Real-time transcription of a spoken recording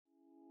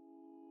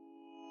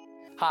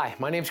Hi,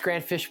 my name is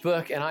Grant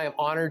Fishbook, and I am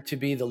honored to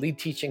be the lead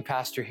teaching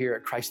pastor here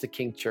at Christ the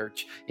King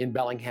Church in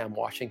Bellingham,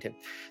 Washington.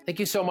 Thank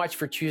you so much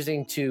for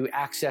choosing to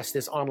access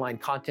this online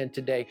content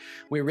today.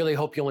 We really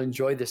hope you'll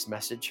enjoy this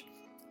message.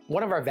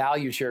 One of our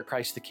values here at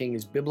Christ the King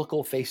is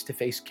biblical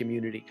face-to-face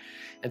community.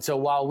 And so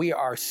while we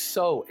are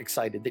so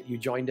excited that you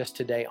joined us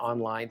today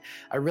online,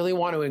 I really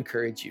want to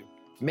encourage you.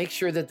 Make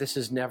sure that this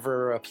is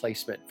never a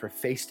replacement for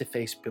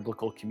face-to-face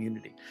biblical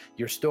community.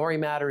 Your story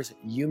matters,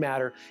 you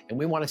matter, and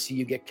we want to see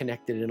you get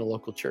connected in a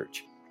local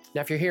church.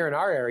 Now, if you're here in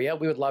our area,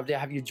 we would love to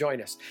have you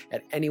join us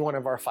at any one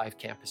of our 5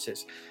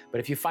 campuses. But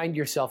if you find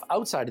yourself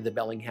outside of the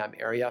Bellingham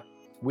area,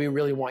 we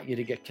really want you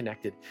to get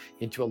connected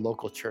into a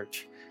local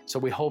church. So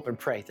we hope and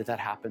pray that that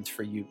happens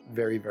for you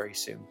very, very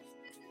soon.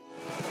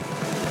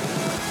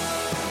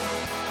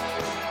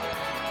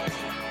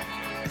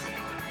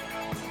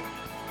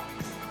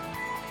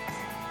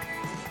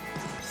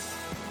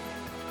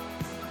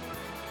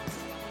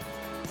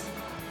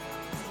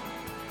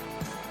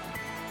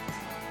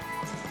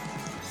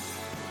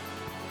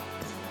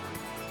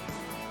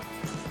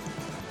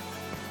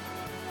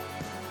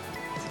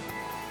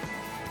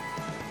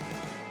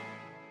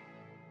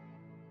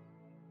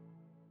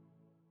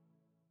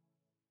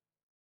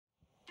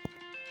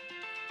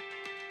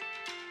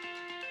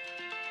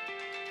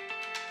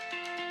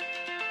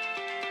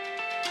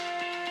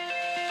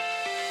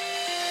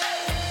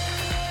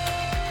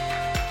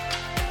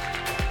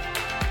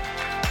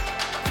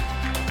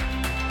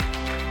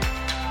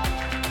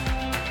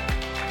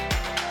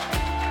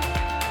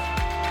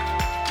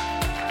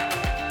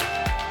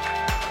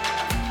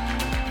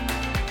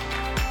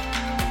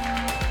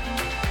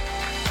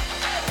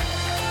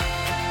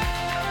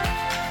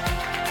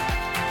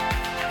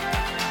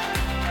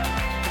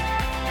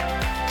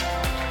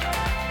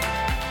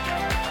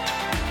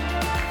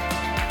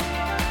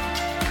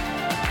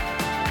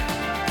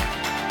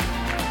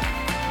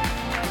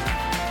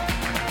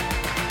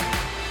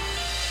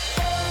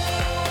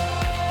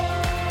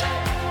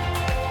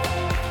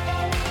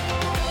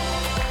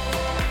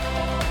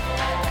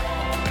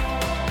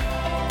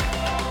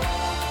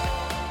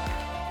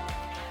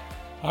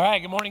 All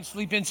right, good morning,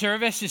 sleep-in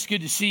service. It's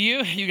good to see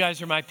you. You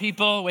guys are my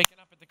people. Waking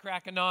up at the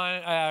crack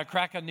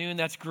of noon,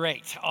 that's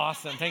great.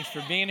 Awesome. Thanks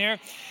for being here.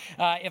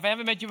 If I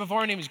haven't met you before,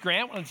 my name is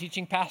Grant, one of the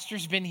teaching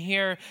pastors. Been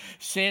here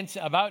since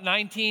about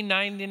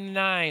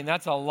 1999.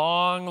 That's a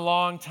long,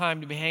 long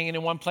time to be hanging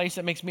in one place.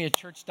 That makes me a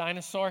church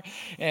dinosaur.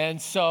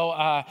 And so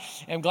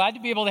I'm glad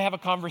to be able to have a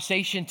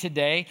conversation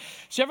today.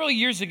 Several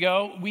years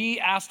ago, we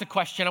asked a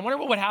question. I wonder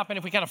what would happen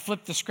if we kind of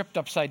flipped the script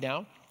upside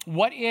down.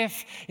 What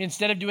if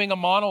instead of doing a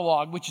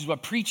monologue, which is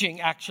what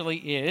preaching actually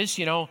is,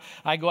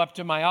 I go up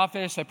to my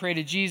office, I pray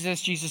to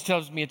Jesus, Jesus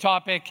tells me a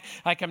topic,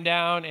 I come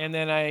down, and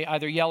then I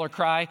either yell or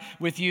cry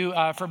with you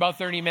for about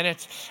 30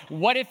 minutes.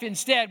 What if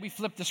instead we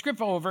flipped the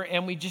script over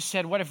and we just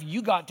said, what if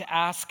you got to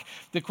ask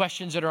the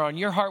questions that are on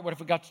your heart? What if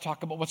we got to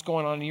talk about what's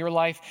going on in your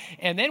life?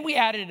 And then we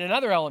added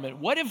another element.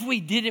 What if we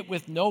did it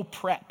with no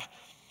prep?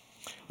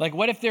 Like,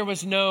 what if there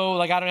was no,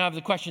 I don't have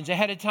the questions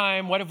ahead of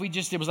time? What if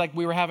it was like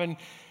we were having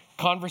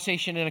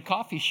conversation in a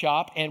coffee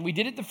shop, and we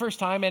did it the first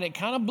time, and it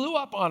kind of blew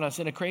up on us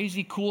in a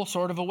crazy, cool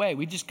sort of a way.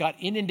 We just got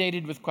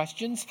inundated with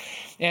questions,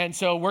 and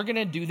so we're going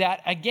to do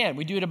that again.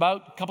 We do it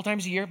about a couple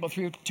times a year, about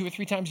 2 or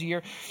 3 times a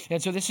year,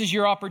 and so this is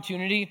your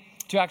opportunity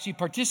to actually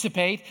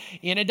participate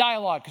in a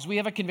dialogue, because we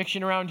have a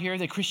conviction around here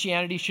that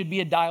Christianity should be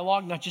a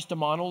dialogue, not just a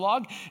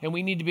monologue, and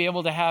we need to be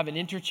able to have an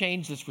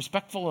interchange that's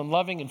respectful and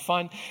loving and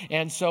fun,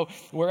 and so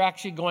we're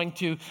actually going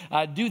to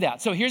do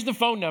that. So here's the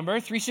phone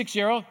number,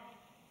 360.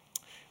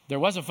 There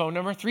was a phone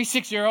number,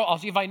 360, I'll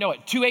see if I know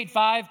it,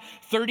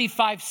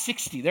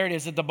 285-3560. There it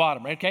is at the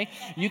bottom, right? Okay?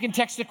 You can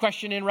text the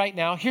question in right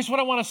now. Here's what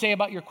I want to say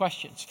about your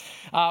questions.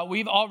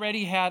 We've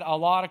already had a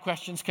lot of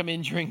questions come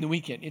in during the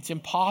weekend. It's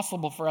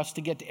impossible for us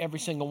to get to every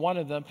single one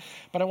of them,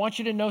 but I want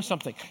you to know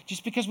something.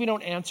 Just because we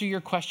don't answer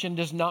your question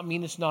does not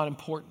mean it's not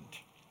important.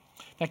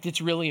 In fact,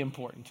 it's really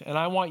important. And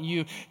I want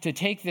you to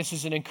take this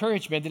as an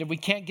encouragement that if we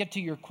can't get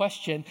to your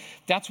question,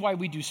 that's why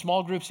we do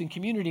small groups and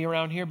community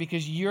around here,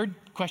 because your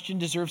question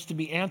deserves to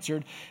be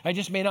answered. I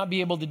just may not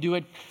be able to do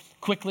it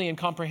quickly and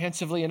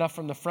comprehensively enough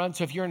from the front.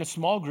 So if you're in a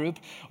small group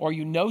or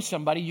you know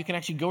somebody, you can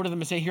actually go to them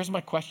and say, here's my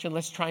question.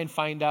 Let's try and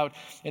find out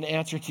an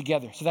answer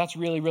together. So that's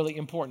really, really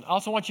important. I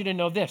also want you to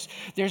know this.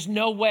 There's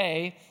no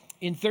way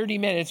in 30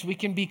 minutes, we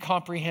can be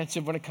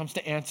comprehensive when it comes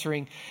to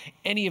answering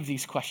any of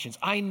these questions.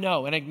 I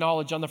know and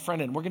acknowledge on the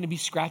front end, we're going to be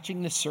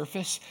scratching the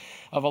surface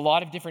of a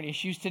lot of different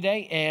issues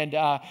today, and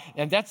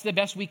that's the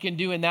best we can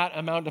do in that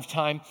amount of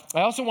time.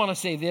 I also want to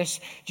say this,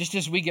 just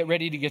as we get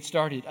ready to get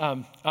started.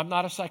 I'm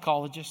not a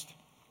psychologist.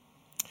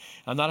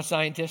 I'm not a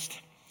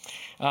scientist.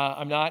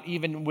 I'm not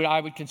even what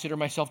I would consider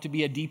myself to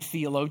be a deep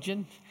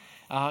theologian,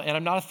 and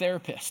I'm not a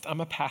therapist.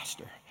 I'm a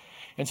pastor.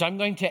 And so I'm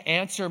going to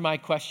answer my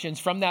questions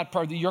from that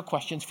part, your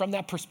questions from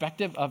that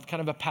perspective of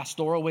kind of a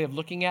pastoral way of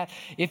looking at.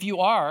 If you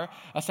are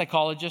a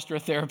psychologist or a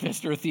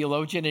therapist or a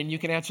theologian and you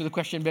can answer the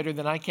question better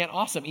than I can,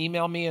 awesome.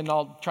 Email me and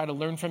I'll try to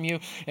learn from you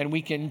and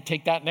we can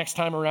take that next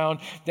time around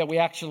that we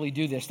actually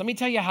do this. Let me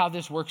tell you how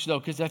this works though,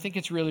 because I think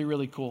it's really,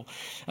 really cool.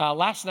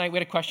 Last night we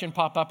had a question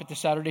pop up at the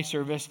Saturday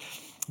service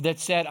that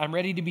said, I'm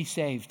ready to be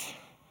saved.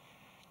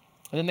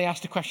 And then they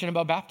asked a question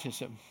about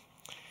baptism.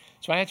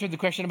 So I answered the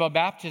question about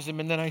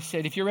baptism, and then I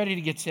said, if you're ready to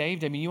get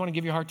saved, you want to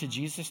give your heart to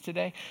Jesus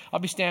today, I'll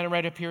be standing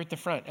right up here at the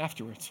front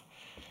afterwards.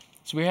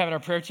 So we were having our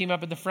prayer team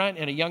up at the front,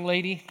 and a young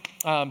lady,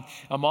 a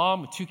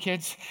mom with 2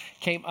 kids,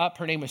 came up.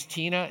 Her name was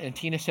Tina, and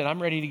Tina said,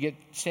 I'm ready to get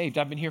saved.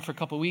 I've been here for a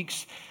couple of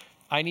weeks.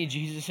 I need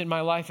Jesus in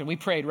my life. And we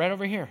prayed right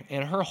over here,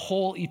 and her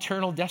whole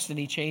eternal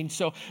destiny changed.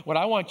 So what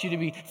I want you to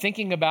be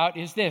thinking about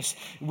is this.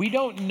 We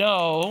don't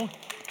know.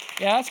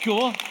 Yeah, that's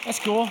cool. That's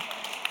cool.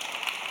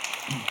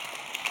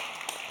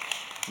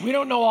 We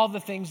don't know all the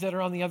things that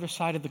are on the other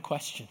side of the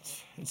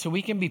questions. And so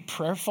we can be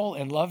prayerful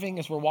and loving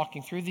as we're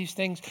walking through these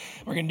things.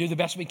 We're going to do the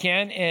best we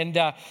can.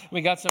 And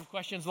we got some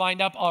questions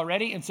lined up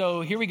already. And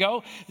so here we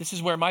go. This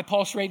is where my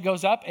pulse rate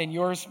goes up and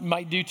yours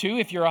might do too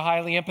if you're a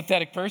highly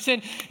empathetic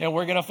person. And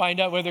we're going to find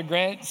out whether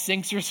Grant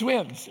sinks or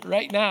swims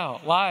right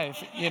now,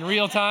 live, in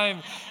real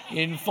time,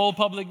 in full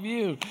public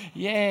view.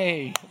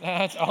 Yay.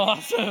 That's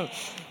awesome.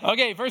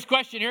 Okay, first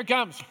question. Here it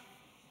comes.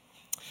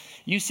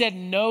 You said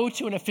no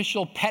to an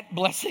official pet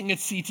blessing at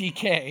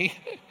CTK.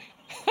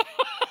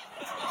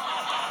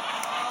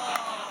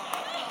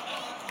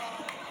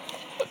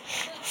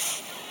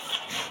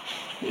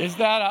 Is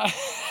that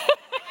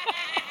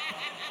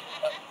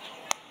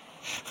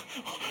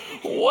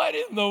what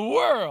in the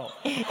world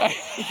are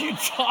you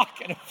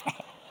talking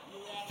about?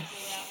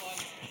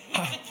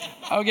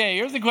 Okay,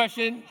 here's the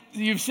question.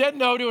 You've said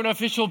no to an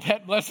official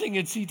pet blessing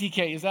at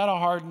CTK. Is that a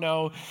hard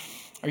no?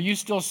 Are you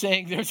still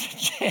saying there's a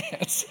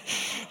chance?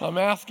 I'm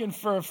asking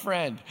for a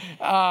friend.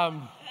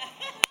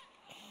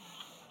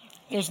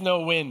 There's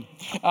no win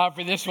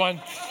for this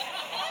one.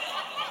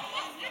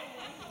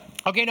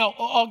 Okay, no,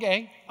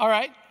 okay, all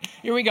right,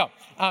 here we go.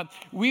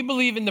 We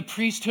believe in the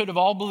priesthood of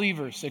all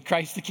believers at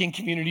Christ the King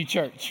Community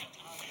Church,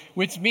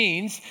 which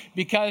means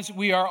because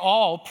we are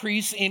all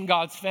priests in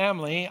God's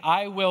family,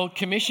 I will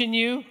commission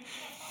you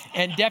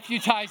and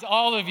deputize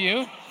all of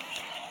you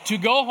to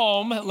go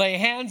home, lay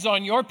hands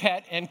on your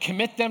pet, and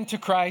commit them to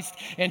Christ,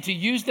 and to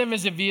use them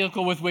as a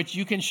vehicle with which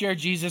you can share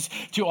Jesus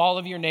to all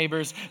of your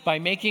neighbors by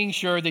making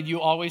sure that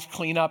you always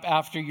clean up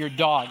after your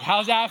dog.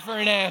 How's that for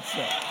an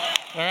answer?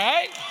 All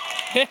right?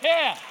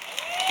 Yeah.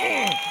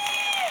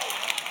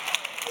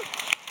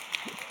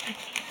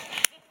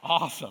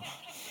 Awesome.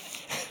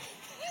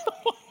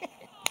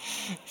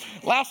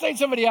 Last night,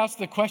 somebody asked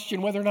the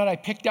question whether or not I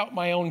picked out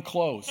my own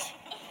clothes.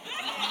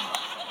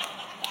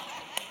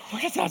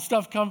 Where does that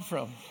stuff come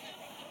from?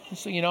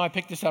 So, I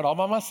picked this out all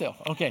by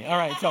myself. Okay, all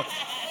right. So,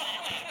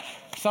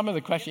 some of the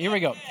questions. Here we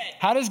go.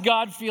 How does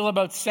God feel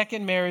about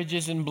second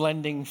marriages and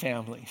blending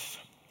families?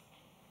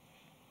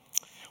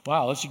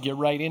 Wow, let's get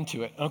right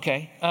into it.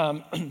 Okay.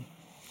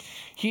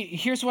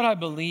 Here's what I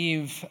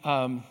believe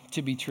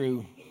to be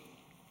true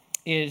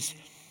is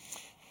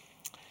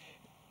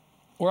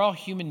we're all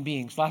human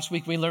beings. Last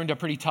week, we learned a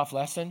pretty tough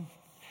lesson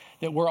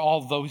that we're all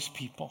those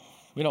people.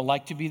 We don't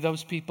like to be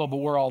those people, but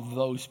we're all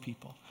those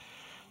people.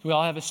 We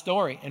all have a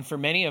story. And for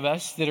many of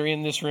us that are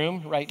in this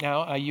room right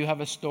now, you have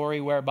a story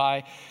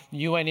whereby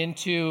you went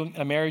into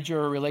a marriage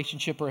or a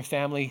relationship or a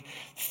family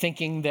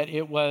thinking that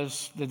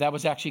that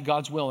was actually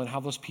God's will and how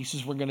those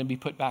pieces were going to be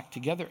put back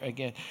together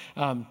again.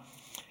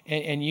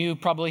 And you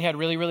probably had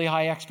really, really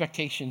high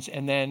expectations.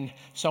 And then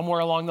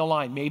somewhere along the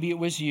line, maybe it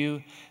was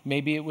you,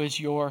 maybe it was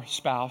your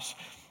spouse,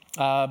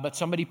 but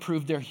somebody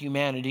proved their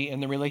humanity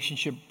and the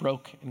relationship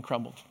broke and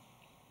crumbled.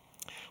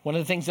 One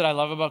of the things that I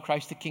love about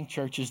Christ the King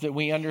Church is that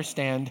we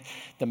understand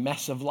the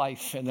mess of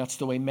life, and that's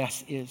the way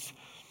mess is.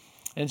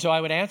 And so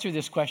I would answer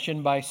this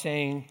question by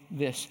saying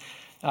this.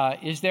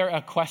 Is there a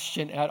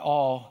question at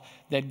all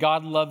that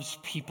God loves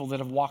people that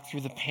have walked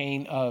through the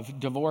pain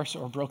of divorce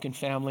or broken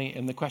family?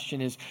 And the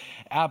question is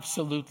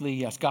absolutely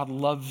yes. God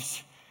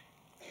loves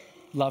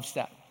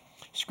that.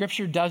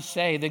 Scripture does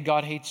say that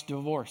God hates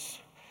divorce.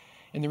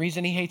 And the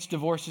reason he hates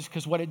divorce is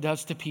because what it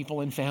does to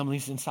people and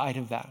families inside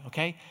of that,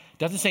 okay? It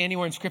doesn't say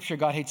anywhere in Scripture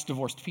God hates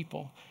divorced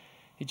people.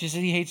 It just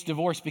says he hates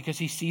divorce because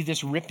he sees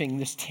this ripping,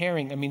 this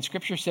tearing.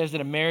 Scripture says that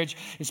a marriage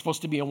is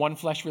supposed to be a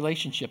one-flesh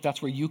relationship.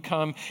 That's where you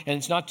come, and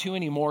it's not two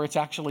anymore, it's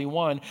actually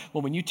one.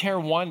 Well, when you tear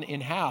one in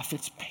half,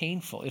 it's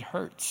painful. It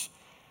hurts.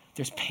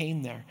 There's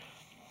pain there.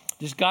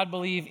 Does God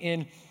believe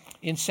in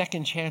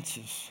second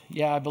chances?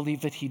 Yeah, I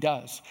believe that he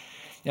does.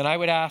 And I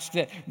would ask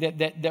that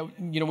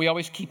we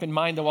always keep in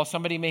mind that while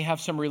somebody may have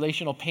some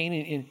relational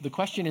pain, the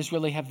question is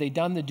really, have they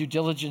done the due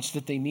diligence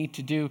that they need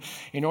to do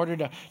in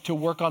order to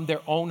work on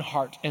their own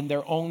heart and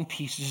their own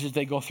pieces as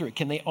they go through it?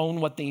 Can they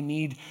own what they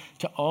need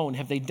to own?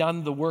 Have they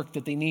done the work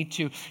that they need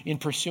to in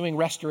pursuing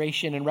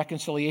restoration and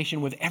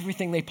reconciliation with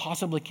everything they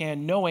possibly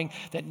can, knowing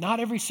that not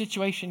every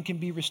situation can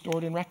be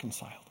restored and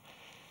reconciled?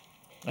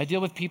 I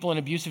deal with people in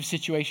abusive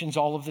situations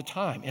all of the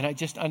time, and I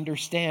just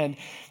understand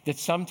that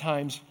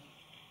sometimes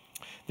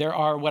there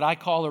are what I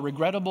call a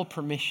regrettable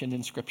permission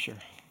in Scripture.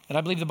 And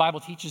I believe the Bible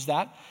teaches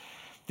that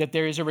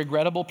there is a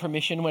regrettable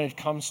permission when it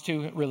comes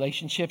to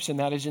relationships, and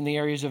that is in the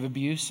areas of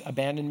abuse,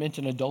 abandonment,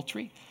 and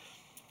adultery.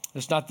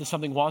 It's not that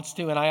something wants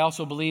to. And I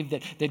also believe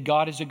that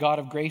God is a God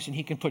of grace, and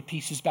he can put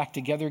pieces back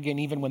together again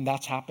even when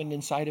that's happened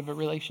inside of a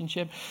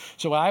relationship.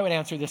 So I would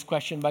answer this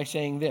question by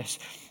saying this.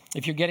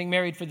 If you're getting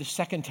married for the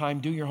second time,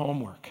 do your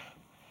homework.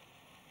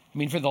 I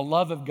mean, for the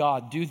love of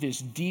God, do this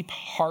deep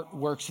heart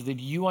work so that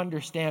you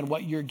understand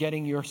what you're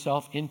getting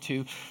yourself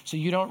into so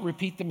you don't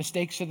repeat the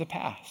mistakes of the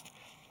past.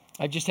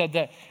 I've just had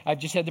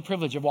the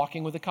privilege of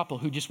walking with a couple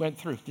who just went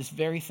through this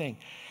very thing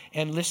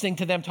and listening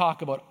to them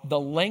talk about the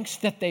lengths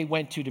that they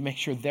went to make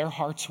sure their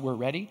hearts were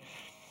ready,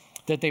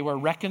 that they were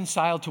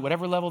reconciled to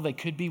whatever level they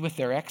could be with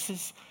their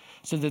exes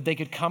so that they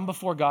could come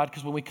before God.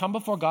 Because when we come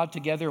before God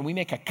together and we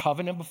make a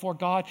covenant before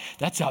God,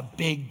 that's a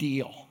big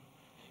deal.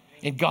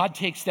 And God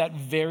takes that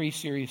very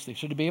seriously.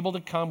 So to be able to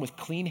come with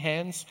clean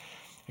hands,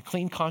 a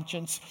clean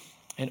conscience,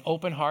 an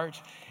open heart.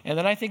 And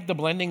then I think the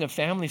blending of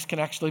families can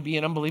actually be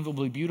an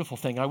unbelievably beautiful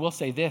thing. I will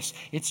say this,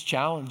 it's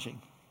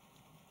challenging.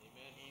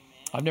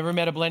 I've never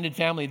met a blended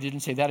family that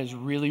didn't say that is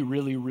really,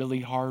 really, really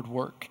hard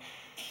work.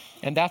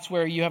 And that's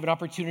where you have an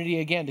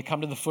opportunity again to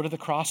come to the foot of the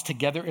cross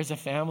together as a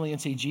family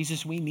and say,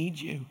 Jesus, we need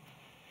you.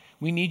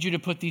 We need you to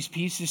put these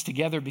pieces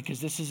together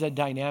because this is a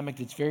dynamic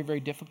that's very,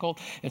 very difficult.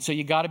 And so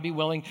you got to be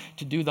willing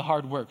to do the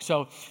hard work.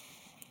 So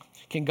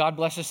can God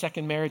bless a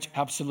second marriage?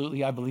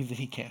 Absolutely, I believe that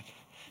he can.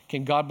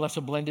 Can God bless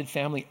a blended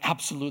family?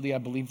 Absolutely, I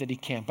believe that he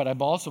can. But I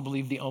also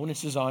believe the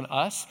onus is on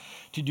us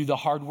to do the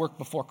hard work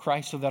before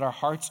Christ so that our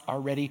hearts are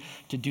ready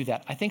to do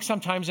that. I think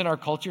sometimes in our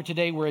culture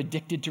today, we're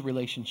addicted to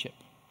relationship.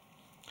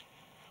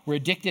 We're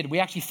addicted. We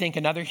actually think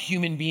another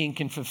human being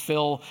can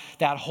fulfill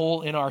that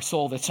hole in our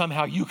soul, that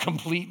somehow you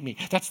complete me.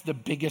 That's the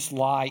biggest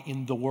lie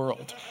in the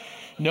world.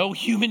 No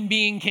human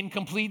being can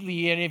complete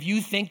me. And if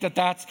you think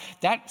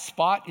that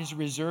spot is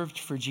reserved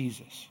for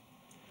Jesus.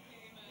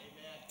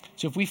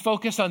 So if we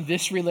focus on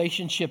this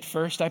relationship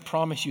first, I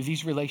promise you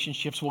these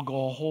relationships will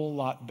go a whole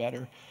lot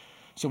better.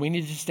 So we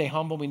need to stay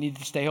humble, we need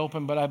to stay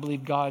open, but I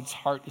believe God's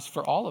heart is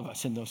for all of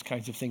us in those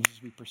kinds of things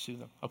as we pursue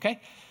them.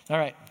 Okay? All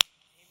right.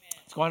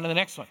 Let's go on to the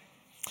next one.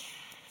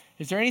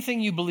 Is there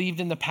anything you believed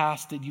in the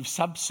past that you've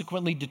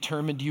subsequently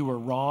determined you were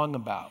wrong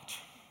about?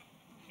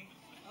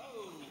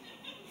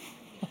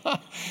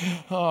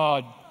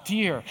 Oh,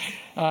 dear.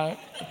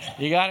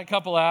 You got a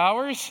couple of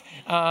hours?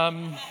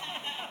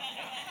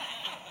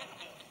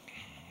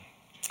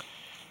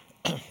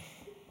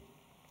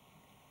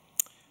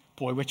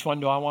 Boy, which one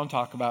do I want to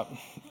talk about?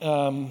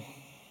 So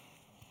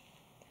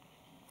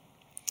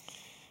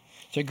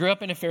I grew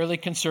up in a fairly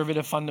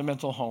conservative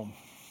fundamental home.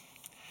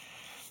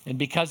 And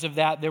because of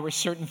that, there were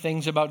certain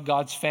things about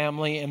God's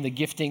family and the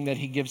gifting that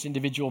he gives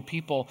individual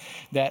people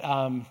that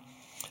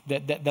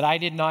I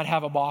did not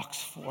have a box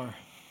for.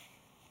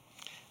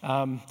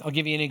 I'll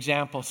give you an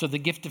example. So the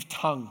gift of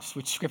tongues,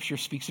 which Scripture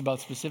speaks about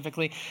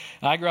specifically.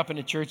 I grew up in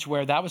a church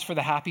where that was for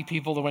the happy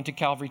people that went to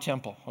Calvary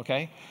Temple,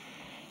 okay?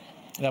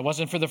 That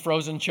wasn't for the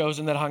frozen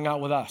chosen that hung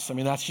out with us. I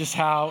mean, that's just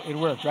how it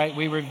worked, right?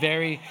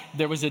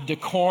 There was a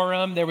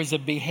decorum, there was a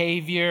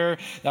behavior.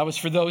 That was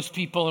for those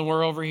people, and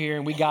we're over here,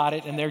 and we got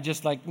it, and they're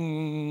just like,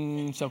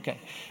 it's okay.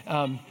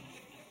 And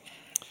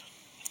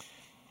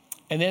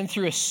then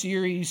through a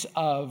series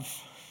of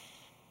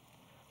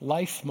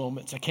life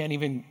moments, I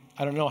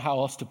don't know how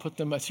else to put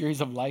them, a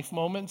series of life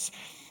moments,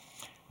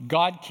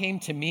 God came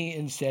to me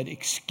and said,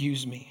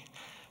 excuse me,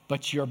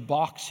 but your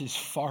box is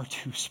far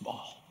too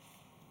small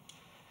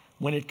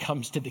when it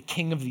comes to the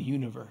King of the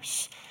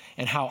universe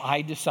and how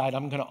I decide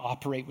I'm going to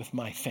operate with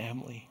my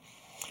family.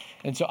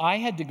 And so I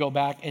had to go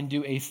back and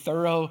do a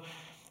thorough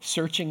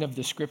searching of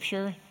the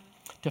Scripture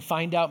to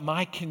find out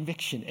my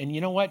conviction. And you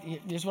know what?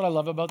 Here's what I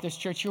love about this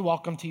church. You're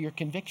welcome to your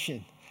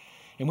conviction.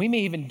 And we may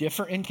even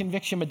differ in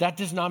conviction, but that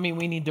does not mean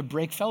we need to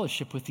break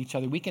fellowship with each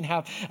other. We can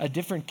have a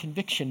different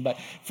conviction. But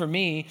for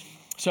me,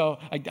 so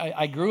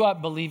I grew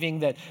up believing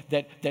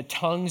that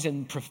tongues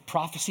and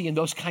prophecy and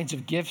those kinds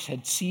of gifts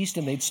had ceased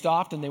and they'd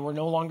stopped and they were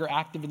no longer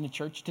active in the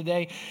church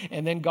today.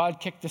 And then God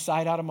kicked the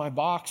side out of my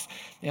box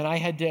and I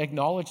had to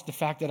acknowledge the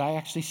fact that I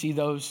actually see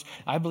those.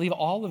 I believe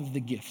all of the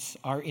gifts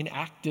are in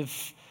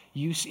active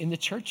use in the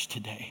church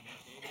today.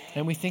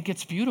 And we think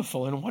it's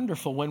beautiful and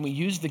wonderful when we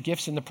use the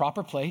gifts in the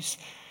proper place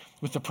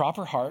with the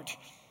proper heart.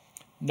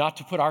 Not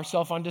to put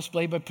ourselves on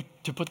display, but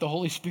to put the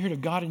Holy Spirit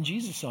of God and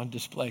Jesus on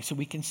display so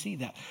we can see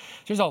that.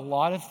 There's a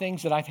lot of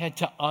things that I've had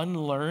to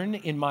unlearn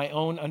in my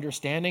own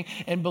understanding.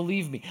 And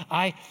believe me,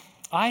 I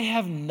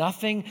have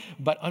nothing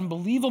but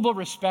unbelievable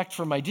respect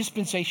for my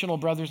dispensational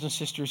brothers and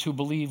sisters who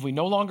believe we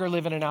no longer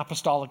live in an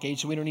apostolic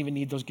age, so we don't even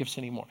need those gifts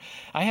anymore.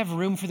 I have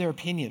room for their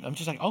opinion. I'm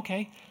just like,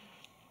 okay.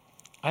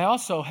 I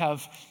also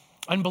have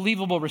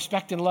unbelievable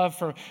respect and love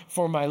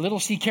for my little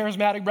C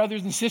charismatic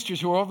brothers and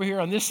sisters who are over here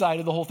on this side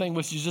of the whole thing,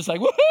 which is just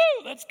like,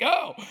 woohoo, let's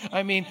go.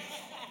 I mean,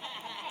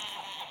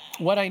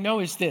 what I know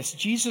is this.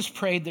 Jesus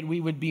prayed that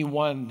we would be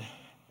one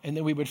and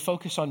that we would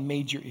focus on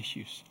major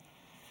issues.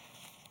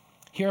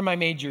 Here are my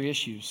major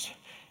issues: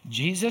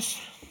 Jesus,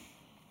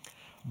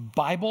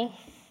 Bible,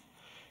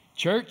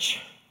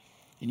 church,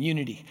 and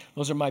unity.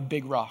 Those are my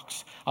big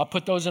rocks. I'll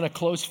put those in a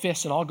closed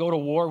fist and I'll go to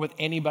war with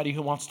anybody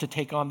who wants to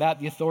take on that.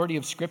 The authority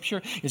of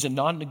Scripture is a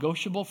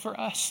non-negotiable for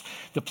us.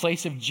 The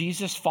place of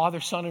Jesus,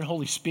 Father, Son, and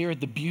Holy Spirit,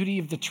 the beauty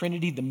of the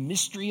Trinity, the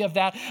mystery of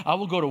that. I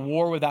will go to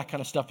war with that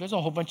kind of stuff. There's a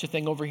whole bunch of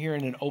thing over here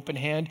in an open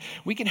hand.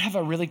 We can have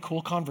a really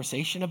cool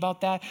conversation about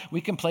that.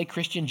 We can play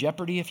Christian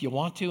Jeopardy if you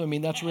want to. I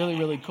mean, that's really,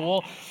 really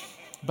cool.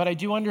 But I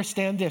do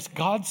understand this.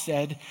 God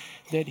said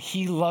that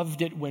he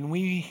loved it when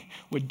we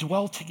would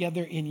dwell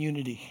together in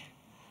unity.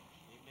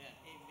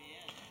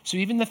 So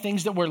even the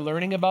things that we're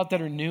learning about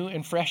that are new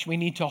and fresh, we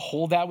need to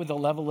hold that with a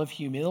level of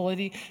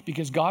humility,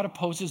 because God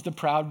opposes the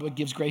proud but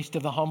gives grace to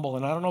the humble.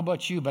 And I don't know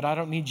about you, but I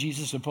don't need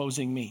Jesus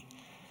opposing me.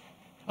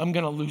 I'm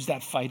going to lose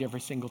that fight every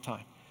single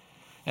time.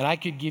 And I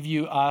could give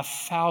you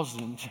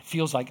 1,000,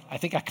 feels like,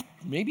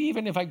 maybe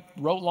even if I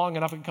wrote long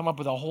enough, I could come up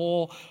with a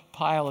whole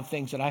pile of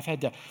things that I've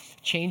had to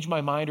change my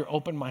mind or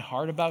open my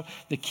heart about.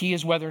 The key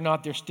is whether or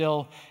not they're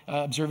still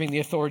observing the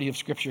authority of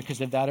Scripture,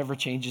 because if that ever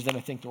changes, then I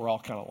think that we're all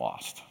kind of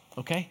lost.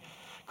 Okay?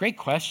 Great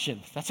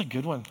question. That's a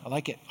good one. I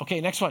like it.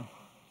 Okay, next one.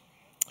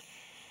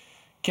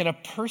 Can a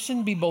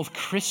person be both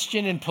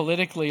Christian and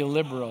politically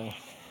liberal?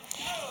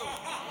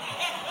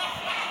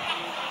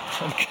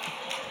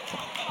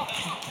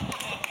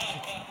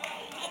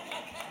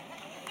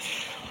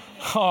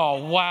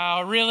 Oh,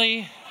 wow,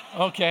 really?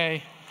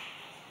 Okay.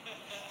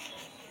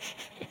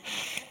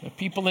 The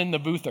people in the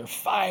booth are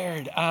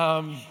fired.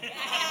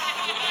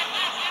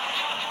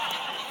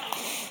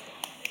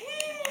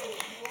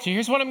 So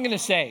here's what I'm going to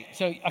say.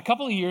 So a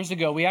couple of years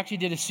ago, we actually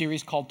did a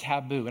series called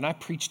Taboo, and I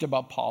preached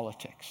about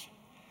politics.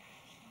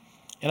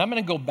 And I'm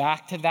going to go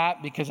back to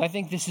that because I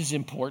think this is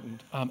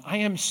important. I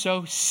am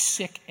so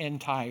sick and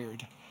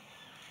tired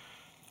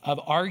of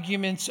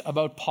arguments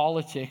about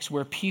politics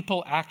where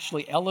people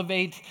actually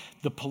elevate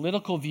the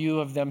political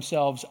view of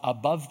themselves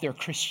above their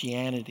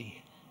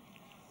Christianity.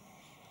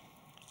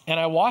 And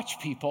I watch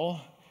people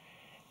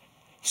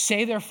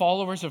say they're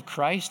followers of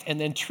Christ and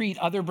then treat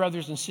other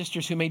brothers and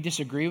sisters who may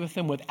disagree with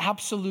them with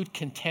absolute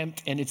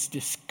contempt, and it's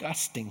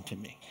disgusting to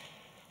me.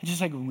 I'm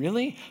just like,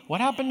 really? What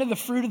happened to the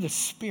fruit of the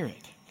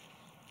Spirit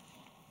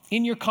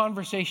in your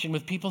conversation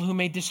with people who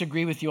may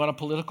disagree with you on a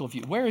political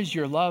view? Where is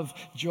your love,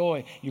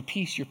 joy, your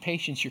peace, your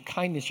patience, your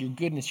kindness, your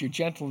goodness, your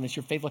gentleness,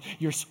 your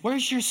faithfulness?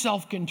 Where's your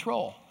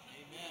self-control?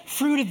 Amen.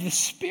 Fruit of the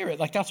Spirit,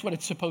 like that's what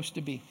it's supposed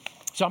to be.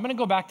 So I'm going to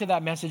go back to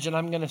that message, and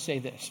I'm going to say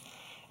this.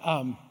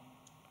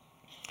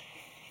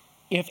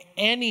 If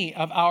any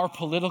of our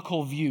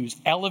political views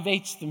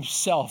elevates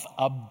themselves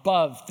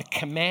above the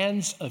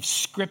commands of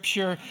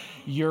Scripture,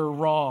 you're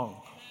wrong.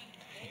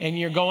 And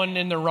you're going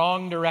in the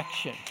wrong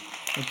direction,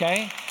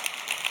 okay?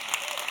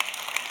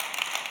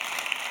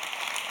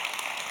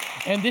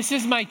 And this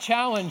is my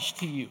challenge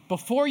to you.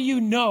 Before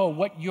you know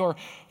what your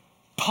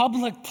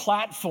public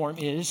platform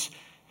is,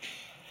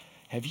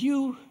 have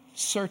you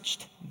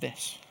searched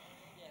this?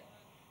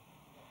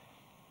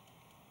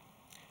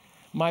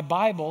 My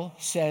Bible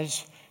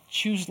says,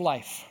 choose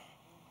life.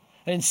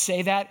 I didn't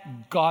say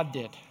that, God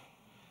did.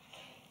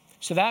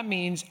 So that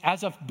means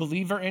as a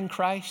believer in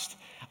Christ,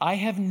 I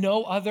have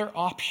no other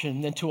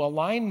option than to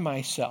align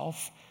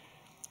myself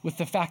with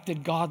the fact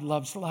that God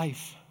loves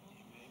life.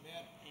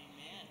 Amen.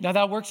 Now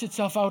that works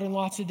itself out in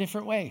lots of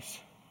different ways.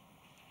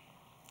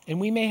 And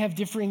we may have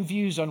differing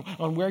views on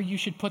where you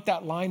should put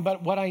that line,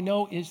 but what I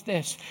know is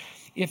this.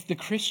 If the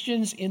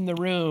Christians in the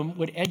room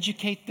would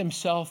educate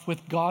themselves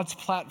with God's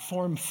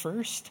platform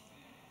first,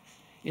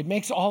 it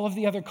makes all of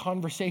the other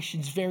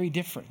conversations very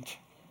different.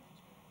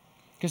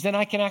 Because then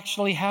I can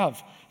actually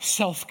have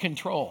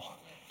self-control.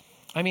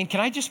 I mean,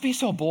 can I just be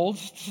so bold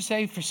to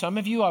say, for some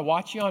of you, I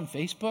watch you on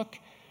Facebook.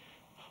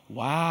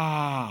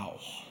 Wow.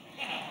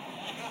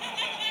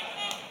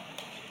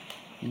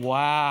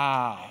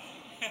 Wow.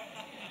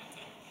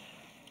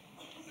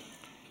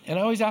 And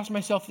I always ask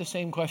myself the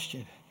same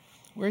question.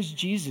 Where's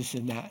Jesus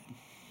in that?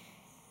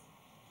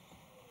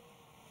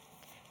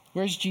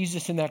 Where's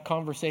Jesus in that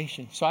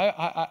conversation? So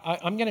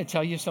I'm going to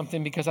tell you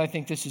something because I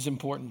think this is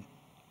important.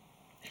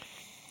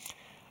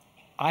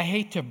 I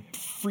hate to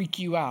freak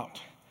you out,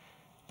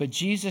 but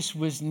Jesus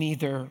was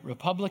neither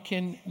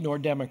Republican nor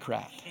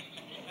Democrat.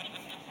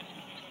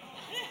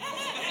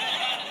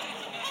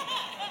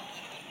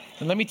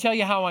 And let me tell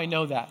you how I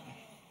know that.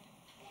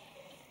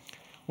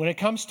 When it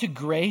comes to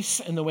grace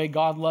and the way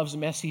God loves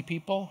messy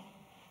people,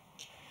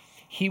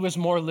 he was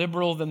more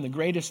liberal than the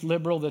greatest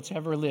liberal that's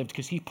ever lived,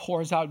 because he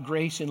pours out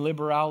grace and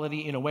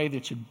liberality in a way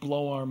that should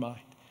blow our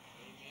mind.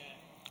 Amen.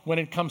 When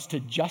it comes to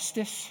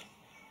justice,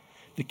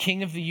 the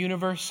King of the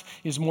universe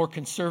is more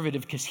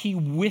conservative because he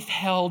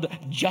withheld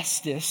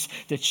justice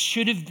that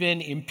should have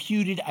been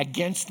imputed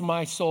against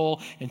my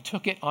soul and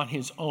took it on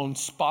his own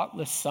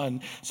spotless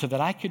Son so that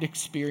I could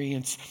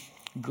experience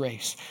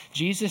grace.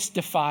 Jesus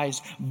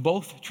defies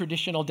both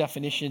traditional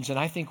definitions, and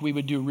I think we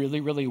would do really,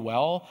 really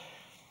well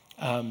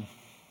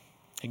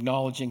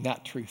acknowledging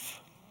that truth.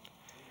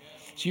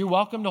 So you're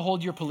welcome to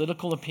hold your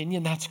political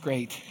opinion. That's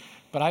great.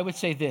 But I would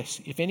say this,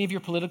 if any of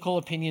your political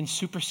opinions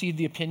supersede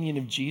the opinion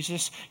of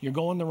Jesus, you're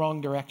going the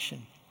wrong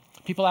direction.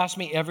 People ask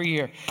me every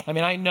year. I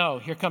mean, I know,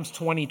 here comes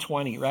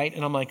 2020, right?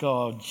 And I'm like,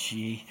 oh,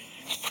 gee.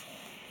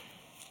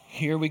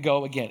 Here we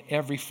go again,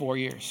 every 4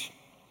 years.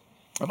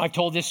 I've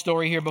told this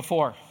story here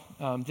before.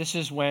 This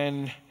is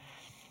when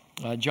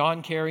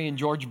John Kerry and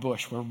George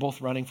Bush were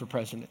both running for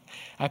president.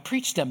 I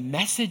preached a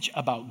message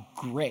about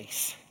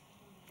grace.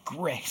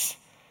 Grace.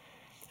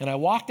 And I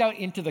walked out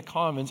into the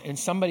Commons, and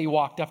somebody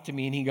walked up to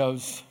me, and he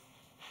goes,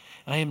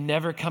 I am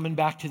never coming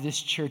back to this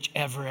church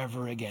ever,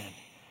 ever again.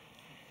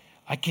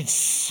 I can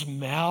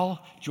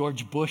smell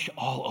George Bush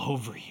all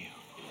over you.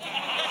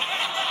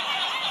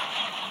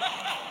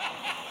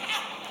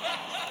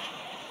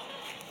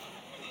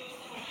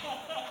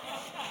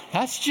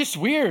 That's just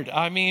weird.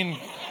 I mean,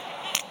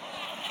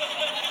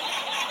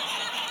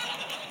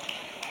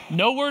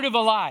 no word of a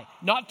lie.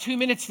 Not 2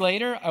 minutes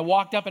later, I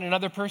walked up and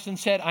another person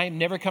said, I am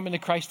never coming to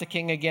Christ the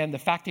King again. The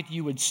fact that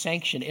you would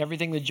sanction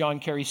everything that John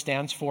Kerry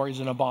stands for is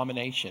an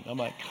abomination. I'm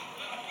like,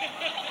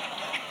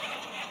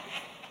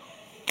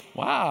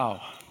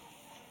 wow.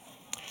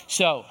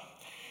 So,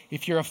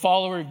 if you're a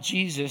follower of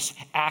Jesus,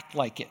 act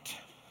like it.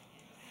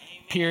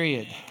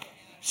 Period.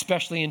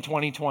 Especially in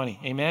 2020.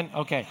 Amen?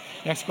 Okay,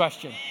 next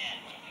question.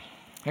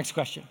 Next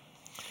question.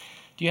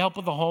 Do you help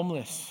with the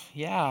homeless?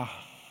 Yeah.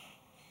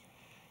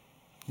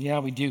 Yeah,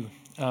 we do.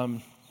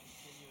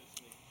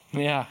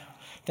 Yeah.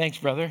 Thanks,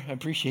 brother. I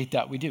appreciate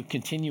that. We do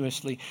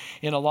continuously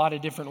in a lot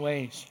of different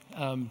ways.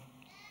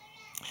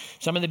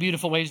 Some of the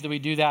beautiful ways that we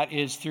do that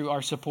is through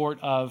our support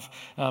of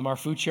our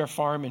Food Share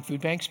Farm and food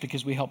banks,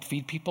 because we help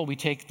feed people. We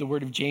take the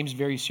word of James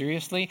very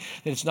seriously,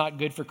 that it's not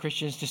good for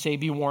Christians to say,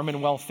 be warm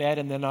and well fed,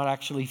 and then not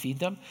actually feed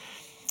them.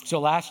 So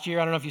last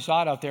year, I don't know if you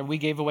saw it out there, we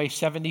gave away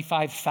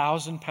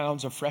 75,000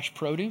 pounds of fresh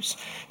produce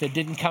that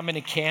didn't come in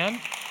a can.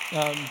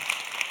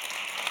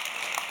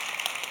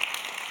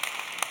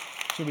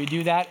 So we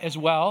do that as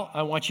well.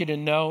 I want you to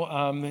know,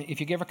 if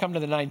you ever come to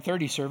the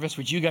 9:30 service,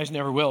 which you guys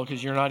never will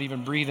because you're not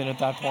even breathing at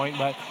that point,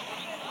 but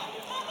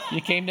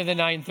you came to the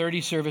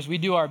 9:30 service, we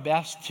do our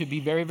best to be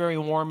very, very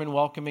warm and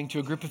welcoming to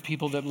a group of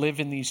people that live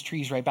in these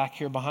trees right back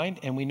here behind.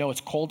 And we know it's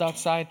cold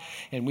outside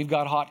and we've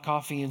got hot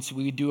coffee. And so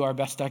we do our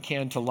best I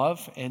can to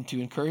love and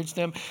to encourage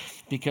them,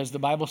 because the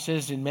Bible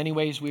says in many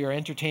ways we are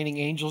entertaining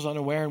angels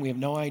unaware and we have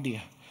no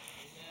idea.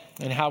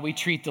 And how we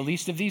treat the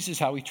least of these is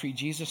how we treat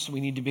Jesus. So we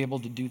need to be able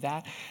to do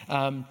that.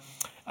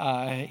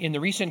 In the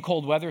recent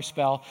cold weather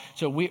spell,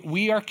 so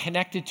we are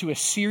connected to a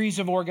series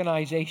of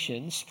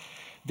organizations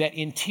that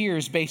in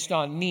tiers based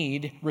on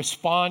need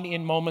respond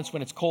in moments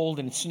when it's cold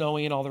and it's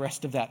snowy and all the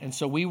rest of that. And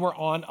so we were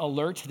on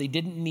alert. They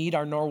didn't need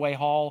our Norway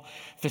Hall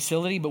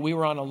facility, but we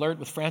were on alert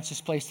with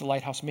Francis Place, the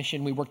Lighthouse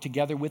Mission. We work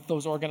together with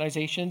those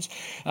organizations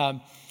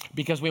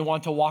because we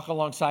want to walk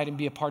alongside and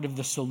be a part of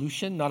the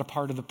solution, not a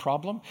part of the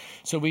problem.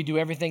 So we do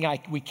everything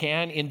we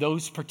can in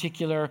those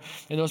particular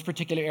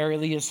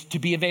areas to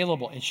be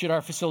available. And should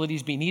our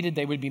facilities be needed,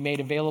 they would be made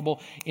available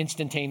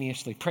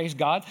instantaneously. Praise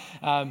God.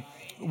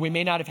 We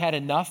may not have had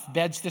enough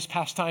beds this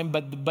past time,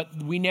 but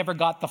we never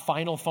got the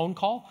final phone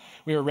call.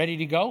 We were ready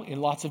to go in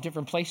lots of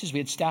different places. We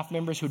had staff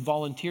members who'd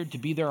volunteered to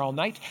be there all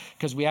night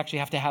because we actually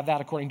have to have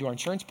that according to our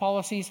insurance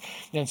policies.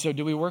 And so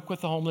do we work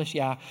with the homeless?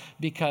 Yeah,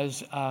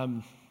 because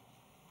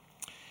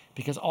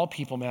all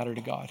people matter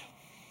to God.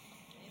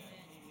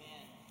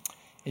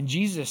 And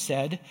Jesus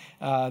said,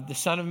 the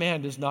Son of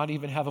Man does not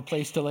even have a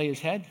place to lay his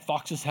head.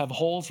 Foxes have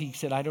holes. He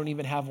said, I don't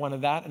even have one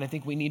of that. And I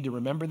think we need to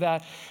remember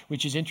that,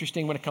 which is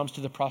interesting when it comes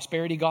to the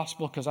prosperity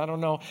gospel, because I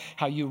don't know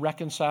how you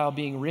reconcile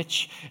being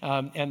rich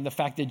and the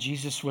fact that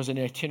Jesus was an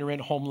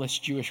itinerant homeless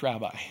Jewish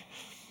rabbi.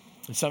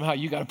 And somehow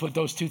you got to put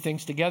those two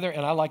things together.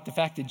 And I like the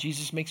fact that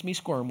Jesus makes me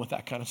squirm with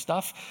that kind of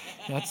stuff.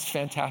 That's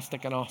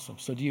fantastic and awesome.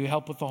 So do you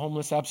help with the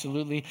homeless?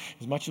 Absolutely,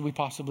 as much as we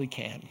possibly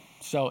can.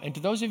 So, and to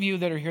those of you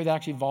that are here that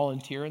actually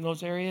volunteer in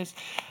those areas,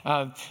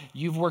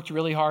 you've worked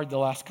really hard the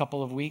last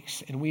couple of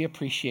weeks, and we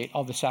appreciate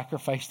all the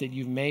sacrifice that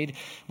you've made,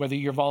 whether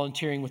you're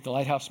volunteering with the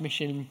Lighthouse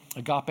Mission,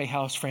 Agape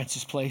House,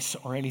 Francis Place,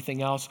 or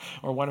anything else,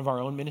 or one of our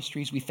own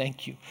ministries. We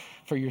thank you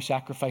for your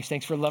sacrifice.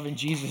 Thanks for loving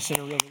Jesus in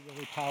a really,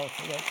 really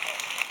powerful way.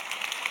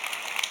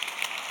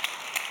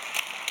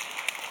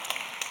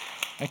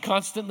 I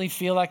constantly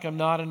feel like I'm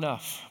not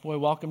enough. Boy,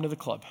 welcome to the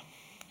club.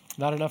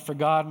 Not enough for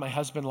God, my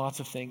husband, lots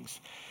of things.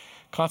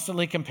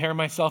 Constantly compare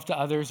myself to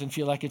others and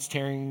feel like it's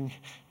tearing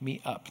me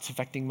up. It's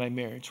affecting my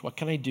marriage. What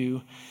can I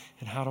do,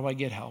 and how do I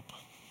get help?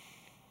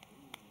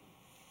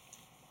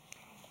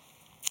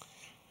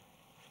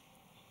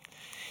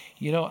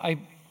 You know, I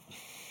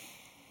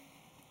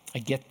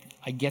get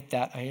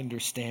that. I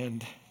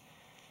understand.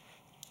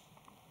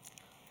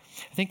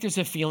 I think there's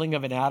a feeling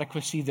of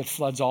inadequacy that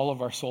floods all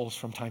of our souls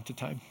from time to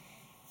time.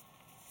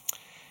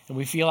 And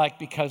we feel like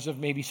because of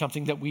maybe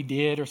something that we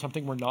did or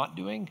something we're not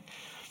doing,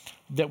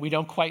 that we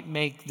don't quite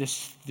make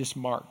this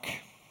mark.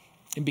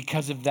 And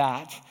because of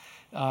that,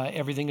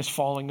 everything is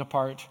falling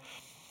apart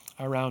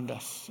around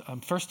us.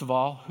 First of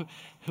all,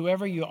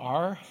 whoever you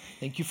are,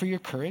 thank you for your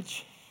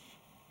courage.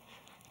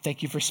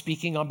 Thank you for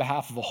speaking on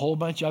behalf of a whole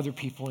bunch of other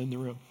people in the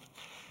room,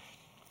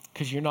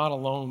 because you're not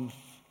alone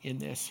in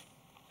this.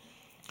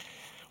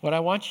 What I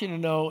want you to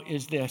know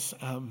is this.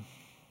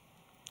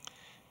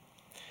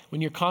 When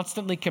you're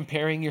constantly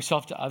comparing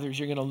yourself to others,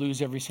 you're going to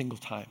lose every single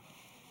time.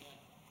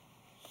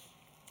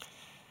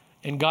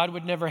 And God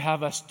would never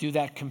have us do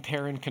that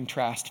compare and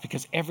contrast,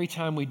 because every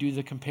time we do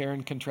the compare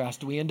and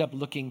contrast, we end up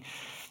looking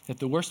at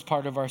the worst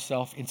part of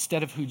ourselves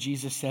instead of who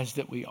Jesus says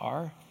that we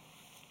are.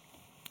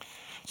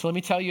 So let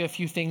me tell you a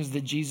few things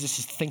that Jesus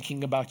is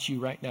thinking about you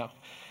right now,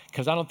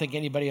 because I don't think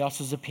anybody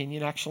else's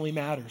opinion actually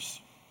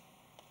matters.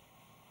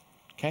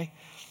 Okay?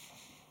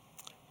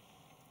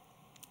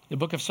 The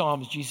book of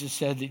Psalms, Jesus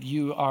said that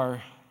you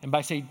are, and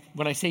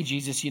when I say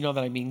Jesus, you know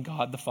that I mean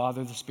God, the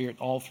Father, the Spirit,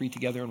 all three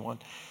together in one.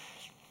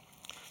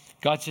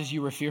 God says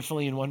you were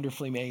fearfully and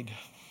wonderfully made.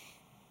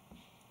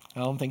 I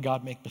don't think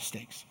God makes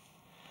mistakes.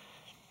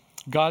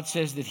 God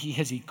says that he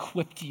has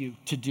equipped you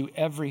to do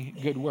every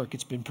good work.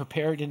 It's been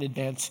prepared in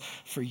advance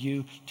for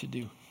you to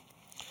do.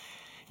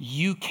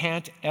 You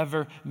can't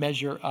ever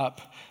measure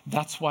up.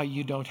 That's why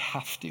you don't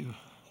have to.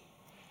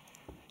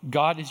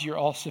 God is your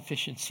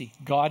all-sufficiency.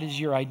 God is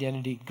your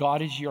identity.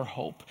 God is your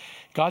hope.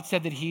 God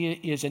said that he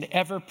is an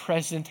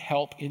ever-present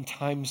help in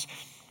times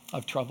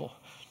of trouble.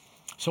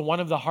 So one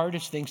of the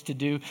hardest things to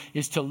do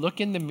is to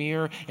look in the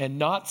mirror and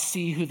not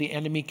see who the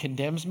enemy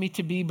condemns me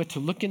to be, but to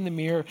look in the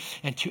mirror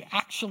and to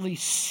actually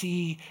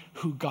see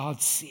who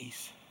God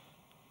sees.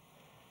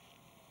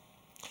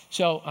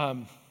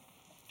 So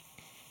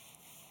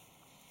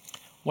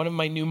one of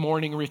my new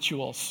morning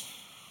rituals,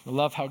 I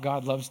love how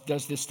God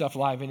does this stuff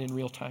live and in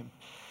real time.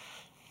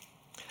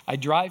 I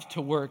drive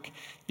to work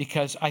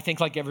because I think,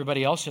 like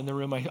everybody else in the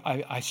room,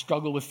 I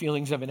struggle with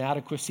feelings of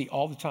inadequacy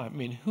all the time. I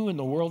mean, who in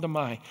the world am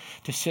I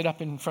to sit up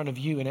in front of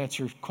you and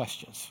answer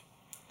questions?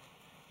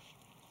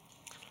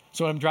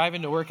 So when I'm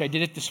driving to work, I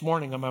did it this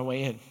morning on my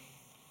way in.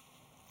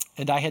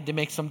 And I had to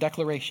make some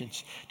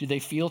declarations. Do they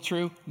feel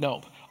true?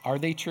 No. Are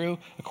they true?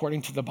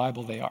 According to the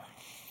Bible, they are.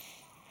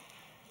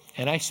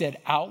 And I said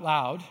out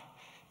loud,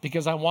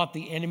 because I want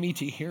the enemy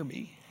to hear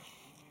me,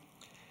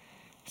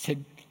 I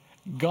said,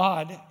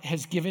 God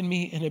has given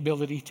me an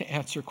ability to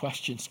answer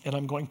questions, and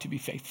I'm going to be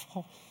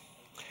faithful.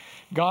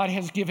 God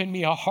has given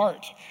me a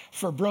heart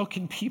for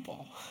broken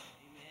people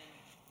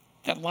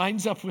that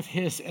lines up with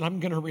his, and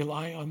I'm going to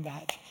rely on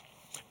that.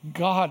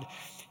 God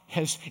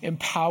has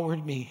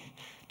empowered me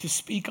to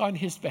speak on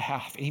his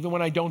behalf. And even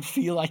when I don't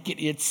feel like it,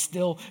 it's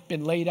still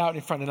been laid out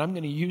in front. And I'm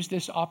going to use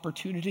this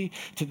opportunity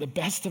to the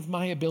best of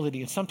my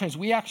ability. And sometimes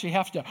we actually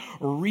have to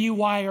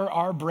rewire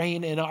our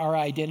brain and our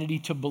identity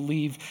to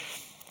believe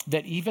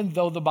that even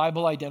though the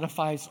Bible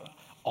identifies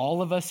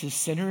all of us as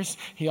sinners,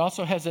 he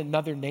also has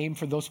another name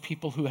for those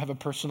people who have a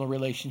personal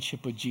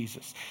relationship with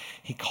Jesus.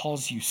 He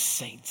calls you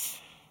saints.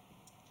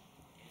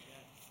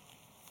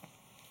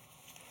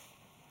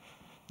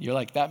 You're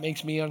like, that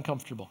makes me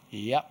uncomfortable.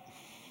 Yep,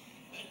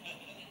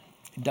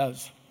 it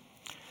does.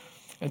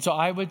 And so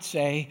I would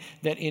say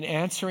that in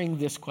answering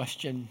this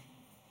question,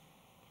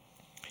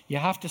 you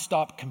have to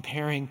stop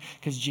comparing,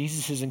 because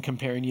Jesus isn't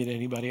comparing you to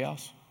anybody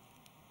else.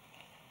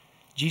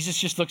 Jesus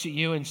just looks at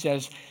you and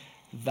says,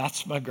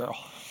 that's my girl.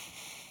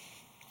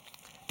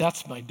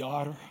 That's my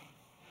daughter.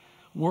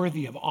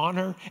 Worthy of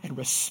honor and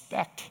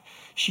respect.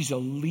 She's a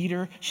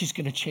leader. She's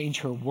going to change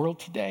her world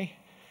today.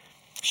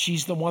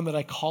 She's the one that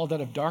I called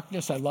out of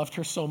darkness. I loved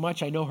her so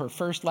much. I know her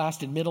first,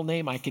 last, and middle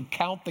name. I can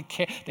count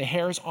the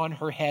hairs on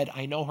her head.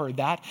 I know her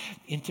that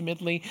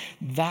intimately.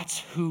 That's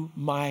who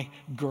my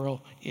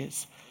girl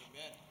is.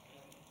 Amen.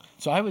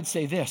 So I would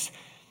say this,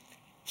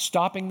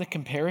 stopping the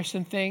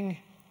comparison thing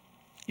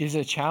is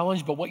a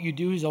challenge, but what you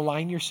do is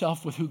align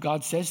yourself with who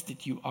God says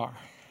that you are.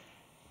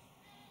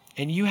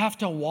 And you have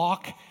to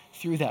walk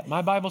through that.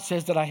 My Bible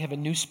says that I have a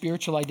new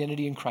spiritual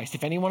identity in Christ.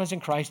 If anyone is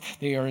in Christ,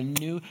 they are a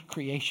new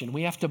creation.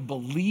 We have to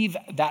believe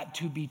that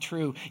to be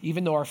true,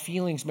 even though our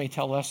feelings may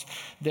tell us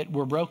that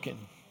we're broken.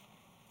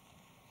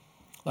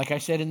 Like I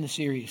said in the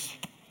series,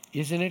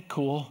 isn't it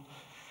cool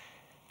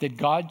that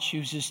God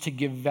chooses to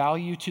give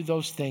value to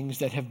those things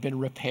that have been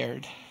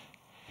repaired?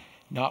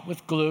 Not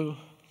with glue,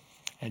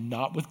 and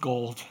not with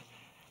gold,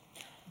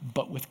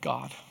 but with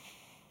God.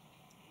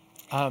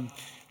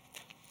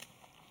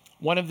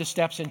 One of the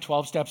steps in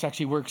 12 Steps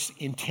actually works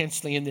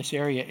intensely in this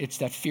area. It's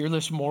that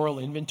fearless moral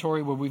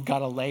inventory where we've got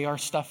to lay our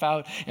stuff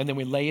out, and then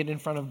we lay it in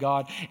front of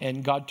God,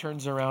 and God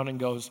turns around and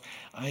goes,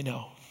 I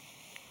know,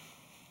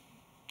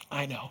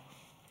 and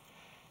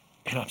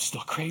I'm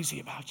still crazy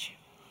about you.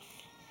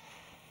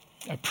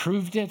 I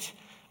proved it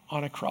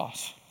on a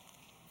cross.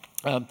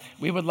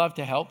 We would love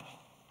to help.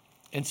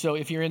 And so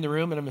if you're in the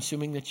room, and I'm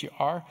assuming that you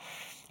are,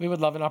 we would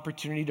love an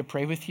opportunity to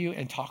pray with you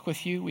and talk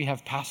with you. We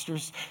have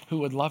pastors who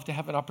would love to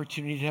have an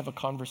opportunity to have a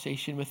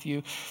conversation with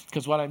you,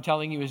 because what I'm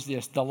telling you is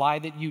this: the lie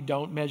that you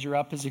don't measure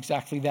up is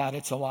exactly that.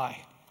 It's a lie.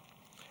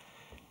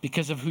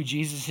 Because of who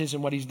Jesus is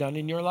and what he's done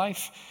in your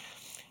life,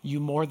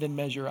 you more than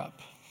measure up.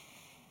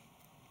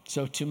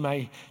 So to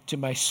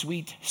my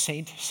sweet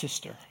saint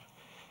sister,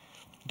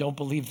 don't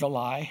believe the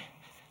lie.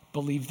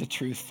 believe the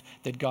truth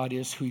that God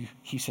is who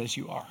he says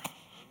you are.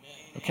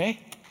 Okay?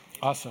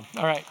 Awesome.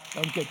 All right.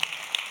 That was good.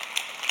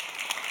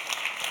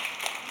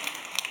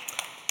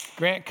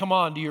 Grant, come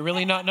on. Do you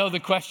really not know the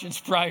questions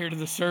prior to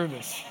the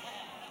service?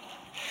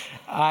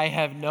 I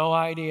have no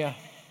idea.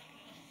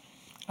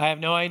 I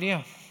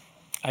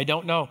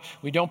don't know.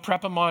 We don't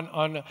prep them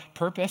on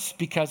purpose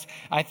because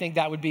I think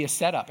that would be a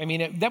setup. I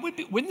mean,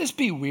 wouldn't this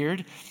be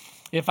weird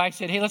if I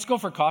said, hey, let's go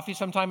for coffee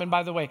sometime? And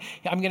by the way,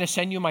 I'm going to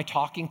send you my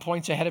talking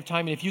points ahead of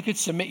time. And if you could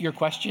submit your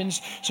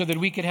questions so that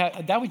we could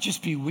have, that would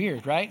just be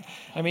weird, right?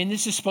 I mean,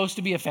 this is supposed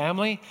to be a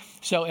family.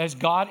 So as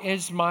God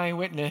is my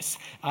witness,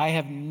 I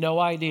have no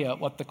idea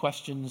what the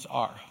questions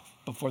are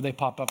before they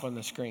pop up on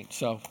the screen.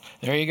 So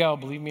there you go.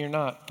 Believe me or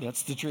not,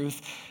 that's the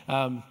truth.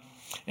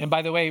 And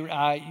by the way,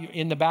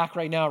 in the back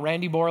right now,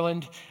 Randy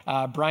Borland,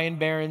 Brian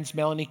Behrens,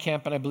 Melanie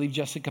Kemp, and I believe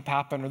Jessica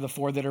Pappen are the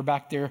four that are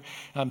back there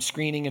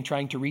screening and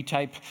trying to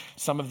retype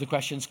some of the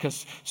questions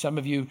because some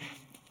of you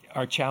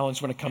are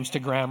challenged when it comes to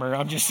grammar.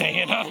 I'm just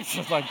saying. It's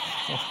just like,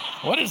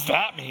 what does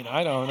that mean?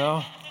 I don't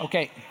know.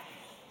 Okay.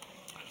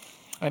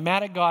 I'm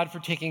mad at God for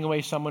taking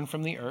away someone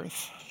from the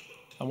earth.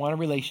 I want a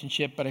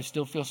relationship, but I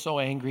still feel so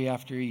angry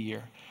after a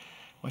year.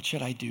 What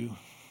should I do?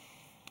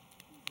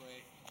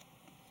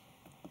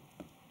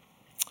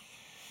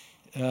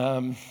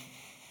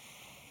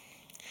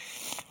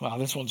 Wow,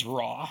 this one's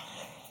raw.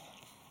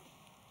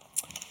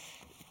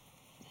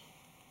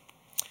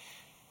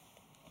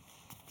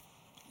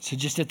 So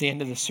just at the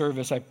end of the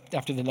service,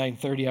 after the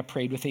 9:30, I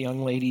prayed with a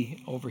young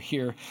lady over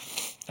here.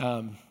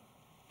 Our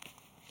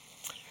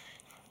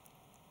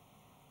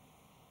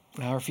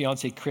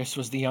fiance, Chris,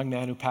 was the young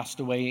man who passed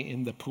away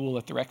in the pool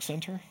at the rec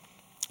center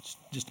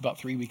just about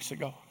 3 weeks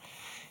ago.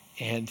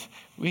 And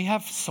we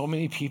have so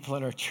many people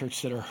in our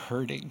church that are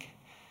hurting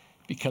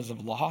because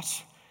of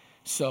loss.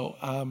 So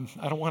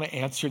I don't want to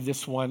answer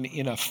this one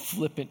in a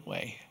flippant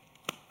way.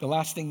 The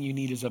last thing you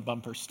need is a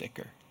bumper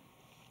sticker.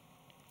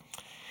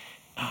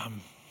 I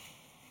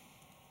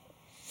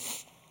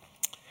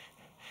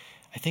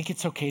think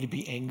it's okay to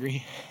be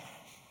angry.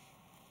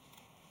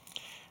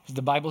 As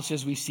the Bible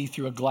says, we see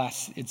through a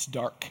glass, it's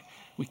dark.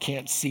 We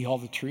can't see all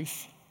the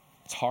truth.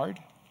 It's hard.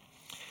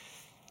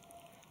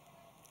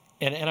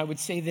 And I would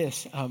say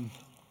this,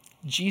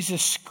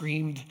 Jesus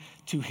screamed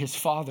to his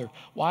Father,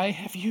 "Why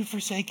have you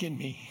forsaken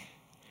me?"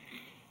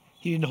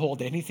 He didn't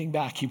hold anything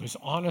back. He was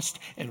honest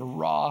and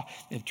raw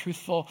and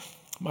truthful.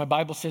 My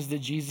Bible says that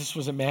Jesus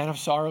was a man of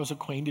sorrows,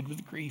 acquainted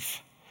with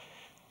grief.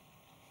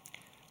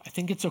 I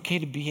think it's okay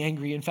to be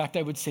angry. In fact,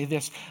 I would say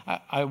this.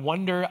 I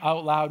wonder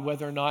out loud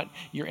whether or not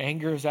your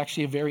anger is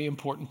actually a very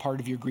important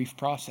part of your grief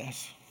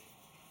process,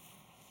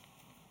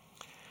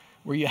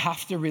 where you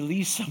have to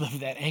release some of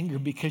that anger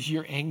because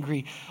you're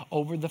angry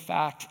over the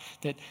fact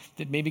that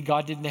maybe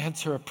God didn't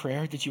answer a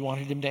prayer that you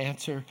wanted him to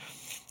answer,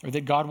 or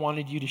that God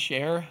wanted you to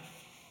share,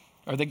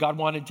 or that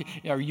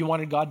you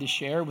wanted God to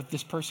share with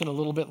this person a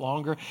little bit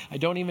longer. I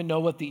don't even know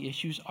what the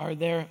issues are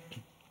there.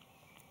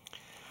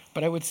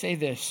 But I would say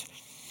this,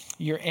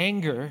 your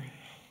anger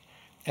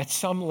at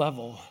some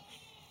level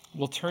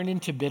will turn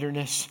into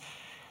bitterness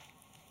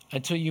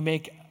until you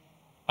make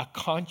a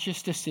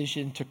conscious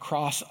decision to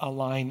cross a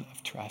line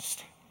of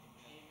trust.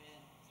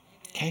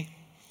 Okay?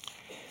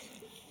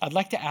 I'd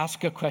like to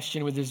ask a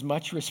question with as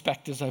much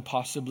respect as I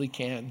possibly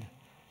can,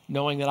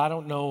 knowing that I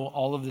don't know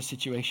all of the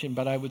situation,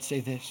 but I would say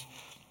this.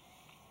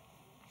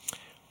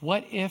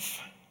 What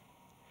if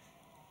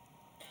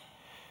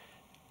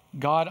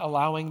God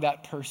allowing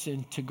that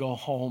person to go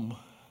home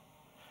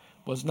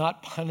was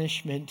not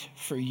punishment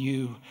for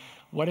you?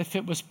 What if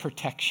it was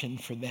protection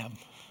for them?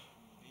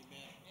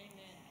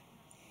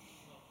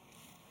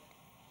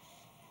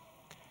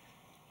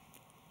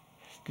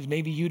 Because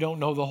maybe you don't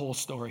know the whole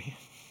story.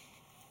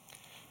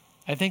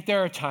 I think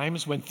there are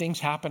times when things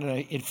happen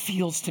and it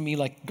feels to me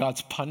like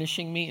God's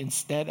punishing me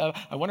instead of,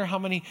 I wonder how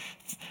many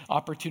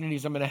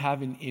opportunities I'm going to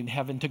have in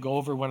heaven to go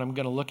over when I'm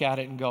going to look at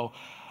it and go,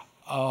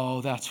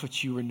 oh, that's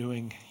what you were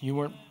doing. You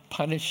weren't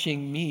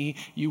punishing me,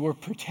 you were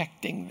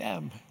protecting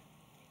them.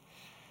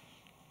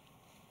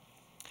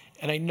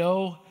 And I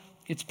know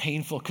it's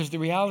painful because the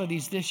reality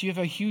is this, you have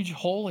a huge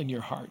hole in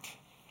your heart.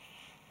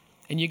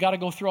 And you got to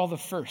go through all the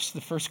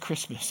first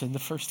Christmas and the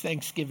first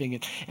Thanksgiving,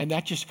 and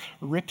that just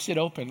rips it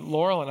open.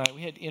 Laurel and I,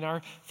 we had in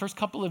our first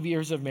couple of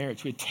years of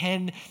marriage, we had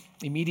 10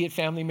 immediate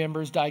family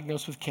members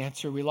diagnosed with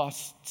cancer. We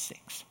lost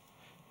 6.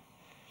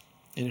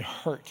 And it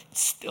hurt. It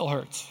still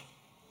hurts.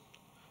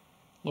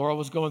 Laurel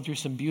was going through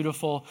some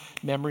beautiful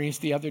memories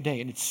the other day,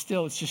 and it's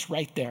just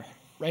right there,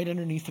 right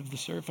underneath of the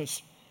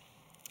surface.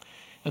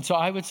 And so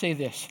I would say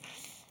this,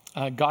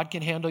 God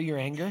can handle your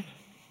anger.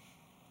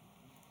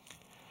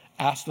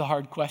 Ask the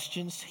hard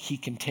questions. He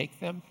can take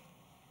them.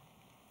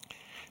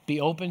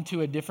 Be open to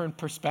a different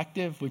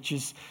perspective, which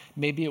is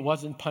maybe it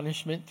wasn't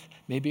punishment,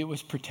 maybe it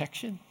was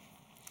protection.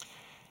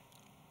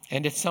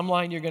 And at some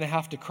line, you're going to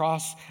have to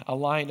cross a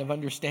line of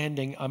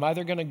understanding. I'm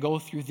either going to go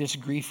through this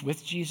grief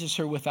with Jesus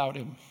or without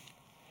him.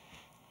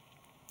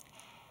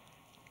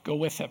 Go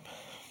with him.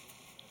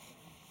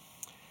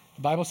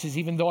 The Bible says,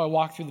 even though I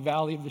walk through the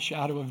valley of the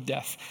shadow of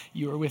death,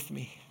 you are with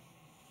me.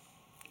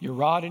 Your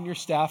rod and your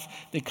staff,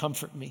 they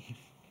comfort me.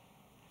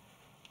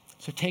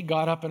 So take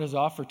God up on his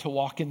offer to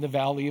walk in the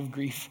valley of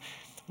grief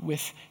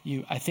with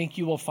you. I think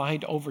you will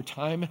find over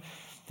time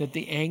that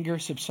the anger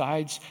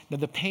subsides. Now,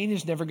 the pain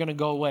is never going to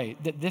go away.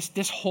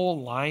 This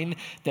whole line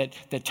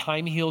that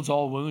time heals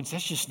all wounds,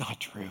 that's just not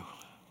true.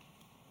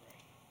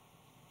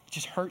 It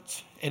just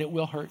hurts, and it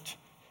will hurt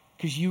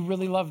because you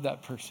really love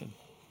that person.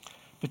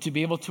 But to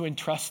be able to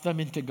entrust them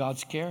into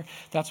God's care,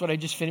 that's what I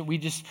just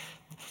finished.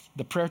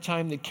 The prayer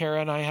time that Kara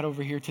and I had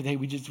over here today,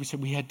 we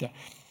said we had to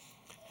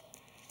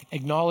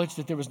acknowledge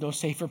that there was no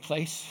safer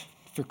place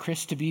for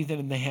Chris to be than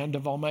in the hand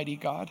of Almighty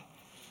God.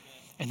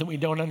 And that we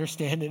don't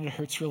understand and it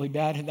hurts really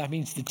bad. And that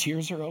means the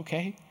tears are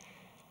okay,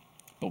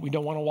 but we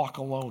don't want to walk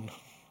alone.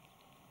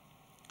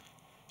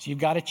 So you've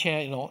got to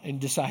channel and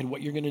decide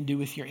what you're going to do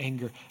with your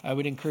anger. I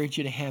would encourage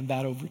you to hand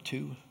that over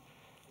too.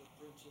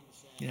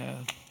 Yeah.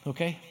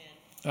 Okay?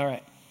 All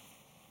right.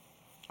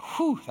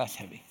 Whew, that's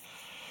heavy.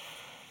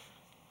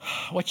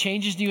 What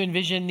changes do you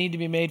envision need to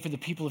be made for the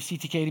people of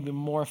CTK to be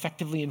more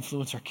effectively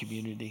influence our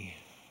community?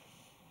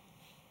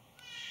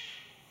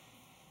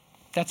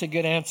 That's a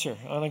good answer.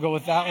 I'm going to go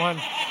with that one.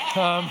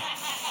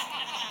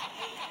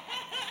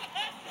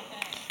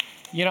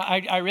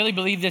 I really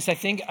believe this. I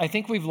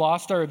think we've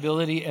lost our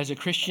ability as a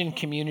Christian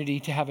community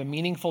to have a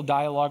meaningful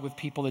dialogue with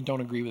people that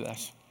don't agree with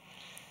us.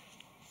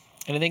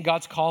 And I think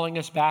God's calling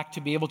us back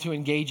to be able to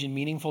engage in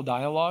meaningful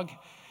dialogue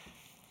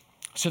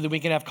so that we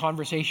can have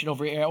conversation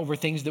over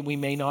things that we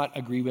may not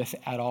agree with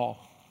at all.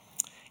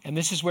 And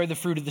this is where the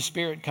fruit of the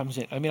Spirit comes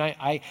in. I mean,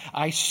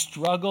 I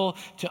struggle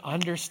to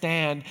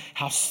understand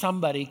how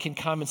somebody can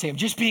come and say, I'm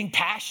just being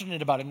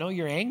passionate about it. No,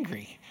 you're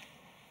angry.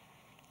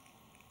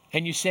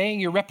 And you're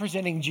saying you're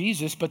representing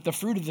Jesus, but the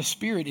fruit of the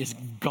Spirit is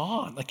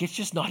gone. Like it's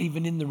just not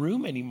even in the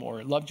room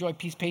anymore. Love, joy,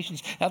 peace,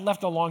 patience. That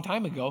left a long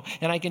time ago.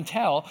 And I can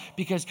tell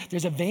because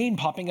there's a vein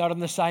popping out on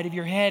the side of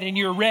your head and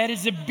you're red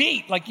as a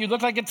beet. Like you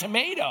look like a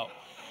tomato.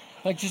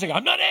 Like just like,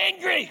 I'm not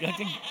angry.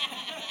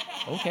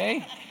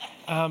 Okay.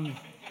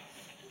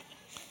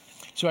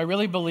 So I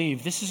really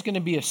believe this is going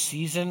to be a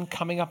season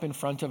coming up in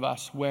front of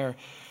us where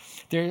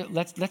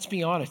let's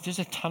be honest, there's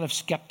a ton of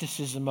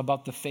skepticism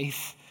about the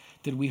faith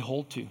that we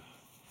hold to.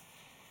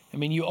 I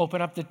mean, you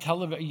open up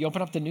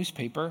the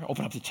newspaper,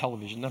 open up the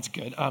television, that's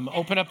good.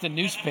 Open up the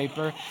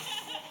newspaper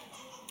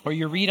or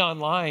you read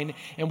online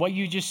and what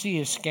you just see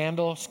is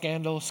scandal,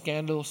 scandal,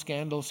 scandal,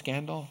 scandal,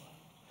 scandal.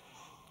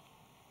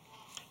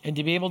 And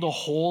to be able to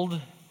hold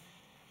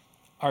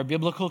our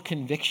biblical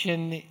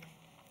conviction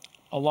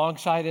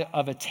alongside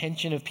of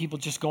attention of people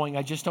just going,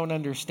 I just don't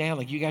understand.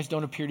 Like you guys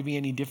don't appear to be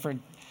any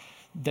different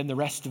than the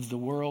rest of the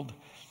world.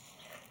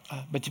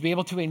 But to be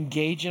able to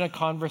engage in a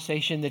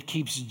conversation that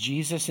keeps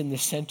Jesus in the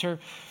center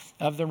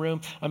of the room.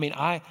 I mean,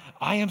 I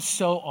am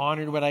so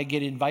honored when I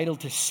get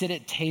invited to sit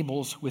at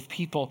tables with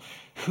people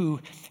who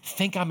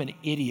think I'm an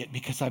idiot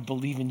because I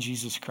believe in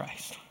Jesus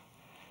Christ.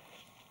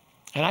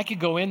 And I could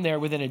go in there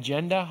with an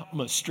agenda. I'm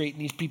going to straighten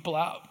these people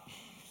out.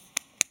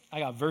 I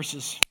got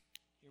verses.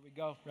 Here we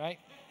go, right?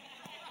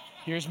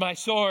 Here's my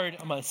sword.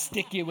 I'm going to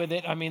stick you with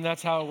it. I mean,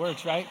 that's how it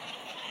works, right?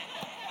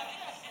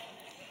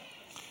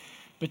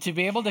 But to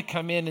be able to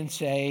come in and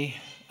say,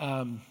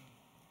 I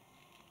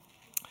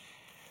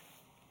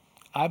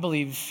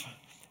believe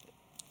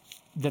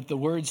that the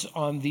words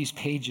on these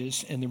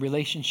pages and the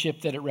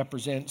relationship that it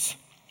represents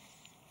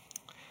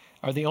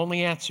are the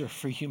only answer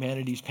for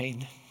humanity's pain.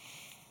 Amen.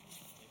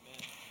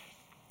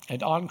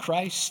 And on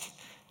Christ,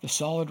 the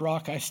solid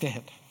rock I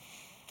stand.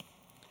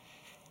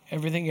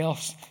 Everything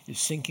else is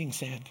sinking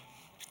sand.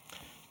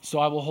 So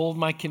I will hold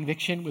my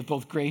conviction with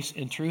both grace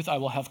and truth. I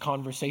will have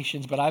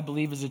conversations, but I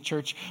believe as a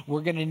church,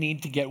 we're going to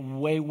need to get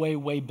way, way,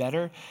 way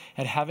better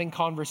at having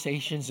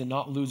conversations and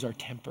not lose our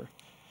temper.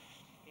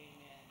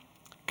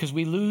 Because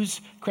we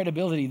lose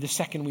credibility the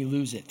second we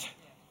lose it.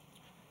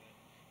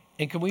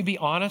 And can we be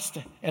honest?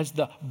 As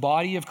the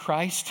body of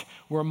Christ,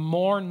 we're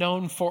more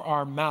known for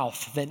our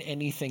mouth than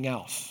anything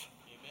else.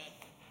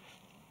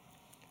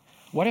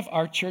 What if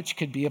our church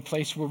could be a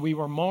place where we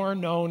were more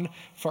known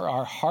for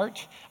our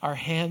heart, our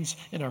hands,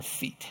 and our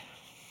feet?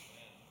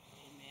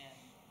 Amen.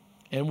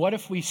 And what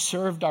if we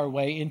served our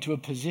way into a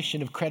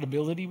position of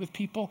credibility with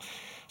people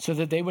so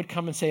that they would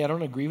come and say, I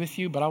don't agree with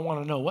you, but I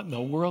want to know what in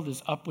the world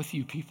is up with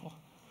you people?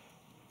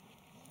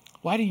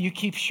 Why do you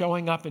keep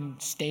showing up and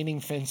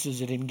staining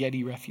fences at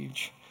Engedi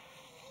Refuge?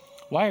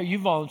 Why are you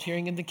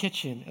volunteering in the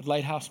kitchen at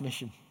Lighthouse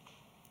Mission?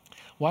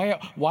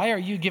 Why are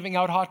you giving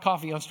out hot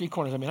coffee on street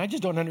corners? I mean, I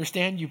just don't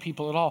understand you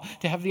people at all.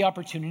 To have the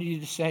opportunity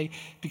to say,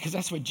 because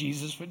that's what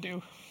Jesus would do.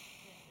 Amen.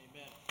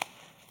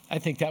 I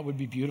think that would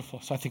be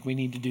beautiful. So I think we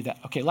need to do that.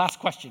 Okay, last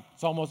question.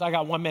 I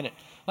got 1 minute.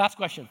 Last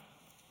question.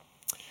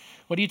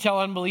 What do you tell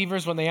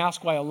unbelievers when they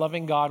ask why a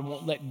loving God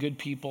won't let good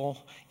people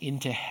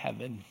into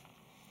heaven?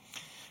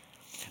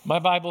 My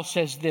Bible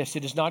says this,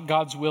 it is not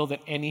God's will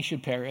that any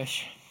should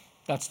perish.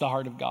 That's the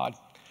heart of God.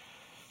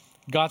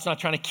 God's not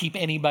trying to keep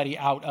anybody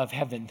out of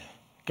heaven.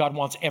 God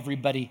wants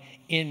everybody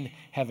in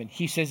heaven.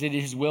 He says it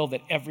is his will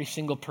that every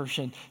single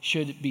person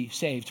should be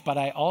saved. But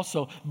I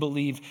also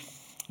believe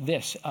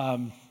this.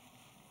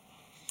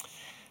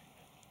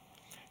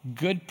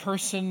 Good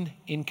person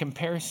in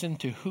comparison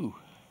to who?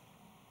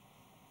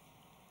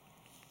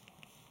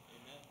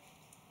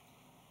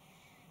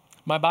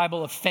 My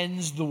Bible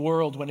offends the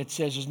world when it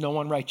says there's no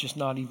one righteous,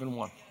 not even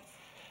one.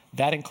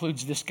 That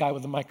includes this guy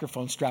with a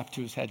microphone strapped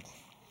to his head.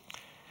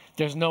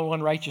 There's no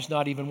one righteous,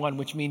 not even one,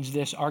 which means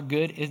this: our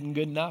good isn't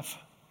good enough.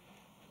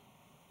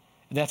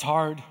 And that's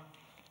hard.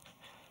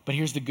 But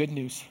here's the good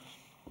news.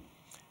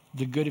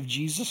 The good of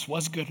Jesus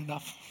was good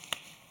enough.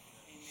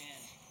 Amen.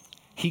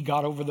 He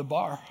got over the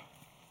bar.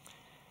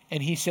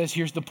 And he says,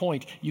 here's the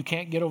point. You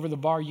can't get over the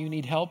bar. You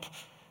need help.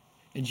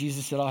 And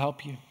Jesus said, I'll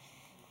help you.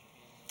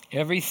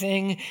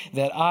 Everything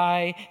that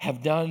I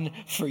have done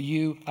for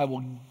you, I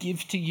will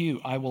give to you.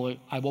 I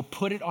will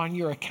put it on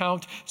your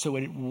account so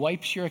it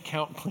wipes your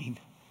account clean.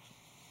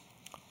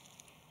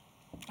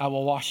 I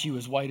will wash you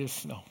as white as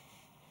snow.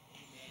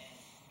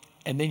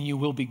 And then you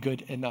will be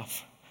good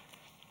enough.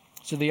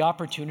 So the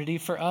opportunity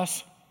for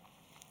us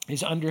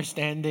is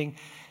understanding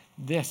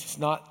this. It's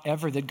not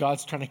ever that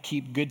God's trying to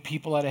keep good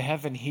people out of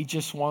heaven. He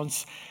just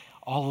wants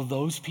all of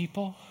those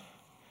people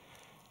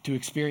to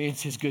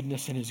experience his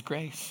goodness and his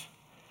grace.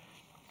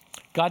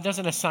 God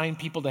doesn't assign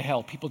people to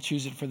hell. People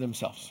choose it for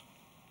themselves.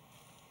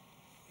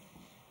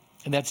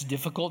 And that's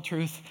difficult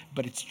truth,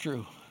 but it's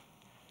true.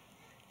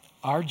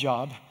 Our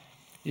job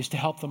is to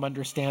help them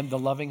understand the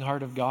loving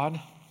heart of God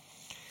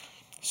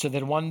so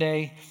that one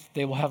day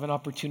they will have an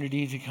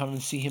opportunity to come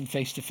and see him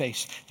face to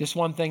face. This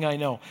one thing I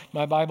know,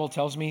 my Bible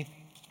tells me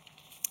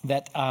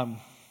that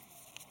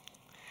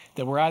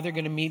we're either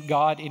going to meet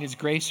God in his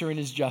grace or in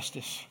his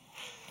justice.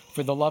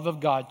 For the love of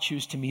God,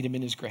 choose to meet him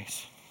in his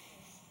grace.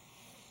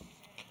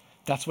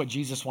 That's what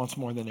Jesus wants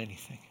more than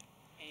anything.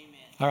 Amen.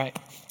 All right.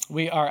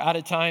 We are out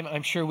of time.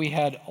 I'm sure we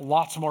had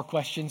lots more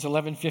questions.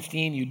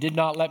 11:15. You did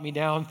not let me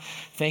down.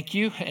 Thank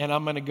you. And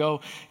I'm going to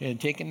go and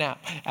take a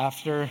nap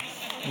after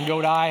and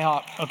go to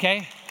IHOP.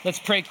 Okay? Let's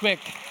pray quick.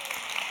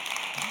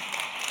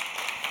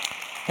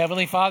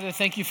 Heavenly Father,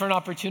 thank you for an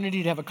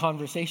opportunity to have a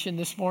conversation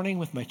this morning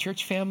with my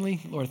church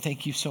family. Lord,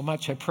 thank you so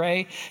much. I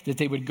pray that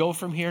they would go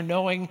from here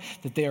knowing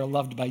that they are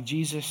loved by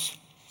Jesus,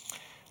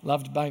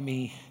 loved by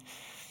me,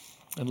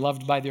 and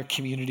loved by their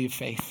community of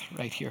faith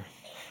right here.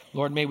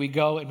 Lord, may we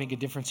go and make a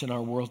difference in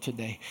our world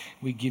today.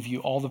 We give you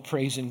all the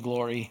praise and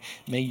glory.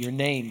 May your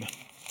name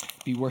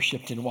be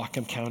worshiped in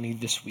Whatcom County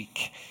this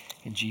week.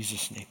 In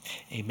Jesus' name,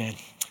 amen.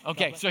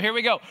 Okay, so here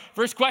we go.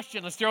 First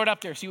question. Let's throw it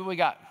up there, see what we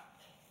got.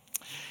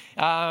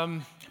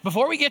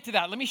 Before we get to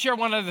that, let me share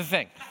one other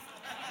thing.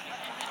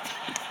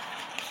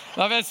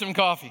 I've had some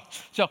coffee.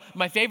 So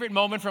my favorite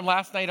moment from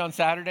last night on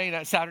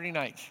Saturday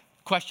night,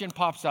 question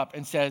pops up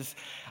and says,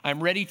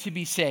 I'm ready to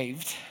be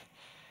saved.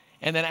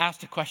 And then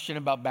asked a question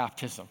about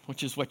baptism,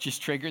 which is what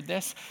just triggered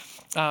this.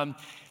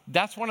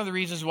 That's one of the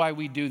reasons why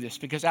we do this,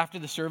 because after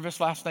the service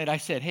last night, I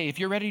said, hey, if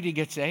you're ready to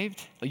get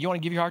saved, you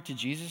want to give your heart to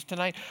Jesus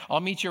tonight, I'll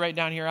meet you right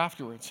down here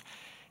afterwards.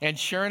 And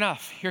sure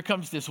enough, here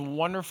comes this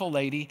wonderful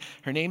lady.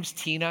 Her name's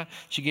Tina.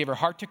 She gave her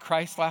heart to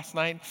Christ last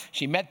night.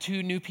 She met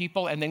 2 new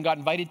people and then got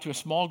invited to a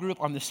small group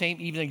on the same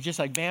evening, just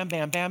like bam,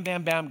 bam, bam,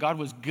 bam, bam. God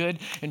was good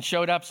and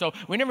showed up. So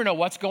we never know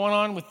what's going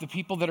on with the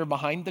people that are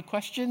behind the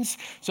questions.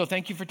 So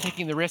thank you for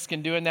taking the risk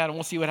and doing that, and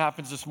we'll see what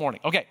happens this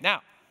morning. Okay,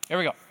 now, here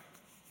we go.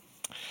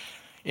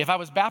 If I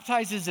was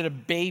baptized as a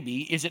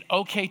baby, is it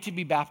okay to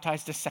be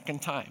baptized a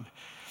second time?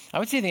 I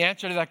would say the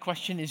answer to that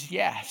question is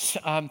yes.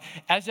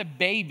 As a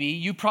baby,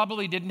 you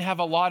probably didn't have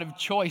a lot of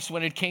choice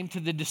when it came to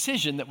the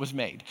decision that was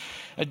made.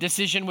 A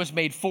decision was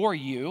made for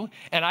you,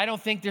 and I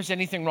don't think there's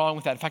anything wrong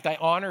with that. In fact, I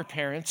honor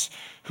parents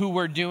who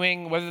were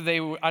doing, whether they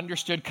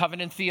understood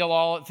covenant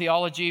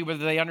theology,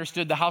 whether they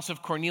understood the House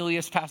of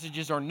Cornelius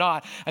passages or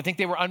not. I think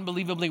they were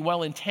unbelievably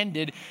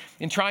well-intended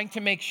in trying to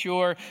make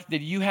sure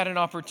that you had an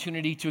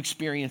opportunity to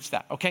experience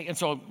that, okay? And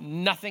so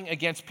nothing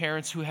against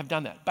parents who have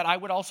done that. But I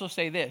would also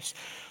say this.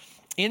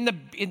 In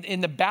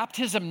the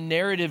baptism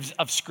narratives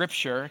of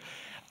Scripture,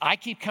 I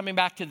keep coming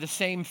back to the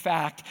same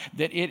fact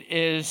that it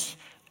is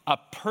a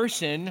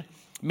person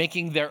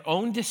making their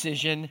own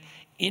decision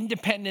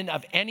independent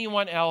of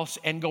anyone else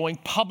and going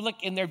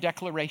public in their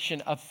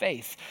declaration of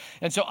faith.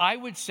 And so I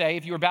would say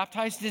if you were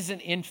baptized as an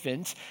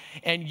infant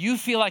and you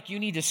feel like you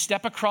need to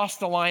step across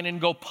the line and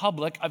go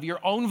public of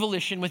your own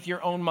volition with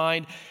your own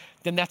mind,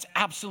 then that's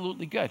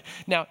absolutely good.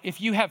 Now,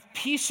 if you have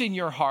peace in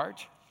your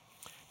heart,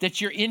 that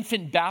your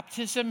infant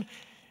baptism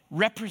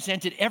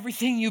represented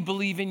everything you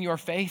believe in your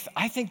faith,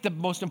 I think the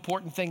most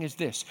important thing is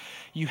this.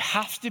 You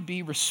have to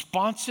be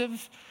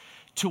responsive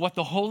to what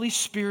the Holy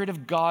Spirit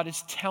of God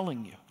is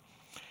telling you.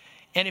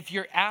 And if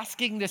you're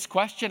asking this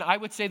question, I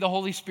would say the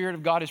Holy Spirit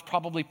of God is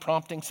probably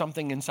prompting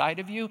something inside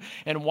of you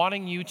and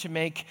wanting you to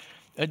make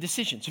a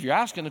decision. So if you're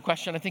asking the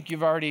question, I think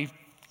you've already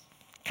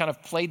kind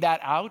of played that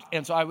out.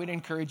 And so I would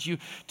encourage you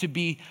to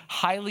be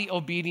highly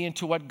obedient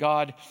to what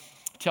God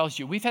tells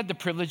you. We've had the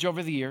privilege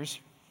over the years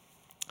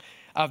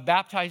of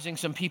baptizing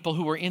some people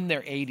who were in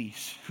their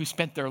 80s, who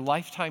spent their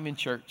lifetime in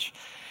church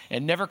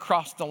and never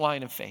crossed the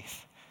line of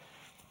faith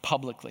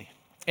publicly.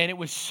 And it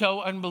was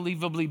so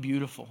unbelievably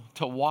beautiful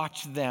to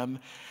watch them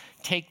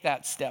take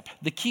that step.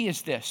 The key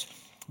is this: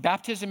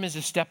 baptism is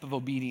a step of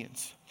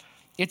obedience.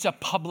 It's a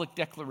public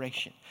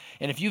declaration.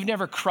 And if you've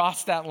never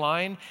crossed that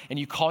line and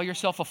you call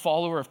yourself a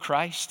follower of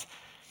Christ,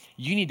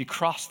 you need to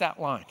cross that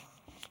line.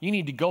 You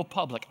need to go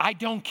public. I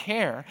don't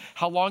care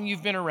how long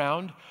you've been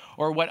around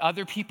or what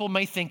other people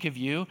may think of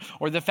you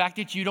or the fact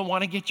that you don't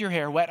want to get your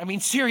hair wet. I mean,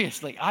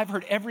 seriously, I've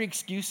heard every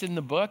excuse in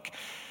the book.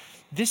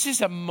 This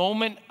is a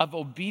moment of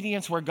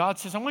obedience where God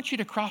says, I want you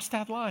to cross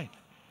that line.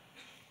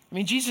 I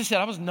mean, Jesus said,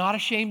 I was not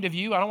ashamed of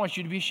you. I don't want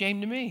you to be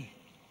ashamed of me.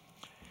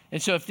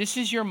 And so if this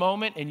is your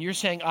moment and you're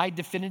saying, I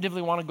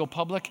definitively want to go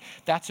public,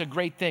 that's a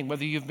great thing.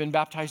 Whether you've been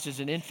baptized as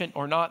an infant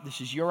or not, this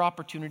is your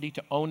opportunity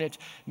to own it,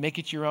 make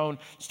it your own,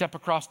 step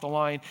across the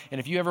line. And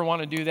if you ever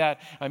want to do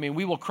that, I mean,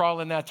 we will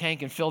crawl in that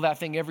tank and fill that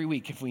thing every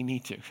week if we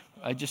need to.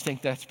 I just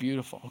think that's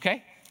beautiful,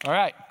 okay? All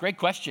right, great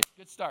question.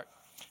 Good start.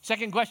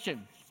 Second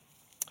question.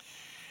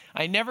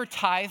 I never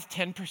tithe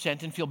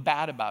 10% and feel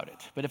bad about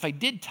it. But if I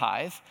did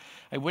tithe,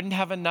 I wouldn't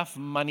have enough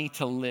money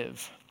to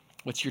live.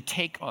 What's your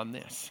take on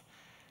this?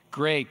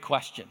 Great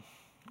question.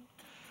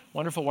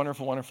 Wonderful,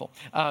 wonderful, wonderful.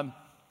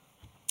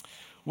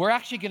 We're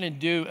actually going to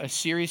do a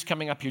series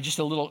coming up here, just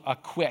a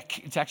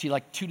quick. It's actually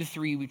like 2 to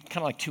 3 weeks, kind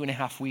of like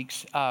 2.5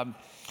 weeks.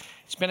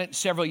 It's been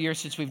several years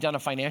since we've done a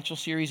financial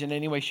series in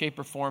any way, shape,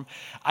 or form.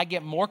 I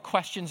get more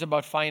questions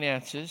about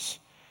finances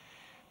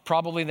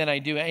probably than I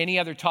do any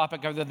other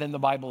topic other than the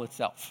Bible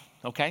itself,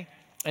 okay?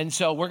 And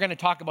so we're going to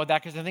talk about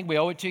that because I think we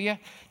owe it to you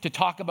to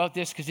talk about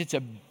this because it's a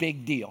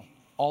big deal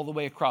all the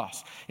way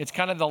across. It's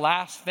kind of the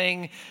last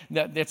thing,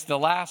 that's the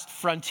last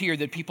frontier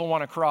that people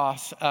want to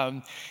cross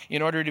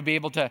in order to be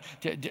able to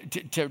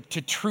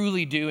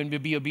truly do and to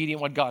be obedient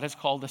what God has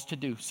called us to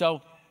do.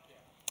 So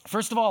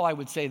first of all, I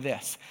would say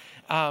this.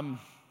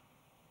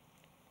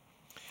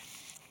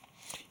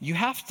 You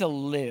have to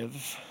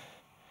live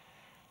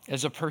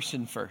as a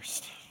person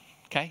first,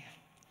 okay?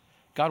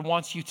 God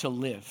wants you to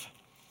live.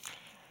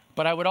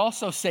 But I would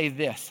also say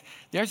this.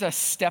 There's a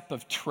step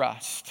of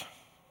trust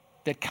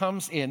that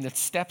comes in, that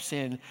steps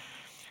in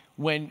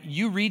when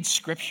you read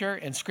Scripture,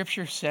 and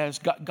Scripture says,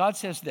 God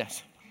says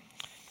this,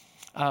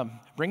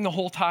 bring the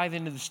whole tithe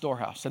into the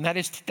storehouse. And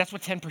that's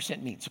what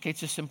 10% means, okay?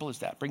 It's as simple as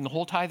that. Bring the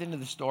whole tithe into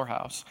the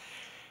storehouse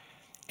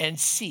and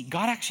see.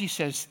 God actually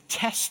says,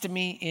 test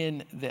me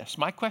in this.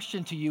 My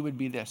question to you would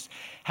be this.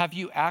 Have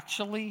you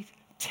actually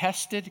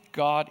tested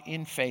God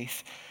in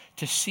faith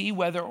to see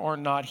whether or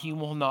not he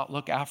will not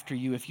look after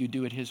you if you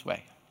do it his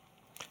way?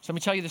 So let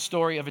me tell you the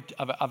story of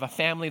a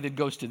family that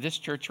goes to this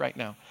church right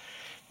now.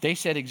 They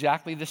said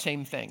exactly the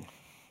same thing.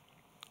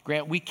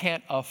 Grant, we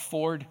can't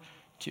afford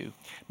to.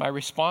 My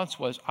response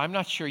was, I'm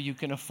not sure you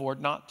can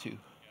afford not to.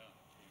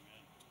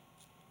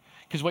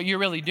 Because what you're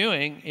really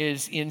doing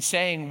is in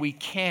saying we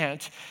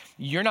can't,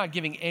 you're not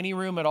giving any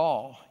room at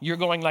all. You're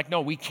going like,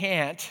 no, we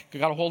can't. We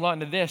got to hold on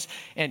to this.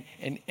 And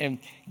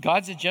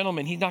God's a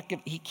gentleman. He's not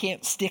going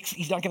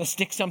to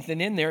stick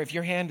something in there if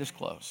your hand is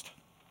closed.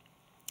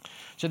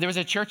 So there was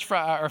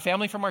a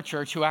family from our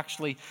church who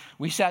actually,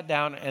 we sat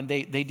down and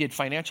they did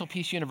Financial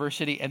Peace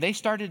University and they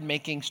started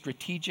making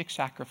strategic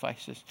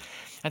sacrifices.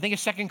 I think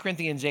it's 2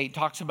 Corinthians 8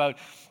 talks about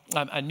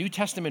a New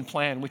Testament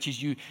plan, which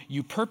is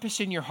you purpose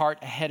in your heart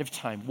ahead of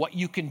time what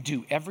you can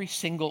do every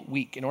single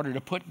week in order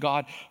to put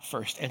God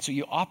first. And so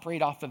you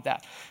operate off of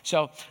that.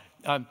 So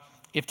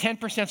if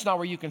 10% is not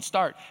where you can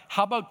start,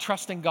 how about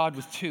trusting God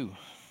with 2?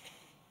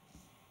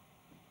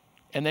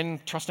 And then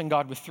trusting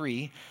God with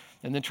 3?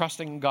 And then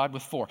trusting God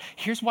with 4.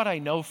 Here's what I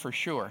know for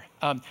sure.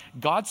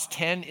 God's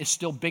 10 is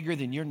still bigger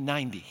than your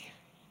 90.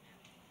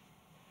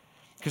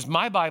 Because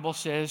my Bible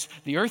says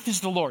the earth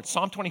is the Lord's.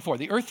 Psalm 24,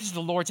 the earth is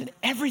the Lord's and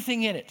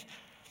everything in it.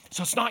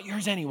 So it's not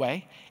yours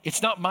anyway.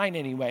 It's not mine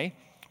anyway.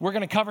 We're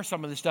going to cover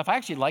some of this stuff. I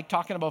actually like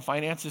talking about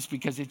finances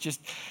because it's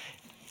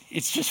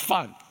just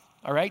fun.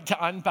 All right,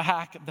 to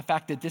unpack the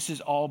fact that this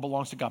all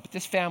belongs to God. But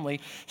this family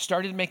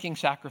started making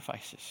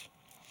sacrifices.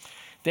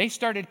 They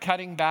started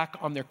cutting back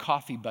on their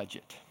coffee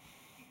budget.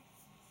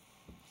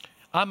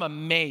 I'm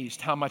amazed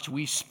how much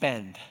we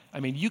spend. I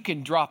mean, you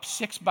can drop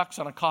 $6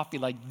 on a coffee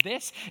like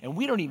this, and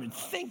we don't even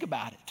think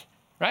about it,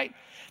 right?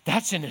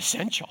 That's an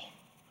essential.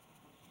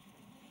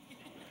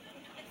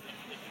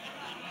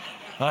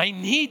 I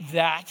need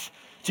that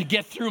to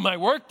get through my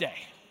workday.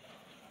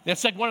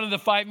 That's like one of the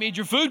 5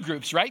 major food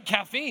groups, right?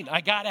 Caffeine. I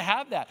got to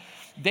have that.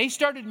 They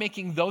started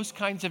making those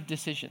kinds of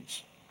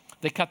decisions.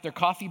 They cut their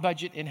coffee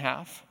budget in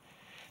half.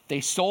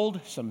 They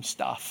sold some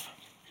stuff.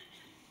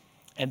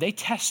 And they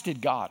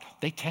tested God.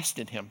 They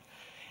tested him.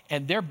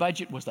 And their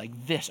budget was like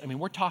this. I mean,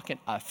 we're talking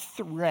a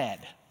thread.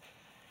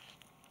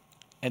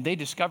 And they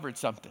discovered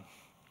something.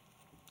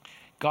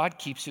 God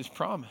keeps his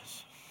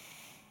promise.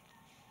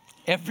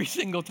 Every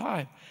single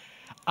time.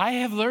 I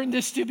have learned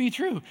this to be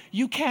true.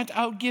 You can't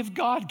outgive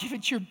God. Give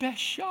it your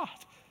best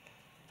shot.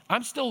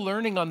 I'm still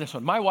learning on this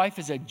one. My wife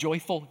is a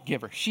joyful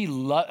giver. She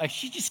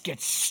just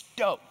gets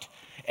stoked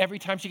every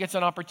time she gets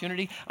an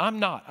opportunity. I'm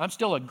not. I'm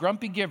still a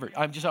grumpy giver.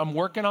 I'm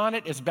working on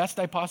it as best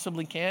I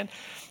possibly can.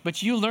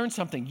 But you learn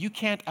something. You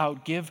can't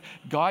outgive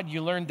God.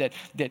 You learn that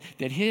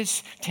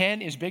his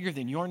 10 is bigger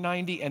than your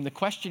 90. And the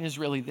question is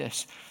really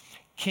this: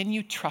 can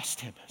you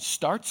trust him?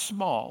 Start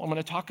small. I'm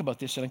going to talk about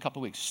this in a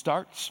couple of weeks.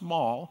 Start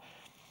small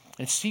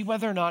and see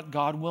whether or not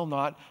God will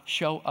not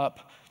show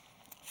up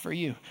for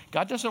you.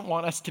 God doesn't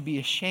want us to be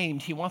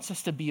ashamed. He wants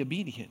us to be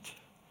obedient.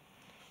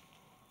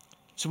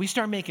 So we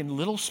start making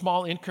little,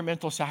 small,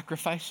 incremental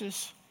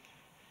sacrifices.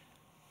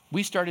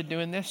 We started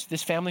doing this.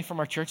 This family from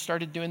our church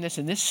started doing this.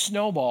 And this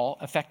snowball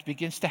effect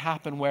begins to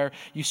happen where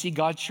you see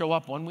God show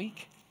up one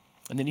week,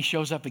 and then he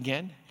shows up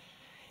again,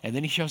 and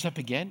then he shows up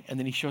again, and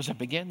then he shows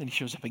up again, and then he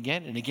shows up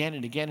again, and again,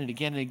 and again, and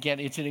again, and again.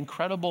 It's an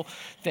incredible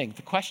thing.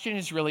 The question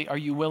is really, are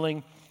you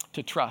willing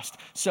to trust?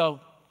 So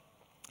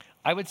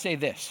I would say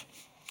this: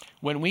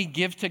 when we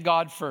give to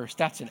God first,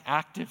 that's an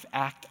active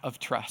act of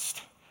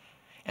trust.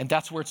 And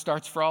that's where it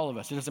starts for all of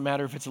us. It doesn't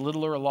matter if it's a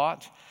little or a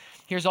lot.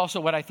 Here's also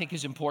what I think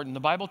is important. The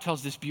Bible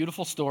tells this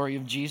beautiful story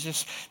of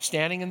Jesus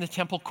standing in the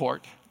temple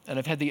court. And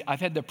I've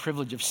had the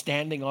privilege of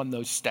standing on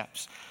those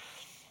steps.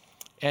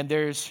 And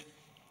there's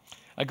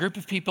a group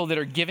of people that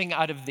are giving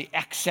out of the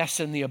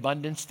excess and the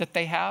abundance that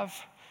they have.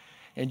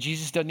 And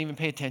Jesus doesn't even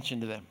pay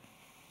attention to them.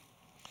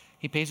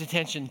 He pays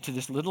attention to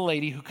this little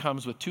lady who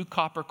comes with 2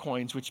 copper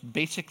coins, which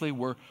basically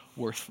were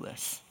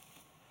worthless.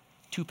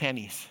 2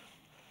 pennies.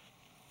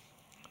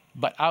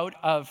 But out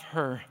of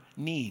her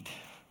need,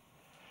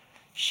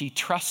 she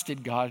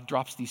trusted God,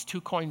 drops these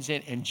 2 coins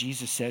in, and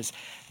Jesus says,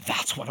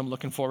 that's what I'm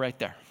looking for right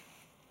there.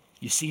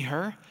 You see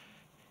her?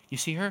 You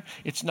see her?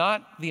 It's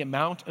not the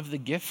amount of the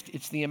gift,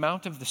 it's the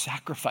amount of the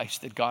sacrifice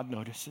that God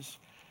notices.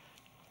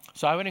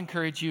 So I would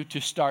encourage you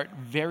to start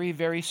very,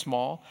 very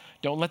small.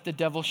 Don't let the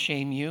devil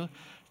shame you.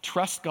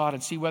 Trust God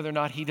and see whether or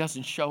not he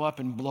doesn't show up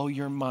and blow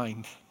your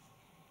mind.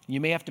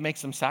 You may have to make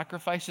some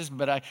sacrifices,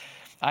 but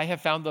I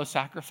have found those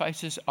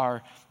sacrifices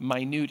are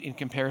minute in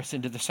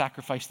comparison to the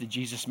sacrifice that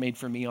Jesus made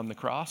for me on the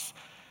cross.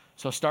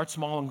 So start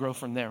small and grow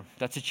from there.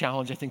 That's a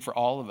challenge, I think, for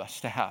all of us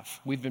to have.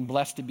 We've been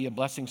blessed to be a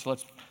blessing, so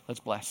let's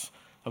bless.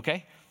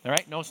 Okay? All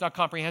right? No, it's not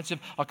comprehensive.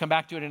 I'll come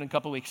back to it in a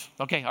couple weeks.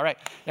 Okay, all right.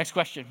 Next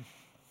question.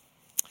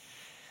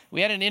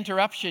 We had an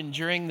interruption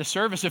during the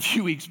service a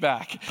few weeks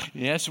back.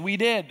 Yes, we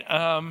did.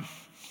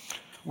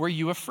 Were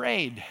you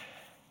afraid?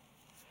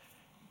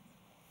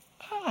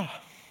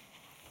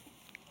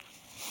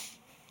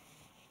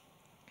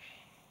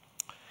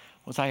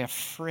 Was I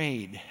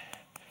afraid?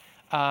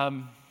 I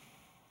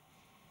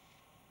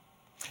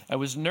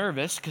was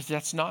nervous because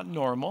that's not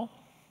normal,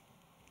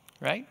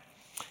 right?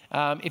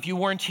 If you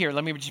weren't here,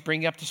 let me just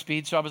bring you up to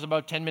speed. So I was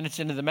about 10 minutes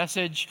into the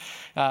message.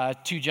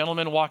 2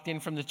 gentlemen walked in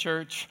from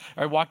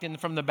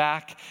the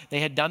back. They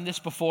had done this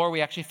before.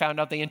 We actually found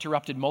out they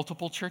interrupted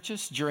multiple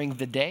churches during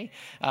the day.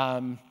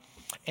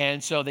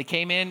 And so they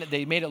came in,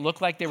 they made it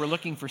look like they were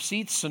looking for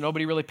seats, so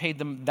nobody really paid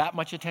them that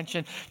much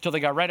attention until they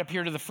got right up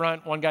here to the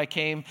front. One guy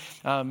came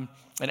and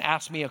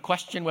asked me a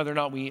question whether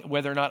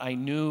or not I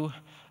knew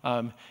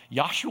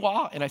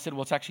Joshua. And I said,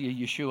 well, it's actually a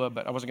Yeshua,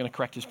 but I wasn't going to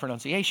correct his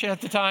pronunciation at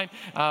the time.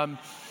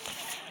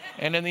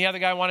 And then the other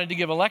guy wanted to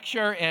give a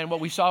lecture, and what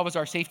we saw was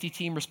our safety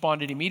team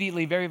responded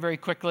immediately, very, very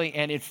quickly,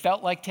 and it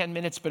felt like 10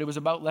 minutes, but it was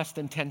about less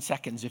than 10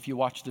 seconds if you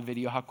watch the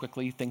video, how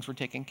quickly things were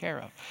taken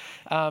care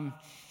of.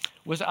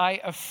 Was I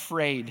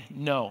afraid?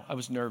 No, I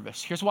was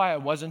nervous. Here's why I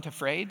wasn't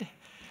afraid.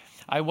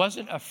 I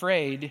wasn't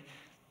afraid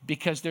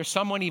because there's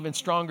someone even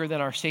stronger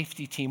than our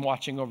safety team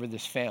watching over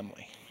this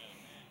family.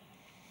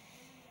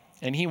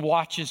 And he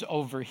watches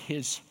over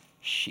his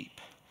sheep.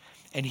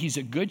 And he's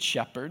a good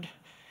shepherd.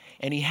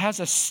 And he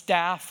has a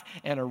staff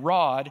and a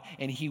rod,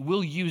 and he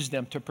will use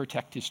them to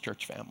protect his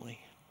church family.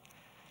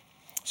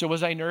 So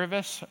was I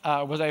nervous?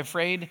 Was I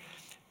afraid?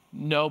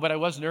 No, but I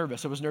was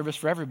nervous. I was nervous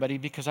for everybody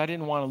because I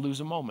didn't want to lose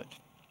a moment.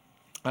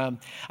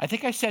 I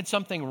think I said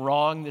something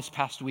wrong this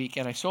past week,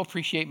 and I so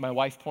appreciate my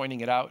wife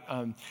pointing it out.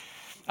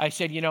 I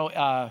said,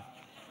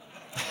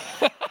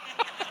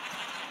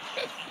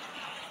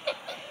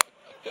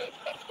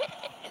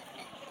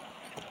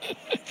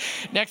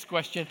 next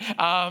question.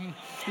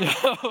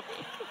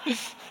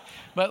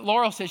 But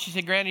Laurel said, she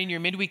said, Granny, in your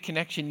midweek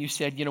connection, you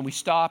said, we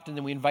stopped and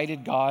then we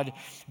invited God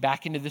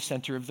back into the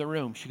center of the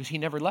room. She goes, he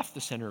never left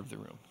the center of the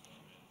room.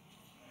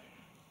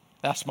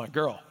 That's my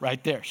girl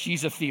right there.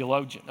 She's a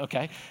theologian,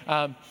 okay?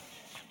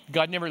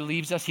 God never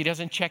leaves us. He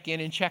doesn't check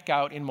in and check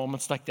out in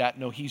moments like that.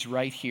 No, he's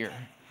right here.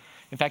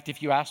 In fact,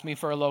 if you asked me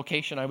for a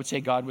location, I would say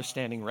God was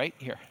standing right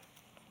here,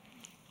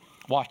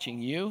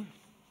 watching you,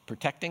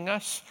 protecting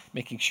us,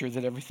 making sure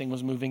that everything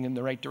was moving in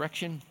the right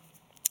direction.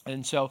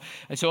 And so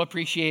I so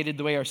appreciated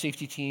the way our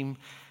safety team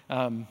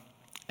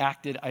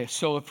acted. I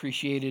so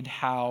appreciated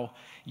how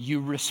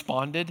you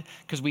responded,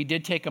 because we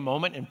did take a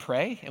moment and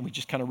pray, and we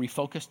just kind of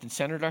refocused and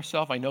centered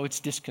ourselves. I know it's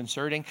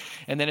disconcerting.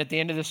 And then at the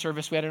end of the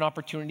service, we had an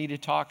opportunity to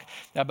talk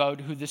about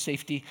who the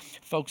safety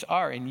folks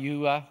are. And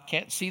you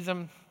can't see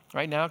them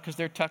right now because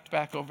they're tucked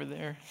back over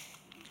there.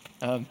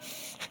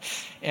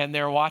 And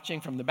they're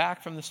watching from the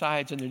back, from the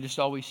sides, and they're just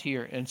always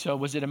here. And so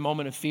was it a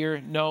moment of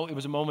fear? No, it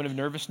was a moment of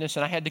nervousness.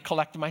 And I had to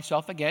collect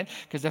myself again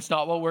because that's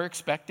not what we're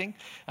expecting.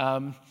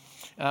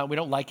 We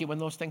don't like it when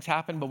those things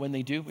happen, but when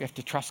they do, we have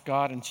to trust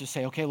God and just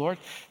say, okay, Lord,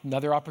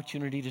 another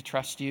opportunity to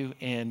trust you.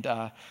 And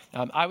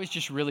I was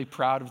just really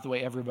proud of the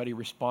way everybody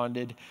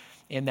responded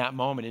in that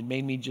moment. It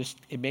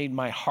made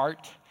my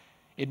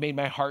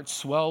heart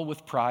swell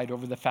with pride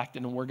over the fact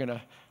that we're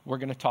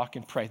gonna talk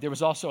and pray. There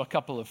was also a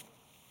couple of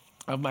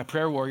my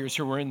prayer warriors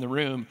who were in the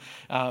room,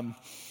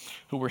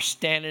 who were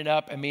standing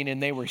up,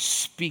 and they were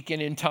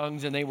speaking in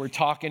tongues and they were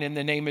talking in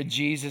the name of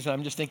Jesus. And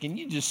I'm just thinking,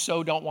 you just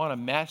so don't want to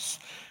mess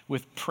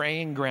with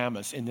praying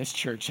grandmas in this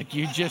church. Like,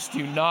 you just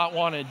do not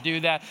want to do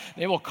that.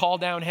 They will call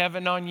down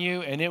heaven on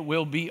you and it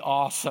will be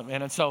awesome.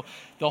 And so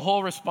the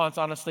whole response,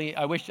 honestly,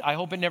 I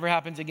hope it never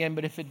happens again,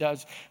 but if it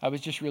does, I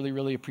was just really,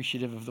 really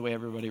appreciative of the way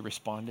everybody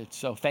responded.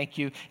 So thank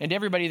you. And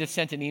everybody that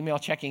sent an email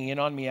checking in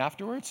on me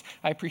afterwards,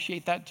 I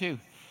appreciate that too.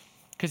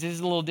 Because it is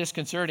a little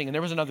disconcerting. And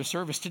there was another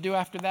service to do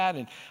after that,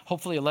 and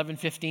hopefully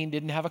 11:15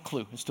 didn't have a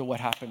clue as to what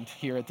happened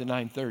here at the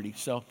 9:30.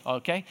 So,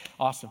 okay,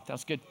 awesome.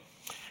 That's good.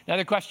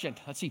 Another question.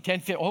 Let's see,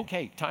 10:50.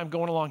 Okay, time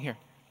going along here.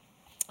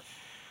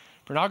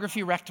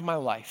 Pornography wrecked my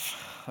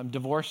life. I'm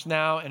divorced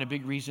now, and a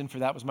big reason for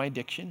that was my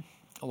addiction.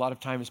 A lot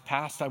of time has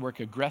passed. I work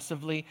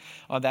aggressively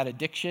on that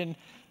addiction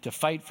to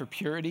fight for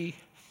purity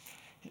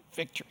and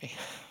victory.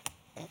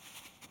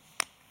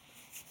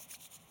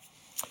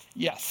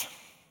 Yes.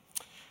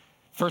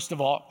 First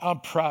of all, I'm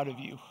proud of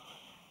you.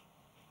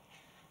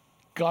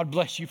 God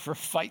bless you for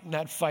fighting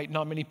that fight.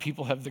 Not many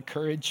people have the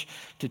courage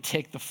to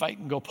take the fight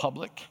and go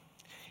public.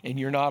 And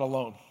you're not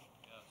alone.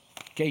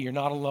 Okay, you're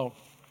not alone.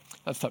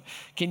 That's tough.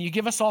 Can you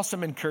give us all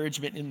some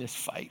encouragement in this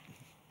fight?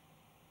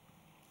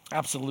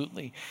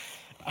 Absolutely.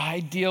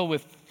 I deal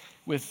with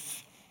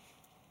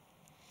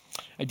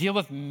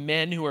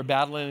men who are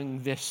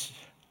battling this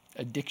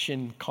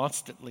addiction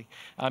constantly.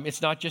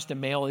 It's not just a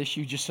male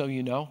issue, just so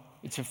you know.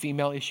 It's a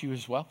female issue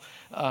as well.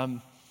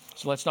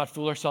 So let's not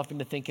fool ourselves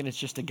into thinking it's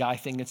just a guy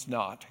thing. It's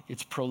not.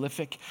 It's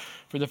prolific.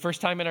 For the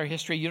first time in our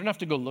history, you don't have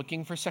to go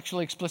looking for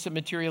sexually explicit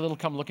material. It'll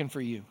come looking for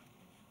you.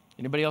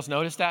 Anybody else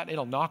notice that?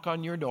 It'll knock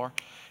on your door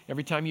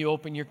every time you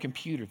open your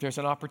computer. There's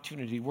an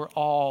opportunity. We're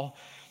all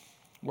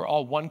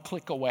one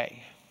click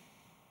away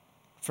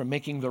from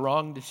making the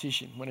wrong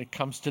decision when it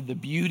comes to the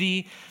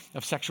beauty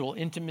of sexual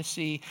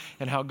intimacy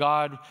and how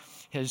God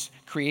has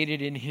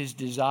created in his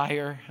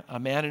desire a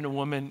man and a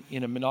woman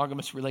in a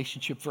monogamous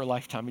relationship for a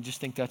lifetime. I just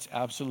think that's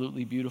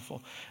absolutely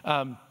beautiful.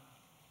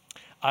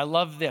 I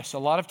love this. A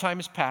lot of time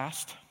has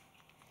passed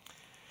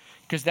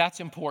because that's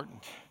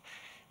important.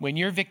 When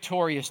you're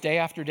victorious day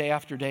after day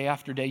after day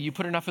after day, you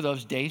put enough of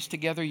those days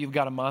together, you've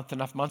got a month,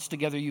 enough months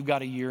together, you've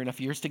got a year,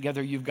 enough years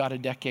together, you've got a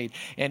decade.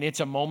 And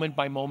it's a moment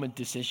by moment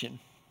decision.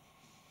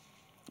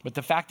 But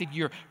the fact that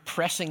you're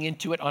pressing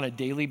into it on a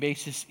daily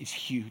basis is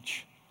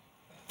huge.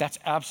 That's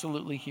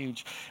absolutely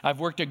huge. I've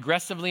worked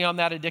aggressively on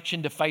that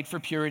addiction to fight for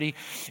purity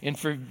and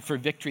for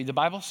victory. The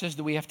Bible says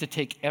that we have to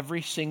take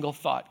every single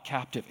thought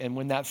captive. And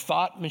when that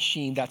thought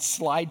machine, that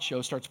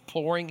slideshow starts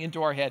pouring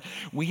into our head,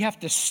 we have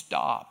to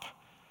stop.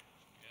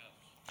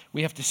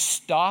 We have to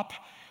stop.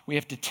 We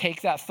have to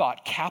take that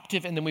thought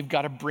captive, and then we've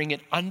got to bring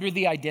it under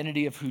the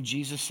identity of who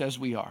Jesus says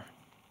we are.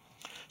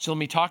 So let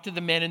me talk to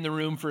the men in the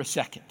room for a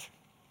second.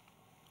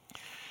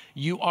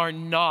 You are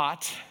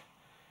not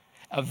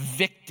a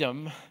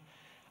victim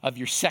of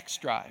your sex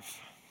drive.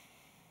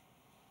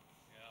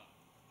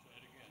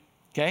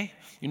 Okay?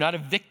 You're not a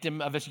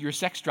victim of your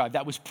sex drive.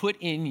 That was put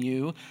in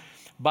you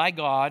by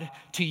God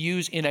to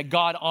use in a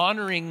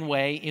God-honoring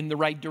way in the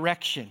right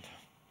direction.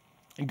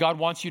 And God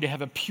wants you to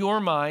have a pure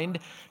mind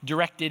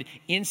directed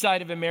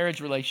inside of a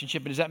marriage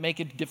relationship. And does that make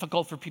it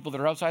difficult for people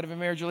that are outside of a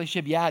marriage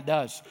relationship? Yeah, it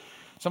does.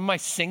 Some of my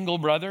single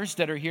brothers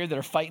that are here that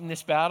are fighting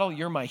this battle,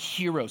 you're my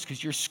heroes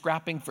because you're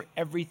scrapping for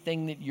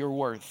everything that you're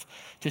worth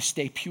to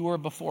stay pure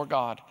before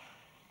God.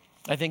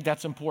 I think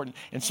that's important.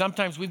 And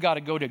sometimes we've got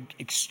to go to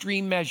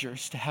extreme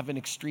measures to have an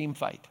extreme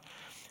fight.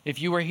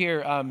 If you were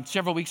here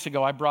several weeks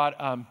ago, I brought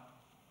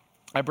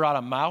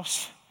a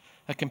mouse,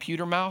 a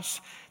computer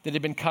mouse that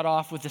had been cut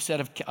off with a set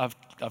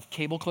of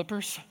cable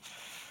clippers.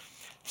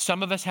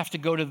 Some of us have to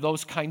go to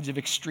those kinds of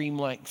extreme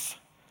lengths.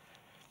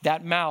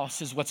 That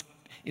mouse is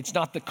it's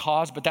not the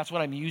cause, but that's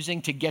what I'm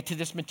using to get to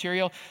this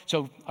material.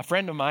 So a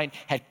friend of mine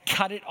had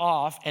cut it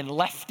off and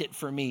left it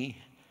for me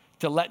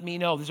to let me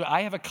know.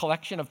 I have a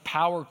collection of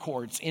power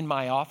cords in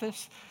my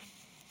office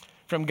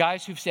from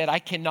guys who've said, I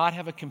cannot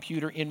have a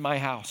computer in my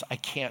house. I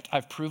can't.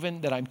 I've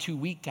proven that I'm too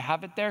weak to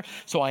have it there.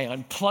 So I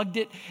unplugged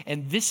it.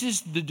 And this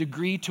is the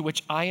degree to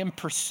which I am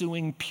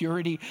pursuing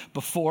purity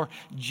before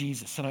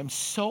Jesus. And I'm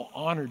so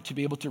honored to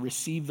be able to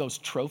receive those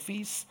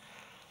trophies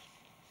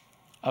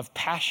of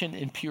passion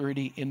and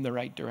purity in the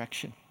right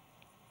direction.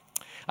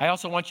 I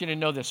also want you to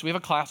know this. We have a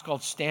class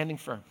called Standing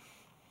Firm.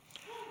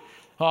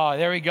 Oh,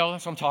 there we go.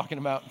 That's what I'm talking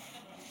about.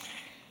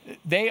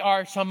 They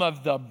are some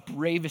of the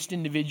bravest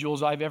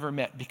individuals I've ever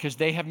met because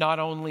they have not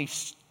only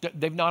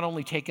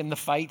taken the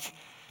fight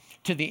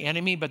to the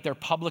enemy, but they're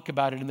public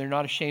about it and they're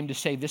not ashamed to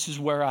say, this is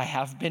where I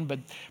have been, but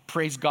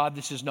praise God,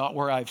 this is not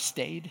where I've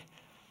stayed.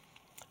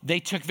 They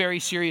took very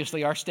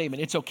seriously our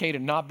statement. It's okay to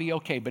not be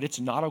okay, but it's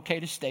not okay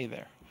to stay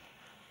there.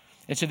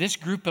 And so this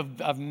group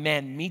of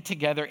men meet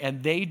together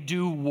and they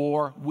do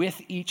war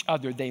with each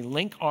other. They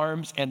link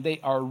arms and they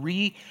are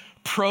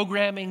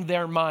reprogramming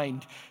their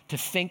mind to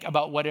think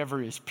about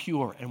whatever is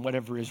pure and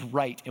whatever is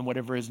right and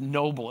whatever is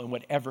noble and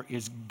whatever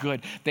is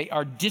good. They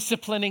are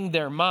disciplining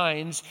their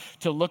minds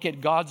to look at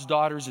God's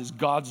daughters as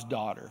God's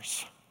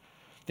daughters.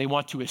 They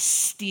want to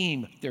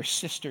esteem their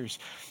sisters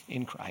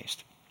in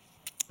Christ.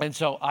 And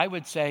so I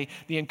would say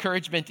the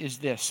encouragement is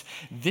this.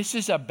 This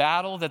is a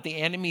battle that the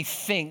enemy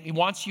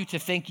wants you to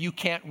think you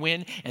can't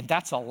win, and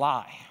that's a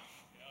lie.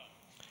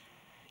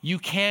 You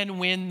can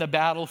win the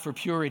battle for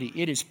purity.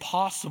 It is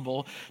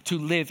possible to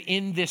live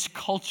in this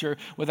culture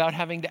without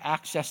having to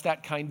access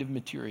that kind of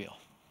material.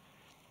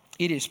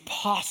 It is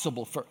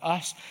possible for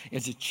us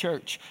as a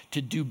church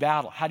to do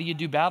battle. How do you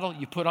do battle?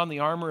 You put on the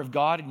armor of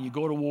God and you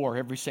go to war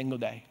every single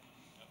day.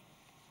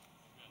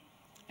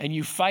 And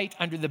you fight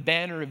under the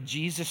banner of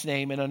Jesus'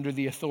 name and under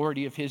the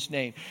authority of his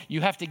name.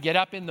 You have to get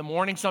up in the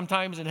morning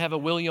sometimes and have a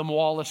William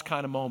Wallace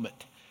kind of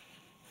moment.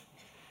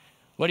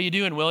 What are you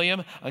doing,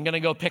 William? I'm going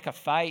to go pick a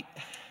fight.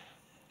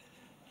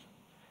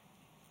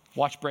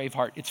 Watch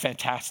Braveheart. It's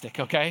fantastic,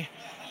 okay?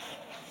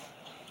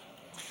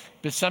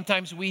 But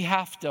sometimes we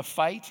have to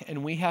fight,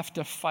 and we have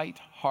to fight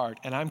hard.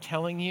 And I'm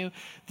telling you,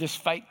 this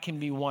fight can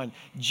be won.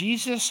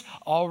 Jesus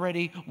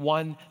already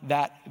won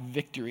that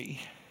victory.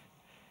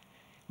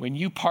 When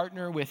you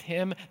partner with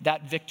him,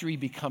 that victory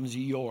becomes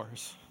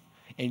yours.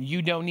 And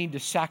you don't need to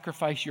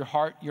sacrifice your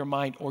heart, your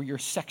mind, or your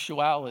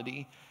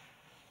sexuality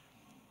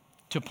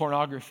to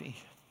pornography.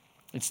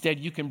 Instead,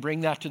 you can bring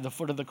that to the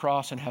foot of the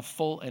cross and have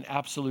full and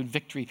absolute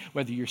victory.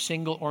 Whether you're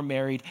single or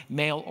married,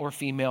 male or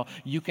female,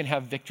 you can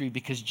have victory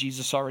because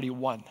Jesus already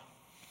won.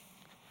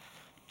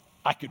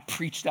 I could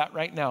preach that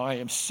right now. I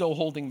am so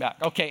holding back.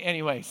 Okay,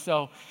 anyway,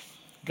 so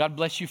God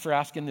bless you for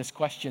asking this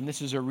question.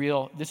 This is a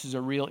real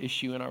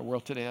issue in our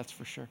world today, that's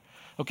for sure.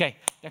 Okay,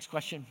 next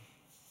question.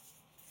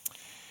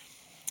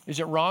 Is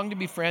it wrong to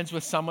be friends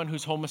with someone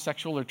who's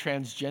homosexual or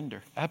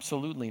transgender?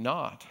 Absolutely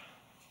not.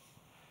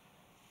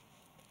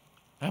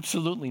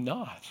 Absolutely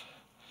not.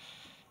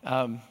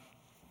 I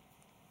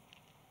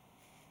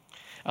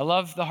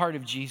love the heart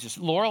of Jesus.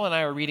 Laurel and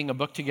I are reading a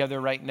book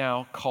together right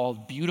now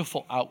called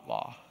Beautiful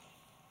Outlaw.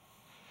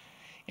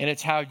 And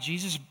it's how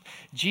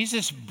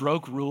Jesus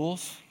broke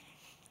rules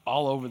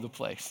all over the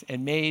place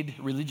and made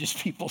religious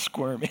people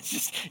squirm.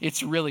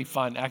 It's really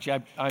fun.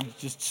 Actually, I'm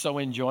just so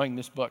enjoying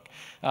this book.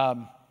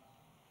 But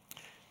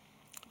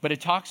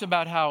it talks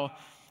about how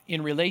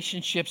in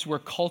relationships where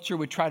culture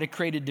would try to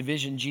create a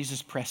division,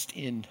 Jesus pressed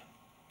in,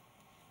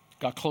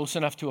 got close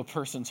enough to a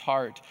person's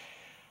heart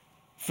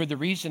for the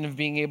reason of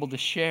being able to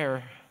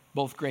share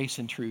both grace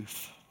and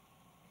truth.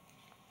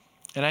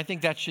 And I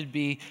think that should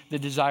be the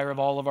desire of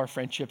all of our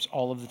friendships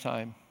all of the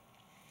time,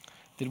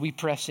 that we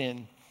press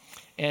in.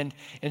 And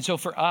so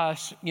for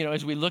us,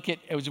 as we look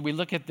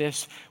at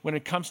this, when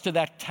it comes to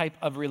that type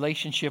of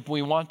relationship,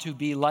 we want to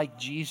be like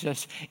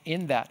Jesus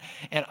in that.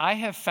 And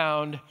I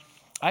found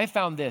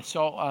this.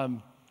 So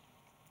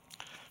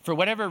for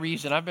whatever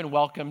reason, I've been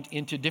welcomed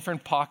into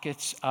different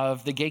pockets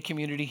of the gay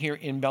community here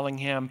in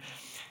Bellingham,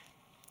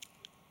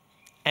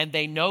 and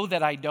they know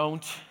that I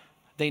don't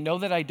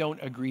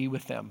agree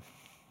with them,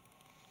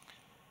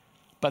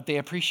 but they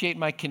appreciate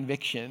my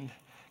conviction.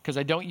 Because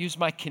I don't use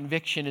my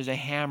conviction as a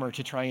hammer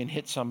to try and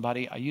hit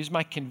somebody. I use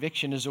my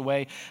conviction as a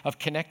way of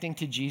connecting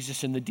to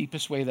Jesus in the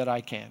deepest way that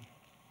I can.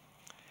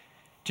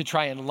 To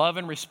try and love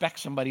and respect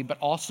somebody, but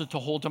also to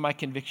hold to my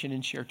conviction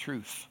and share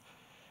truth.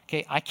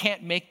 Okay, I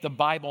can't make the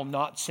Bible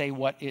not say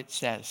what it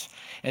says.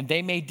 And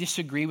they may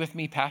disagree with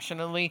me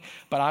passionately,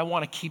 but I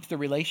want to keep the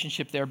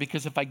relationship there,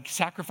 because if I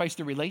sacrifice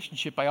the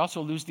relationship, I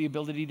also lose the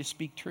ability to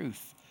speak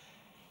truth.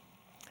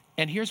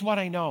 And here's what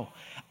I know.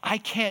 I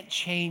can't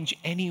change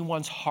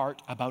anyone's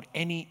heart about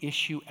any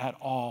issue at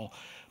all,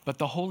 but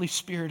the Holy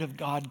Spirit of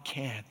God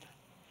can.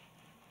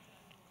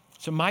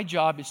 So my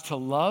job is to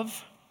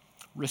love,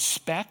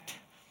 respect,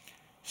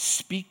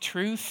 speak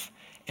truth,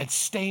 and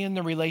stay in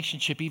the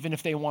relationship even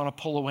if they want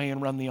to pull away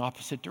and run the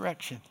opposite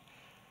direction.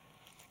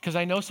 Because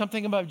I know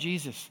something about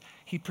Jesus.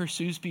 He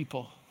pursues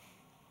people.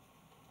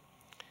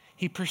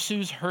 He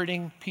pursues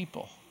hurting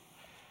people.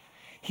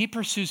 He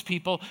pursues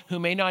people who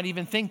may not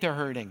even think they're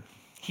hurting.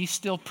 He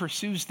still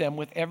pursues them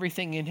with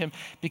everything in him,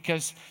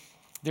 because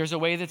there's a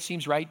way that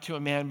seems right to a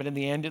man, but in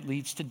the end it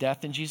leads to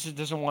death, and Jesus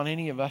doesn't want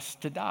any of us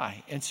to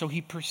die. And so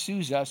he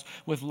pursues us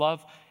with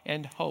love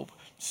and hope.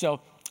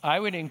 So I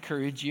would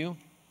encourage you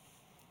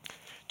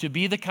to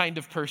be the kind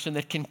of person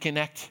that can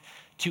connect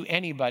to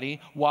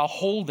anybody while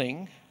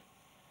holding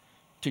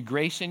to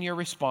grace in your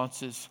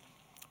responses,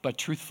 but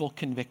truthful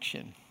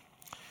conviction.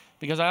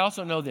 Because I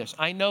also know this.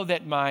 I know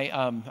that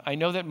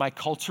my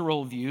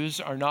cultural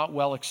views are not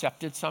well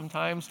accepted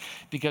sometimes,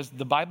 because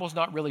the Bible's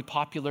not really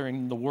popular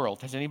in the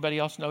world. Has anybody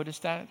else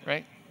noticed that,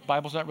 right?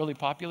 Bible's not really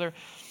popular.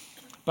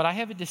 But I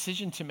have a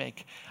decision to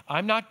make.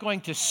 I'm not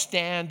going to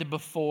stand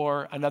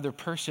before another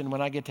person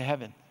when I get to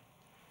heaven.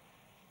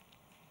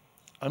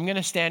 I'm going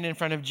to stand in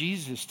front of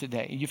Jesus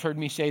today. You've heard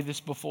me say this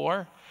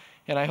before,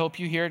 and I hope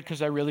you hear it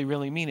because I really,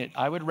 really mean it.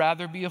 I would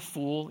rather be a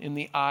fool in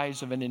the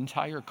eyes of an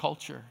entire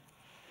culture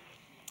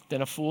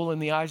than a fool in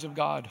the eyes of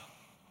God.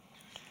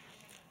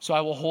 So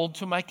I will hold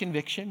to my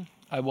conviction.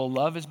 I will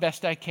love as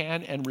best I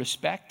can and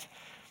respect.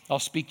 I'll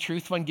speak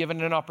truth when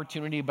given an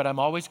opportunity, but I'm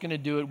always going to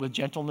do it with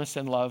gentleness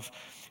and love,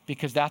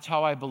 because that's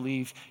how I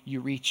believe you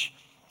reach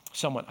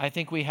someone. I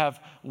think we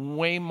have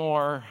way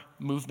more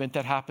movement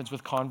that happens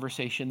with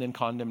conversation than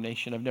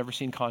condemnation. I've never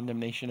seen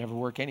condemnation ever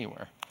work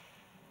anywhere.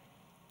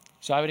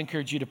 So I would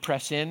encourage you to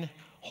press in,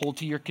 hold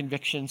to your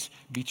convictions,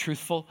 be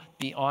truthful,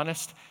 be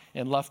honest,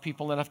 and love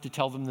people enough to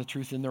tell them the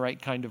truth in the right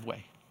kind of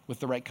way, with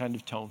the right kind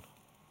of tone.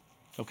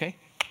 Okay?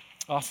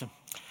 Awesome.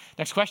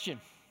 Next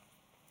question.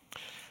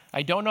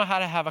 I don't know how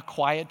to have a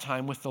quiet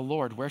time with the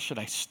Lord. Where should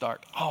I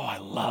start? Oh, I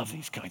love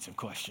these kinds of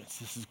questions.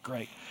 This is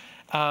great.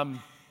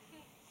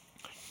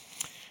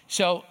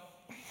 So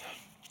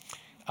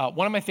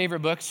one of my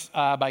favorite books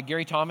by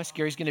Gary Thomas.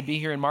 Gary's going to be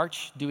here in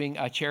March doing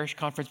a Cherish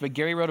conference, but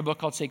Gary wrote a book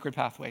called Sacred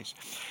Pathways.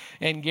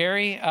 And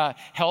Gary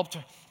helped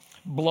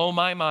blow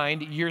my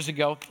mind years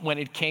ago when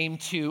it came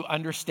to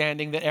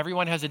understanding that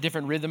everyone has a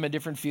different rhythm, a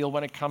different feel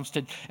when it comes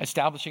to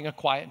establishing a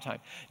quiet time.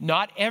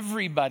 Not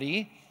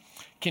everybody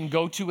can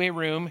go to a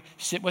room,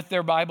 sit with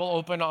their Bible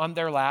open on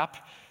their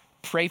lap,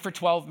 pray for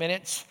 12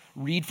 minutes,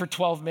 read for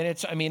 12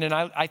 minutes. And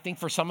I think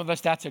for some of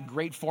us, that's a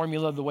great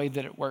formula, the way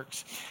that it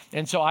works.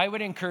 And so I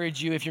would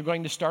encourage you, if you're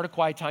going to start a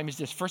quiet time, is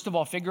this. First of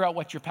all, figure out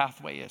what your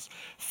pathway is.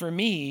 For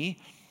me,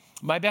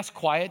 my best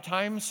quiet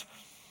times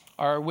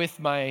are with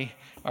my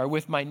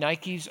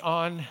Nikes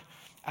on,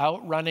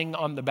 out running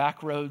on the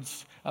back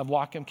roads of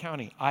Whatcom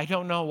County. I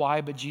don't know why,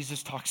 but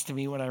Jesus talks to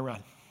me when I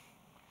run.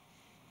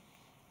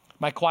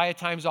 My quiet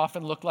times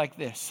often look like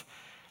this.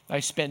 I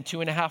spend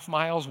 2.5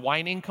 miles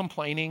whining,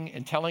 complaining,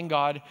 and telling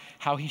God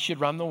how he should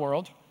run the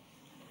world.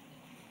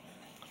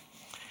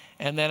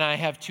 And then I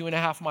have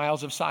 2.5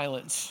 miles of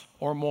silence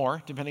or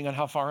more, depending on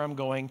how far I'm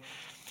going,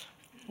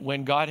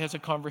 when God has a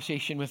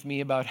conversation with me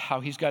about how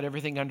he's got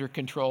everything under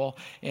control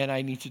and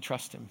I need to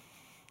trust him.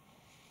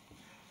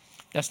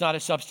 That's not a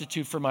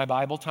substitute for my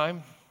Bible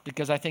time,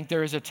 because I think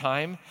there is a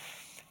time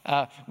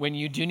when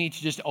you do need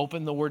to just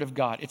open the Word of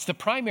God. It's the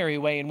primary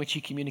way in which he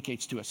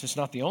communicates to us. It's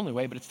not the only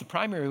way, but it's the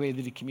primary way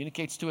that he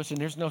communicates to us, and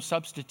there's no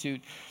substitute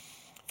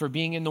for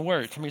being in the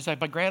Word. Somebody's like,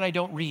 but Grant, I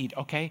don't read.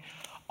 Okay,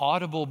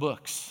 audible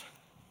books.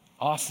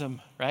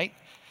 Awesome, right?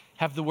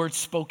 Have the Word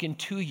spoken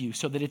to you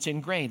so that it's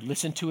ingrained.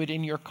 Listen to it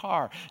in your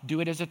car. Do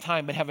it as a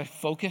time, but have a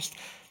focused,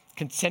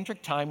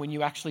 concentric time when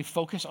you actually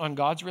focus on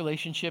God's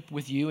relationship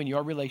with you and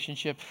your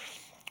relationship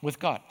with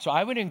God. So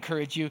I would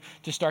encourage you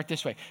to start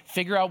this way.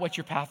 Figure out what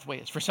your pathway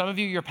is. For some of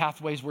you, your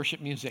pathway is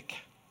worship music.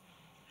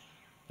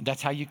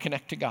 That's how you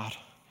connect to God.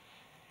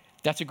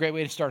 That's a great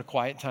way to start a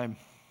quiet time.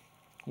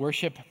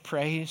 Worship,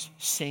 praise,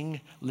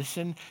 sing,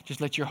 listen.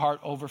 Just let your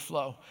heart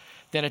overflow.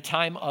 Then a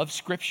time of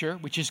scripture,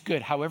 which is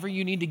good. However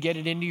you need to get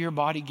it into your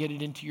body, get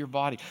it into your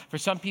body. For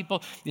some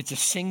people, it's a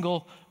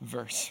single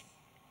verse.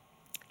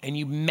 And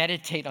you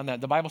meditate on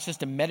that. The Bible says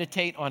to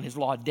meditate on his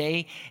law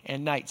day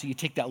and night. So you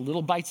take that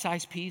little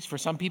bite-sized piece. For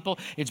some people,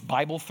 it's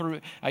Bible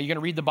through. You're going to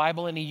read the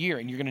Bible in a year,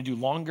 and you're going to do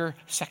longer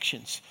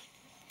sections.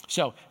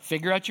 So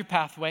figure out your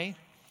pathway.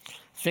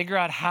 Figure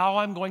out how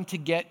I'm going to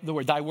get the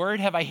word. Thy word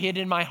have I hid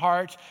in my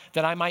heart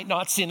that I might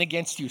not sin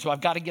against you. So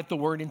I've got to get the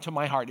word into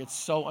my heart. It's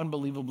so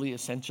unbelievably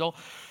essential.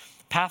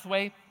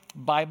 Pathway,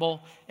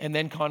 Bible, and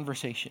then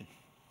conversation.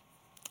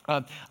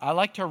 I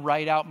like to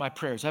write out my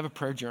prayers. I have a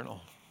prayer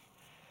journal.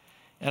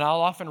 And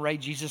I'll often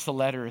write Jesus a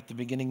letter at the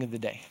beginning of the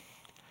day.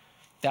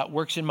 That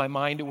works in my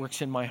mind, it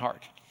works in my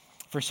heart.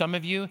 For some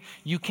of you,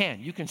 you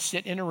can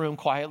sit in a room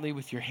quietly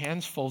with your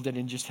hands folded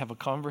and just have a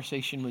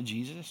conversation with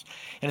Jesus.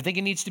 And I think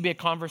it needs to be a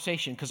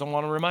conversation, because I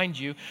want to remind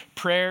you,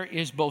 prayer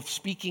is both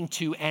speaking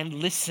to and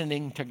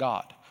listening to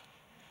God.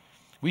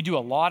 We do a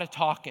lot of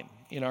talking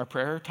in our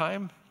prayer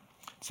time.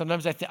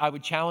 Sometimes I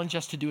would challenge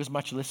us to do as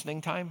much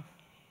listening time.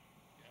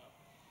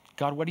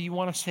 God, what do you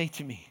want to say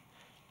to me?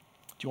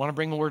 Do you want to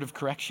bring a word of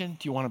correction?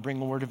 Do you want to bring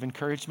a word of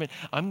encouragement?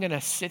 I'm going to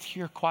sit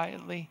here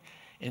quietly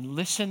and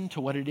listen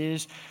to what it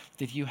is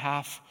that you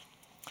have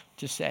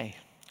to say.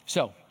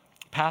 So,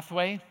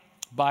 pathway,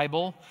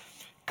 Bible,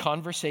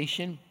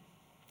 conversation.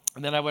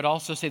 And then I would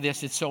also say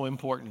this, it's so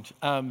important.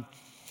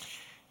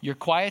 Your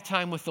quiet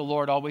time with the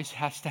Lord always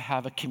has to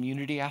have a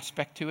community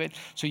aspect to it,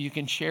 so you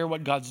can share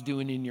what God's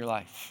doing in your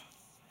life.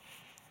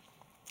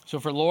 So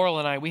for Laurel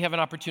and I, we have an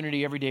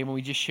opportunity every day when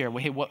we just share,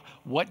 hey,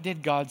 what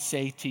did God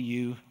say to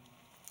you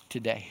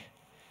today?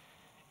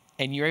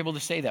 And you're able to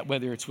say that,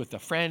 whether it's with a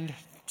friend,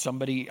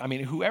 somebody,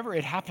 whoever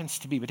it happens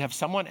to be, but have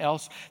someone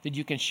else that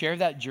you can share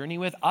that journey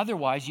with.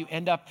 Otherwise, you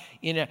end up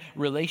in a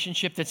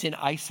relationship that's in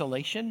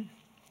isolation,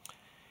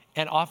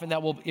 and often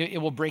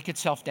it will break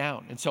itself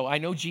down. And so I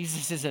know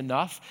Jesus is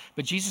enough,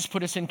 but Jesus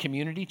put us in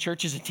community.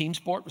 Church is a team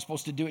sport. We're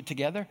supposed to do it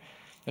together.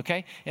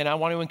 Okay, and I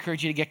want to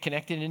encourage you to get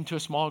connected into a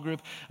small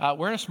group.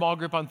 We're in a small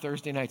group on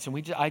Thursday nights,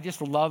 and I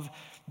just love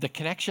the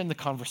connection, the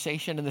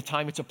conversation, and the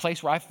time. It's a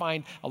place where I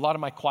find a lot of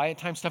my quiet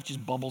time stuff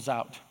just bubbles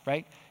out,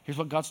 right? Here's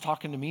what God's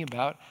talking to me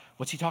about.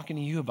 What's he talking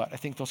to you about? I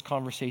think those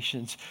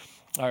conversations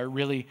are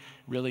really,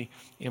 really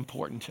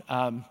important.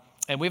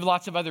 And we have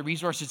lots of other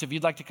resources. If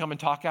you'd like to come and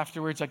talk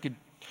afterwards, I could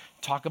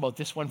talk about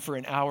this one for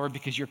an hour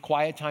because your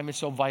quiet time is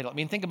so vital. I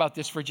mean, think about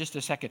this for just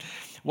a second.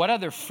 What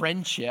other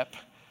friendship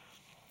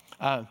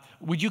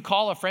would you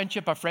call a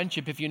friendship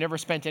if you never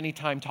spent any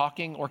time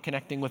talking or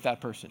connecting with that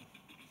person?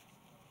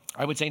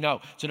 I would say no.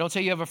 So don't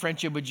say you have a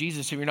friendship with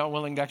Jesus if you're not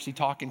willing to actually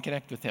talk and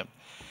connect with him.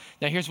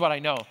 Now, here's what I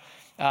know.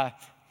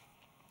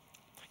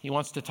 He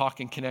wants to talk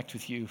and connect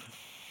with you.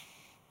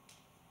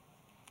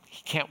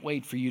 He can't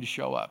wait for you to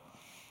show up.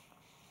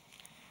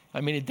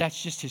 I mean,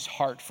 that's just his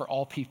heart for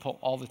all people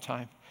all the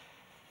time.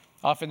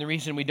 Often the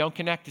reason we don't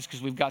connect is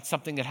because we've got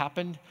something that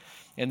happened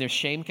and there's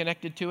shame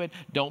connected to it.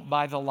 Don't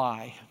buy the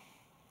lie.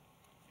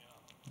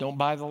 Don't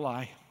buy the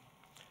lie.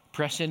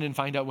 Press in and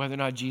find out whether or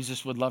not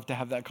Jesus would love to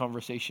have that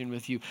conversation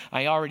with you.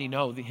 I already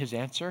know his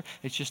answer.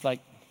 It's just like,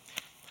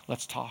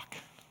 let's talk.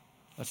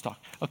 Let's talk.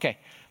 Okay,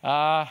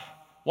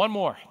 one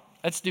more.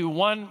 Let's do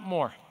one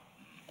more.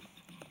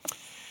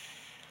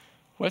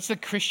 What's the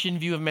Christian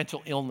view of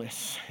mental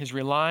illness? Is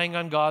relying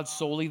on God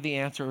solely the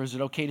answer, or is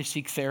it okay to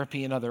seek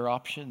therapy and other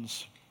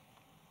options?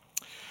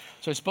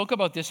 So I spoke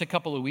about this a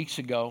couple of weeks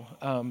ago.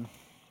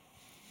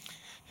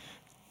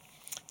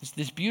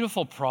 This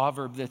beautiful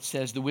proverb that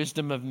says the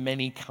wisdom of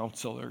many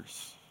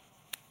counselors.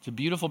 It's a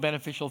beautiful,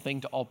 beneficial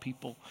thing to all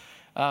people.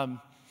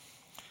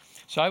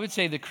 So I would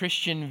say the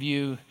Christian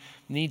view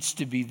needs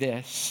to be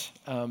this.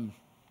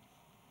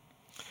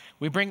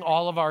 We bring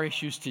all of our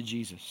issues to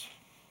Jesus.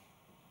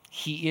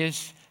 He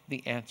is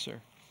the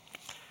answer.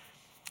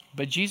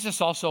 But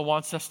Jesus also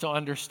wants us to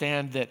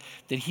understand that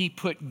he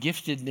put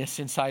giftedness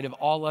inside of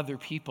all other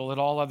people at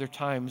all other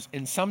times,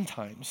 and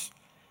sometimes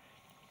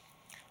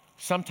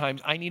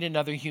I need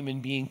another human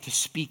being to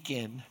speak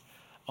in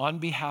on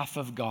behalf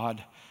of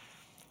God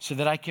so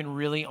that I can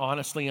really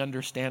honestly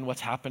understand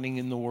what's happening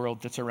in the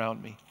world that's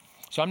around me.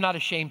 So I'm not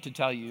ashamed to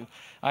tell you,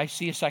 I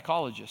see a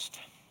psychologist.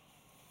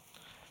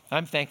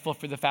 I'm thankful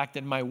for the fact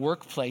that my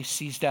workplace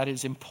sees that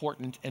as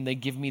important and they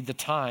give me the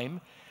time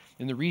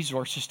and the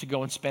resources to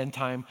go and spend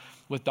time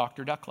with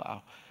Dr.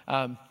 Ducklow.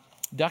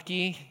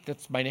 Ducky,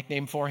 that's my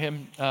nickname for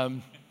him.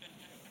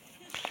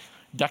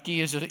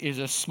 Ducky is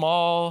a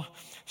small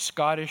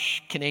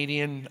Scottish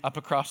Canadian up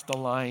across the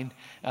line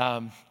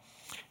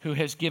who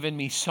has given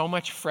me so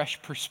much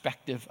fresh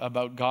perspective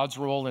about God's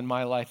role in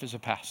my life as a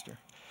pastor.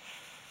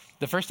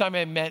 The first time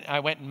I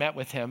went and met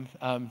with him,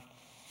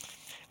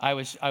 I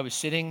was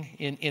sitting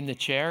in the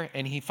chair,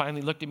 and he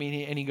finally looked at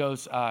me and he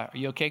goes, "Are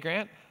you okay,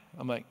 Grant?"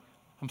 I'm like,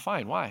 "I'm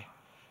fine. Why?"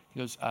 He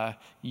goes,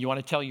 "You want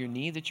to tell your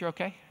knee that you're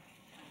okay?"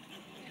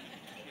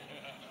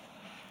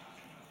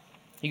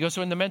 He goes,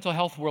 "So in the mental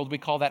health world, we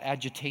call that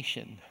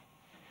agitation.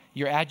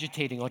 You're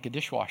agitating like a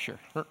dishwasher,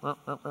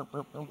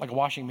 like a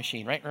washing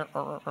machine, right?"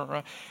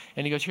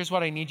 And he goes, "Here's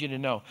what I need you to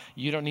know.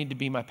 You don't need to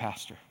be my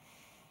pastor.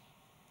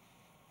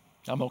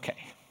 I'm okay.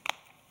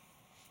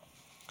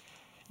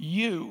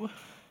 You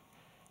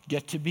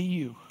get to be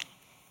you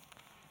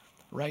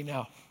right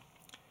now."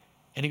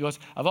 And he goes,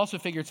 "I've also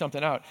figured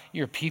something out.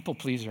 You're a people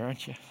pleaser,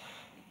 aren't you?"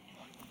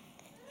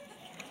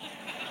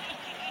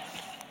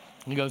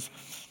 And he goes,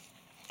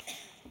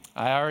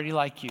 "I already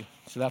like you,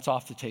 so that's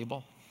off the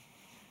table.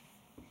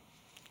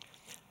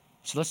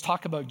 So let's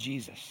talk about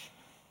Jesus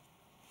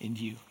and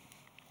you."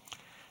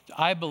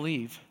 I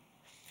believe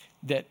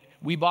that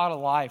we bought a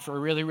lie for a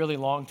really, really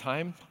long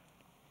time.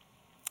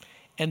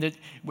 And that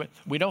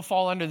we don't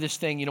fall under this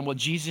thing, well,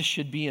 Jesus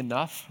should be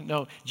enough.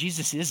 No,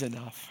 Jesus is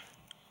enough.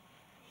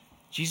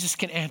 Jesus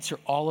can answer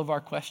all of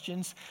our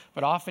questions,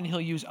 but often he'll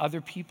use other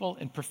people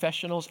and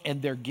professionals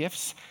and their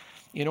gifts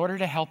in order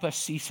to help us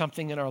see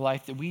something in our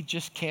life that we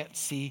just can't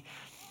see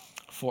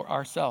for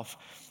ourselves.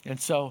 And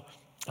so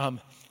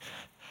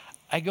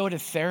I go to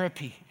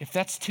therapy. If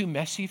that's too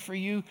messy for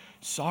you,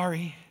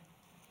 sorry.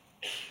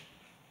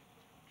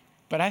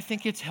 But I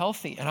think it's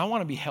healthy, and I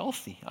want to be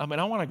healthy. I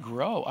want to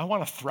grow. I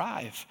want to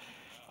thrive.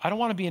 I don't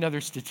want to be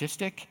another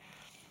statistic.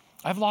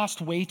 I've lost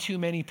way too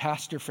many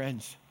pastor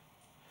friends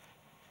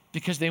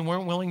because they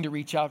weren't willing to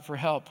reach out for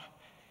help.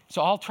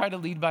 So I'll try to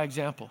lead by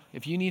example.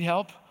 If you need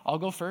help, I'll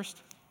go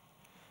first.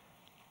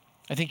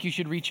 I think you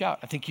should reach out.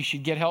 I think you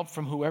should get help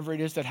from whoever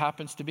it is that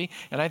happens to be.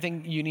 And I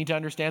think you need to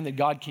understand that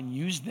God can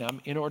use them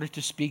in order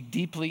to speak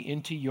deeply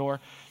into your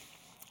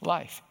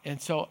life. And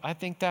so I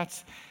think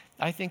that's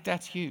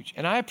huge.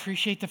 And I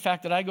appreciate the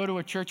fact that I go to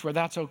a church where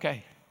that's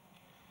okay.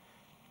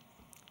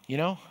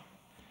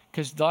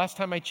 Because the last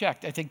time I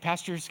checked, I think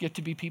pastors get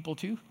to be people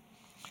too.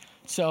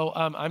 So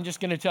I'm just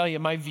going to tell you,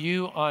 my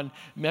view on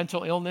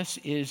mental illness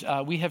is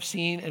we have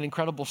seen an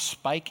incredible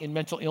spike in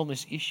mental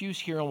illness issues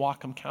here in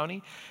Whatcom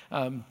County.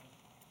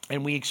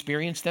 And we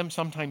experience them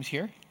sometimes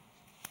here.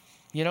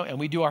 And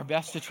we do our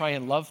best to try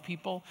and love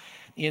people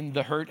in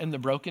the hurt and the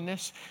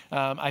brokenness.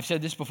 I've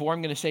said this before,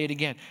 I'm going to say it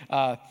again.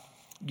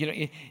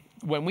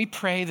 when we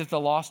pray that the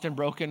lost and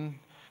broken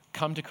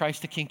come to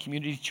Christ the King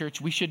Community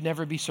Church, we should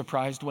never be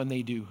surprised when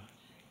they do.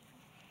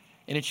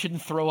 And it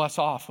shouldn't throw us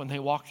off when they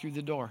walk through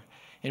the door.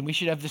 And we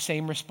should have the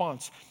same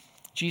response.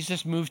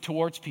 Jesus moved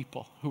towards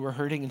people who were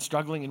hurting and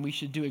struggling, and we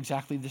should do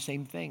exactly the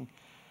same thing.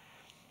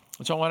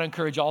 And so I want to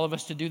encourage all of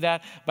us to do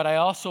that. But I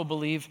also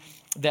believe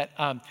that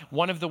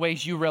one of the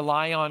ways you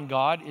rely on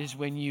God is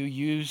when you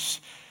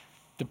use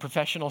the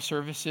professional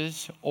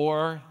services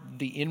or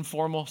the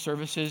informal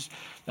services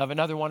of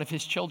another one of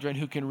his children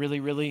who can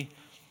really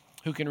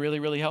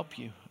help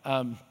you.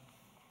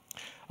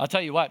 I'll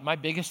tell you what, my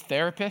biggest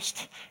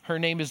therapist, her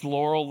name is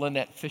Laurel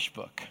Lynette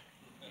Fishbook.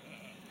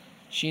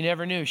 She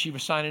never knew she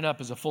was signing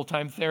up as a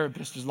full-time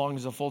therapist as long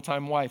as a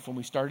full-time wife when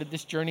we started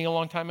this journey a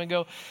long time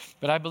ago.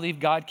 But I believe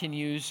God can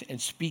use and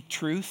speak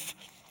truth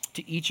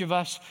to each of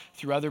us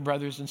through other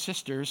brothers and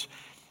sisters.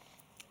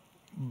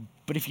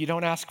 But if you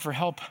don't ask for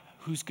help,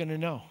 who's going to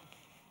know?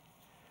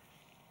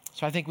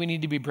 So I think we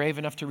need to be brave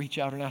enough to reach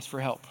out and ask for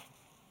help.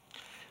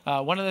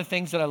 One of the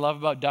things that I love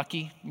about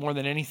Ducky more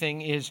than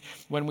anything is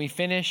when we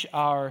finish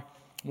our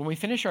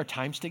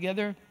times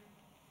together,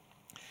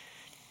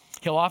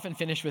 he'll often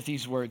finish with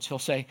these words. He'll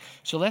say,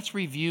 so let's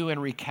review and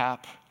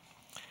recap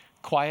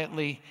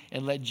quietly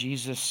and let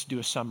Jesus do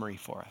a summary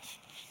for us.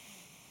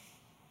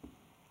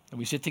 And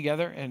we sit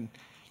together and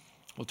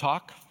we'll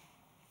talk.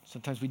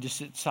 Sometimes we just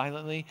sit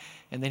silently,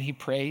 and then he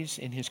prays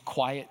in his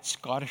quiet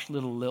Scottish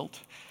little lilt,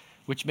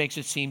 which makes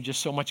it seem just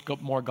so much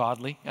more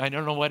godly. I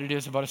don't know what it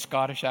is about a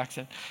Scottish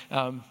accent.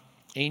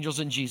 Angels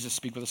and Jesus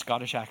speak with a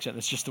Scottish accent.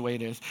 That's just the way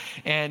it is.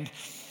 And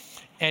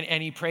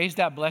he prays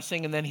that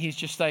blessing, and then he's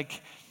just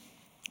like,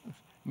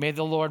 may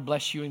the Lord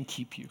bless you and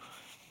keep you.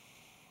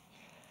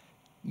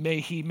 May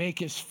he make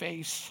his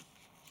face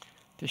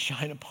to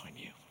shine upon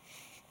you.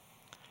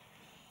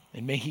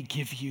 And may he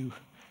give you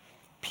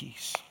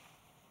peace.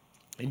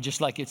 And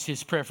just like it's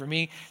his prayer for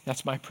me,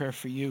 that's my prayer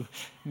for you.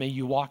 May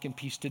you walk in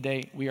peace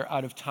today. We are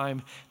out of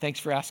time. Thanks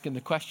for asking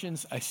the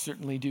questions. I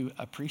certainly do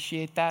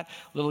appreciate that.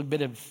 A little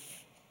bit of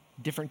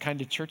different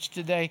kind of church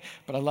today,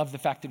 but I love the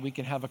fact that we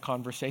can have a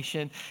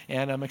conversation.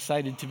 And I'm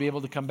excited to be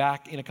able to come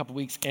back in a couple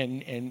weeks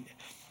and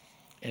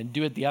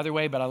do it the other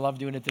way, but I love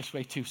doing it this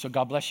way too. So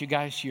God bless you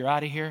guys. You're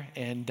out of here,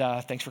 and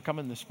thanks for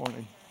coming this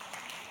morning.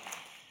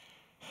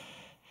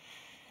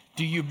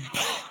 Do you...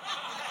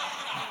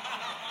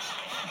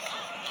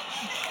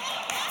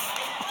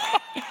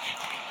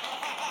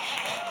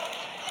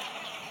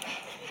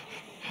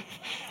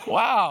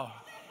 Wow.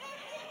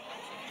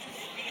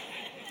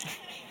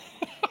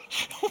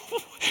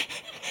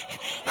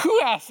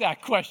 Who asked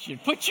that question?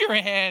 Put your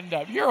hand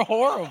up. You're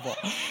horrible.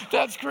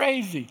 That's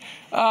crazy.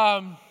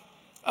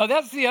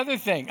 That's the other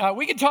thing.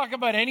 We can talk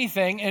about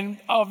anything, and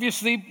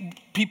obviously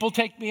people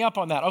take me up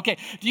on that. Okay,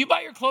 do you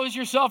buy your clothes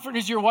yourself, or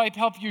does your wife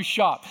help you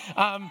shop?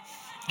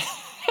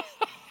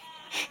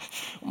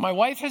 My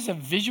wife has a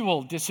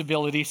visual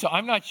disability, so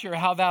I'm not sure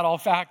how that all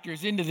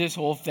factors into this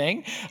whole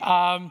thing.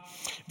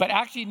 But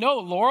actually, no,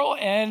 Laurel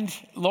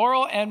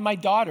and my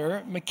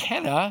daughter,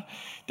 McKenna,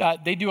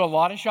 they do a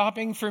lot of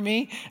shopping for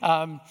me.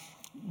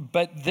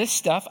 But this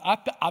stuff,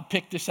 I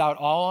picked this out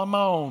all on my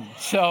own.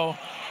 So,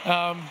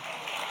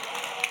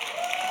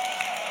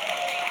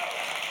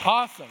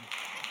 awesome.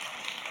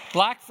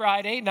 Black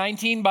Friday,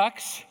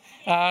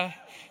 $19.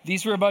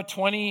 These were about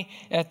 20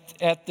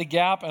 at the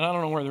Gap, and I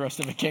don't know where the rest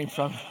of it came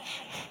from.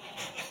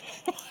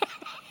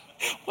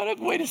 What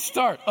a way to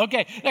start.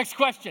 Okay, next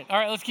question. All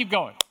right, let's keep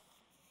going.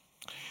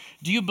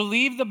 Do you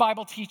believe the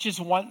Bible teaches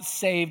once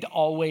saved,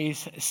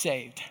 always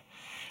saved?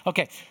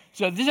 Okay,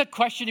 so this is a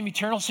question of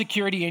eternal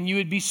security, and you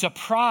would be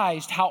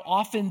surprised how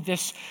often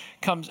this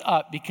comes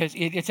up, because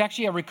it's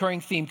actually a recurring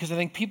theme, because I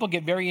think people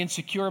get very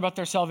insecure about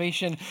their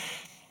salvation.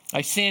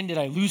 I sinned. Did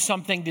I lose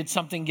something? Did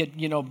something get,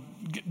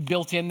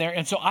 built in there?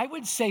 And so I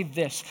would say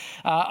this,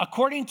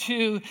 according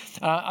to,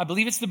 I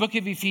believe it's the book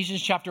of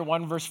Ephesians chapter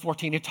 1, verse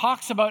 14, it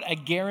talks about a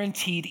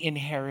guaranteed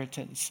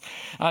inheritance.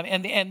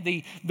 And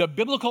the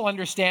biblical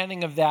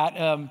understanding of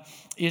that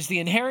is the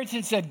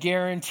inheritance that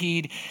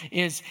guaranteed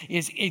is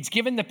it's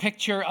given the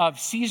picture of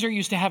Caesar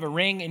used to have a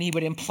ring, and he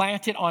would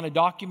implant it on a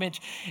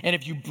document. And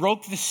if you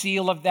broke the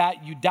seal of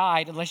that, you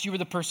died, unless you were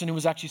the person who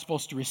was actually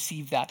supposed to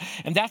receive that.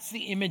 And that's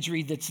the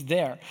imagery that's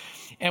there.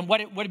 And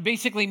what it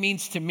basically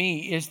means to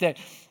me is that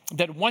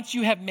once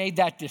you have made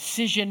that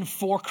decision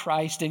for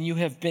Christ and you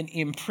have been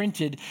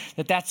imprinted,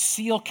 that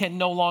seal can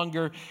no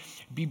longer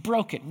be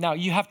broken. Now,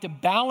 you have to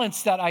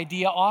balance that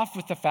idea off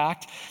with the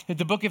fact that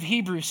the book of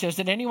Hebrews says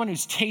that anyone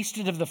who's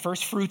tasted of the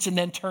first fruits and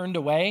then turned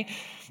away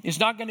is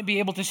not going to be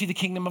able to see the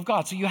kingdom of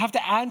God. So you have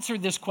to answer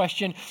this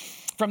question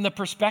from the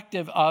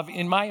perspective of,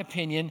 in my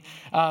opinion,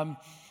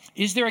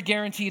 is there a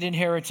guaranteed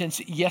inheritance?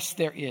 Yes,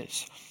 there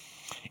is.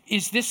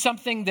 Is this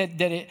something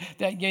that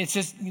it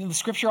says, the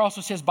scripture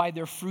also says, by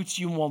their fruits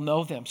you will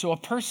know them. So a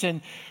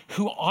person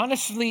who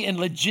honestly and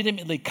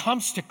legitimately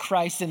comes to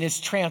Christ and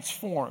is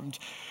transformed,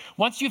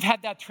 once you've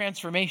had that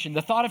transformation,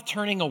 the thought of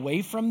turning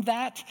away from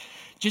that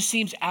just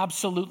seems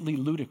absolutely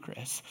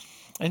ludicrous.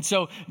 And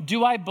so,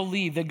 do I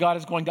believe that God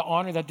is going to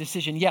honor that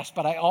decision? Yes,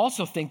 but I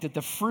also think that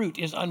the fruit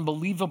is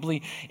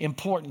unbelievably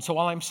important. So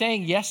while I'm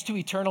saying yes to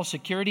eternal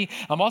security,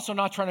 I'm also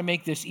not trying to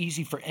make this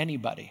easy for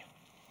anybody.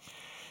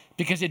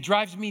 Because it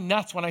drives me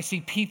nuts when I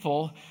see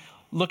people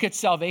look at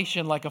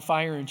salvation like a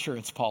fire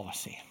insurance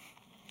policy.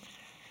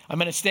 I'm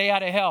going to stay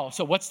out of hell.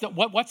 So what's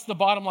the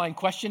bottom line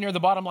question here? The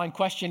bottom line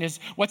question is,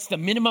 what's the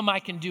minimum I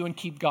can do and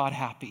keep God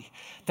happy?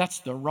 That's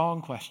the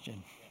wrong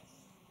question.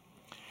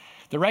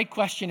 The right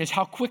question is,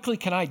 how quickly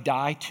can I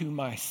die to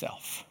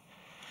myself?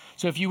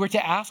 So if you were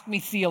to ask me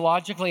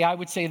theologically, I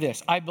would say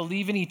this: I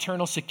believe in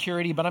eternal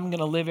security, but I'm going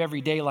to live every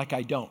day like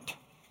I don't.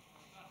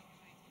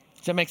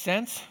 Does that make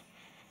sense?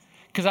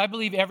 Because I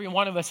believe every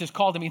one of us is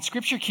called. I mean,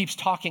 Scripture keeps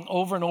talking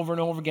over and over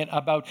and over again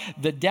about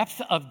the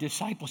depth of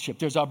discipleship.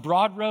 There's a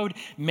broad road.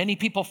 Many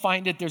people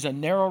find it. There's a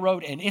narrow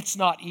road, and it's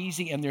not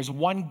easy. And there's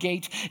one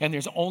gate, and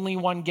there's only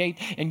one gate.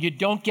 And you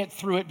don't get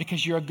through it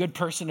because you're a good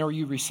person or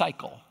you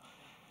recycle.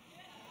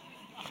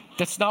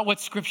 That's not what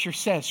Scripture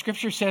says.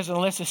 Scripture says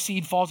unless a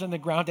seed falls in the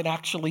ground, it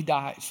actually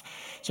dies.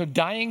 So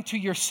dying to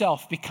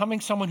yourself, becoming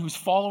someone who's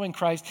following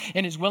Christ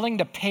and is willing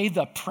to pay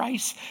the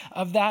price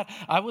of that.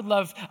 I would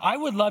love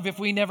if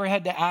we never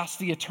had to ask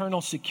the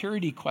eternal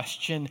security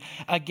question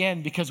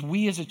again, because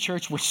we as a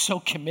church were so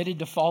committed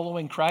to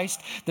following Christ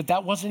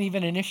that wasn't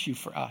even an issue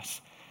for us.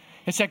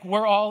 It's like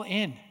we're all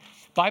in.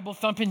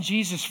 Bible-thumping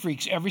Jesus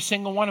freaks, every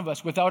single one of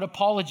us, without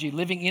apology,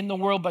 living in the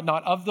world but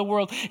not of the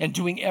world, and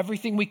doing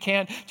everything we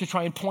can to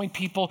try and point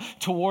people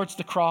towards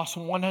the cross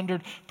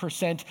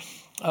 100%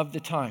 of the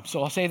time.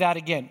 So I'll say that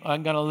again.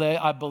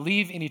 I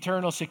believe in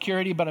eternal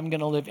security, but I'm going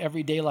to live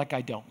every day like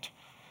I don't.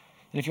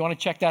 And if you want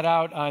to check that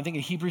out, I think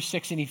Hebrews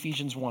 6 and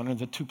Ephesians 1 are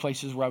the two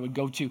places where I would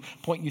go to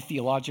point you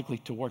theologically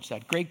towards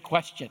that. Great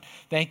question.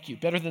 Thank you.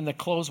 Better than the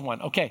closed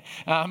one. Okay.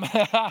 All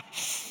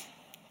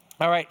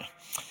right.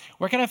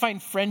 Where can I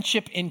find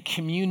friendship and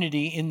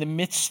community in the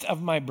midst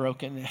of my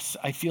brokenness?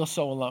 I feel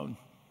so alone.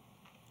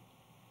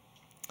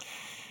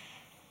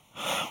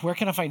 Where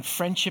can I find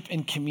friendship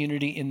and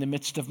community in the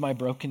midst of my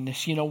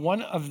brokenness? You know,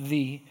 one of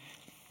the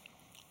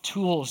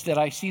tools that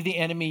I see the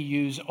enemy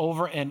use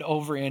over and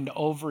over and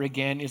over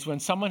again is when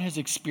someone has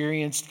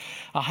experienced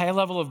a high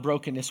level of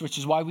brokenness, which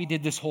is why we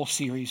did this whole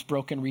series,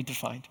 Broken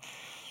Redefined.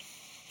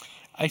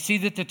 I see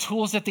that the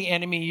tools that the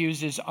enemy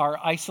uses are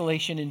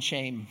isolation and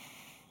shame.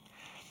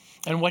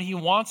 And what he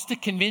wants to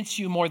convince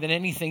you more than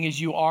anything is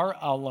you are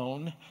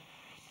alone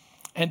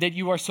and that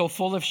you are so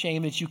full of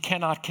shame that you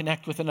cannot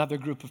connect with another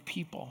group of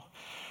people.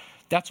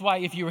 That's why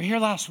if you were here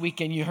last week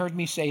and you heard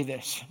me say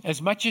this,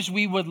 as much as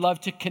we would love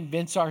to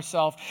convince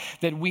ourselves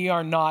that we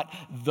are not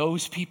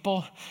those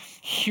people,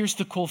 here's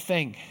the cool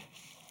thing.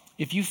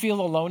 If you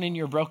feel alone in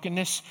your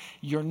brokenness,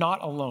 you're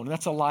not alone.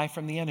 That's a lie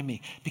from the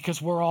enemy,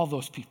 because we're all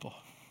those people.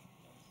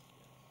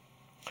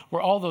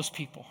 We're all those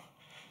people.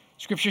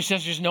 Scripture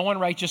says there's no one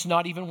righteous,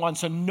 not even one.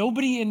 So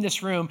nobody in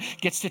this room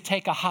gets to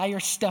take a higher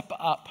step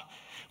up.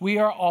 We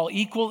are all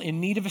equal in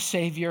need of a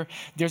Savior.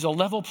 There's a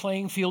level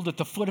playing field at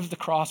the foot of the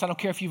cross. I don't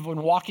care if you've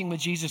been walking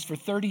with Jesus for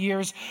 30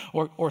 years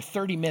or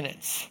 30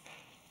 minutes.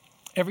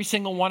 Every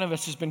single one of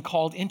us has been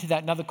called into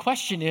that. Now the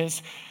question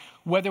is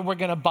whether we're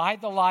going to buy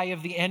the lie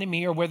of the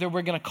enemy or whether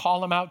we're going to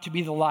call him out to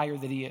be the liar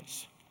that he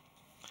is.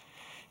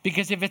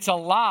 Because if it's a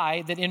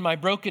lie that in my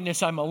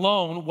brokenness I'm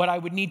alone, what I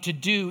would need to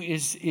do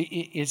is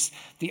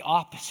the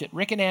opposite.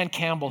 Rick and Ann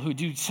Campbell, who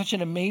do such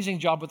an amazing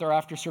job with our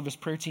after-service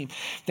prayer team,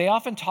 they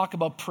often talk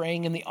about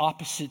praying in the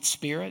opposite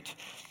spirit.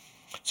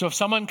 So if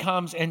someone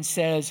comes and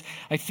says,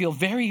 I feel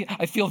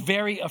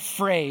very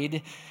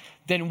afraid,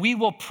 then we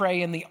will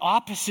pray in the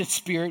opposite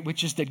spirit,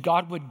 which is that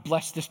God would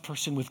bless this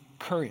person with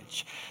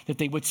courage, that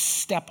they would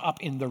step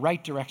up in the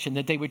right direction,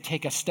 that they would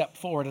take a step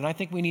forward. And I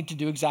think we need to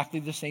do exactly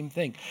the same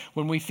thing.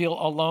 When we feel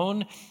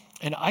alone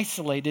and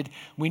isolated,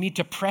 we need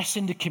to press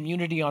into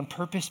community on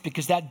purpose,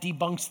 because that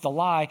debunks the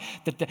lie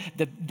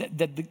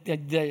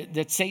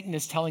that Satan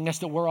is telling us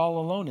that we're all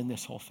alone in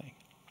this whole thing.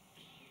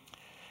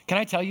 Can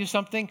I tell you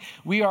something?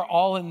 We are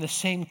all in the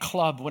same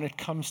club when it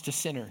comes to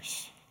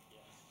sinners.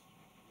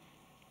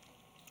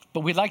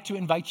 But we'd like to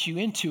invite you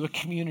into a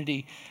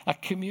community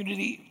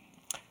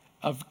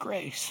of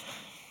grace,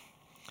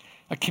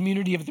 a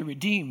community of the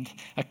redeemed,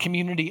 a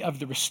community of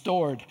the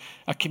restored,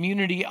 a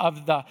community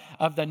of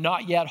the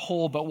not yet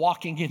whole but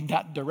walking in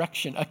that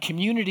direction, a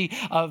community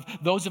of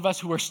those of us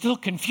who are still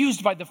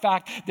confused by the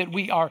fact that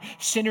we are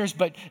sinners,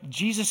 but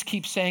Jesus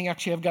keeps saying,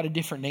 actually, I've got a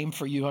different name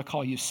for you. I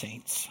call you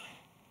saints.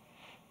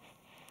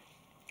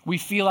 We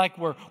feel like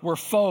we're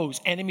foes,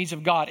 enemies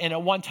of God. And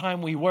at one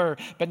time we were,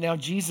 but now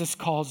Jesus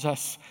calls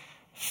us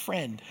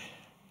friend.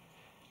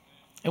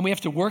 And we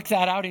have to work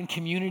that out in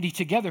community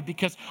together,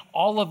 because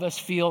all of us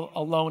feel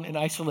alone and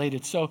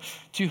isolated. So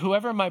to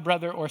whoever my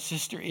brother or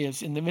sister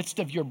is in the midst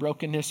of your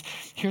brokenness,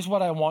 here's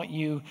what I want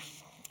you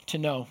to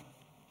know.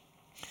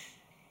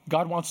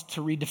 God wants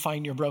to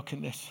redefine your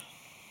brokenness.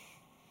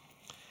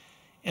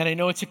 And I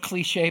know it's a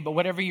cliche, but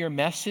whatever your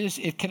mess is,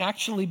 it can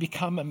actually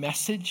become a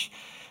message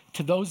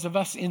to those of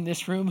us in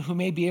this room who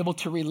may be able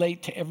to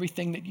relate to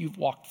everything that you've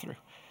walked through.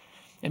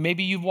 And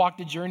maybe you've walked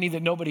a journey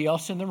that nobody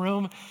else in the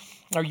room,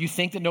 or you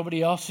think that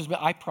nobody else has, but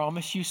I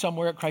promise you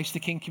somewhere at Christ the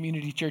King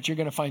Community Church, you're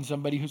going to find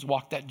somebody who's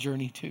walked that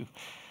journey too.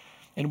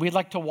 And we'd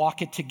like to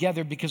walk it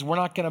together because we're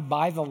not going to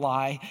buy the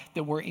lie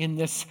that we're in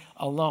this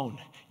alone.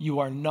 You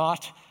are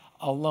not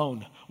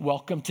alone.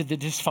 Welcome to the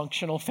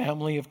dysfunctional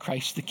family of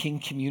Christ the King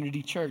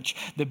Community Church.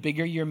 The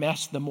bigger your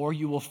mess, the more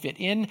you will fit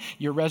in.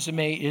 Your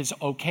resume is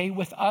okay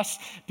with us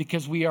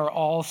because we are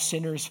all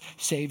sinners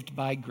saved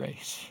by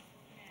grace.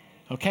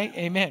 Okay,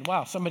 amen.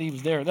 Wow, somebody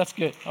was there. That's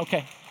good.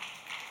 Okay.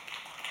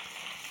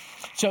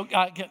 So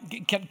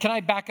can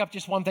I back up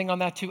just one thing on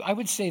that too? I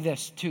would say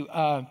this too.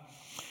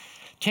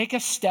 Take a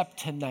step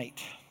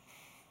tonight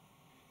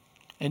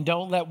and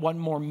don't let one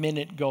more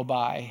minute go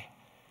by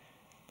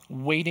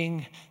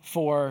waiting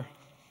for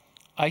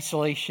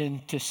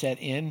isolation to set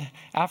in.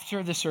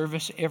 After the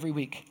service every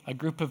week, a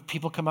group of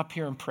people come up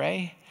here and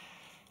pray.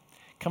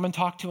 Come and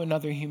talk to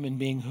another human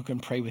being who can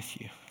pray with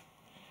you.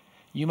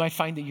 You might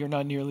find that you're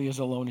not nearly as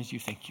alone as you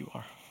think you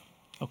are.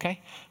 Okay?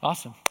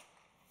 Awesome.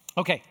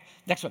 Okay,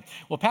 next one.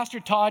 Will Pastor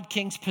Todd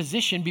King's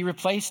position be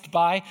replaced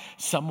by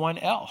someone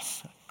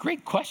else?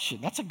 Great question.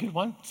 That's a good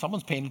one.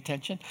 Someone's paying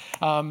attention.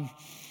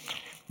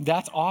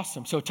 That's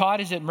awesome. So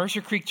Todd is at Mercer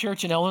Creek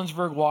Church in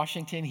Ellensburg,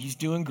 Washington. He's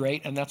doing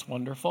great, and that's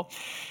wonderful.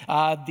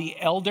 The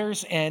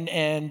elders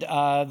and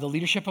the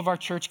leadership of our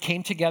church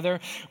came together.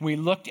 We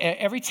looked at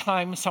every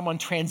time someone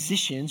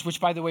transitions,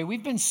 which, by the way,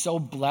 we've been so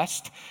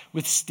blessed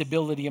with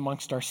stability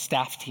amongst our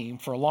staff team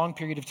for a long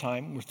period of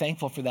time. We're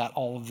thankful for that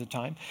all of the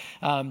time.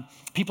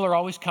 People are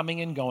always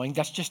coming and going.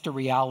 That's just a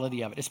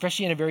reality of it,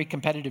 especially in a very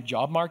competitive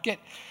job market.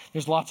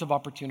 There's lots of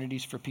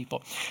opportunities for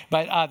people.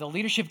 But the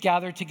leadership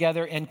gathered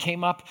together and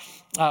came up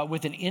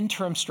with an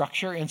interim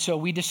structure. And so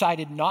we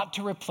decided not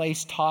to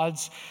replace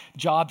Todd's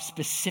job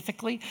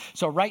specifically.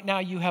 So right now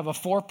you have a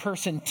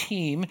 4-person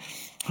team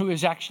who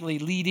is actually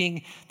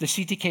leading the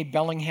CTK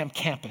Bellingham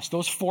campus.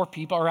 Those 4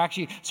 people are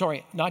actually,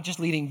 not just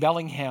leading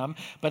Bellingham,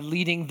 but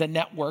leading the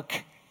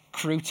network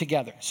crew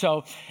together.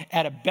 So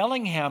at a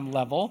Bellingham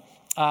level,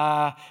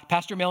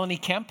 Pastor Melanie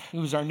Kemp,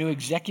 who's our new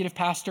executive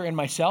pastor, and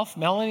myself,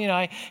 Melanie and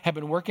I have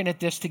been working at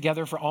this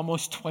together for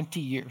almost 20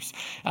 years.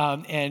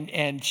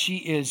 And she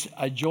is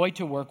a joy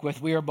to work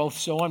with. We are both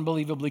so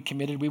unbelievably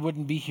committed. We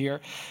wouldn't be here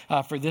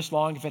for this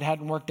long if it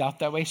hadn't worked out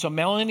that way. So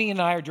Melanie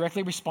and I are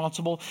directly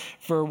responsible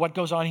for what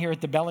goes on here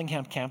at the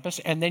Bellingham campus.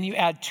 And then you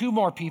add 2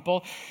 more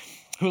people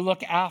who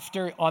look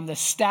after, on the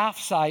staff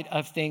side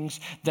of things,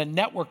 the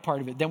network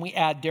part of it. Then we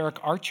add Derek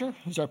Archer,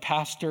 who's our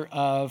pastor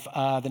of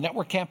the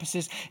network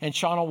campuses, and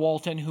Shauna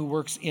Walton, who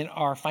works in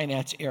our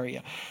finance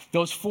area.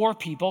 Those 4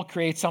 people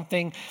create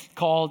something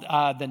called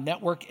the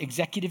network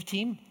executive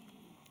team.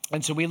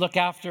 And so we look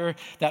after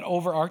that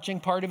overarching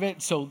part of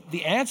it. So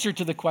the answer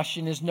to the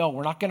question is no,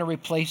 we're not going to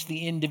replace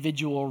the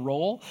individual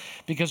role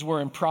because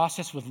we're in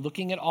process with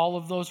looking at all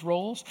of those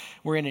roles.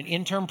 We're in an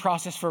interim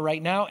process for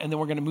right now, and then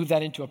we're going to move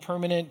that into a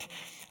permanent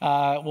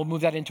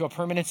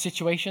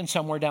situation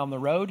somewhere down the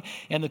road.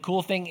 And the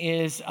cool thing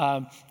is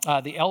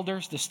the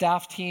elders, the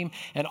staff team,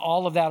 and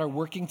all of that are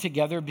working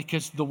together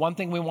because the one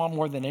thing we want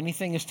more than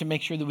anything is to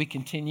make sure that we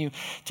continue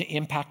to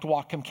impact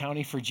Whatcom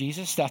County for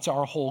Jesus. That's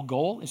our whole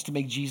goal, is to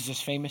make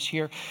Jesus famous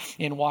here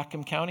in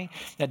Whatcom County.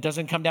 That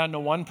doesn't come down to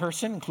one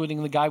person,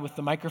 including the guy with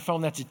the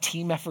microphone. That's a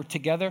team effort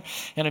together.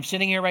 And I'm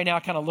sitting here right now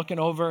kind of looking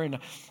over, and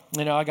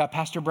I got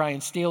Pastor Brian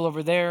Steele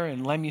over there,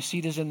 and Lem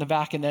Ucita's in the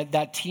back, and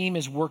that team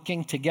is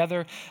working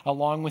together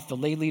along with the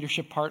lay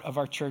leadership part of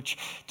our church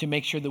to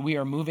make sure that we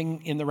are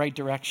moving in the right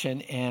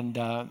direction and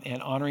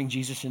honoring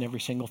Jesus in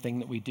every single thing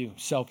that we do.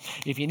 So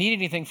if you need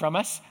anything from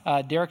us,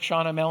 Derek,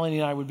 Shauna, Melanie,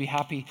 and I would be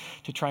happy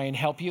to try and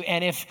help you.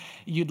 And if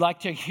you'd like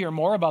to hear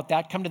more about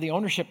that, come to the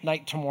ownership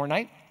night tomorrow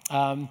night,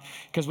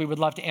 because we would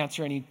love to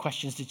answer any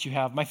questions that you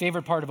have. My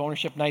favorite part of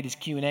ownership night is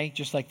Q&A,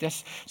 just like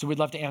this. So we'd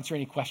love to answer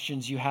any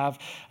questions you have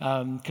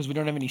because we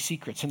don't have any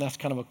secrets, and that's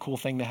kind of a cool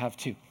thing to have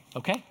too.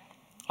 Okay?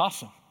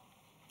 Awesome.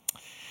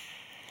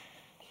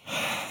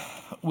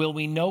 Will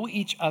we know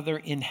each other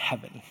in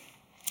heaven?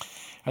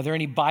 Are there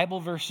any Bible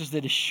verses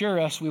that assure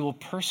us we will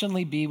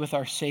personally be with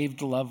our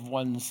saved loved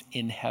ones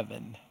in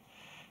heaven?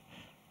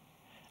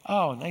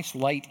 Oh, nice,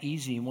 light,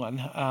 easy one.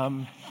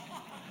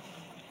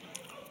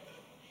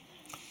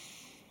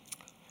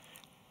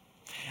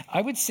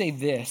 I would say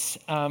this.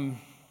 The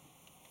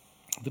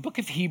book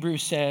of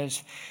Hebrews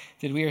says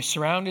that we are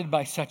surrounded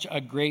by such a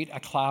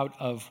cloud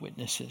of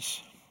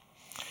witnesses.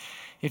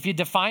 If you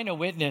define a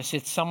witness,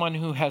 it's someone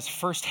who has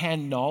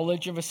firsthand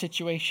knowledge of a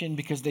situation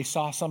because they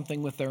saw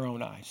something with their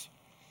own eyes.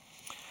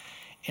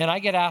 And I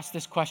get asked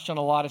this question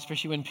a lot,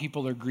 especially when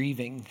people are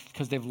grieving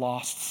because they've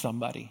lost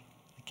somebody.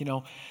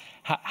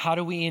 How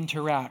do we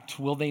interact?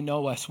 Will they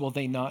know us? Will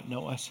they not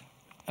know us?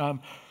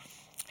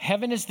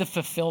 Heaven is the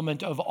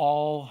fulfillment of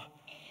all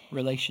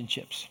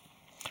relationships.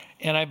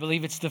 And I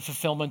believe it's the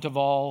fulfillment of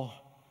all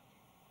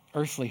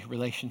earthly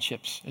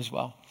relationships as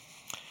well.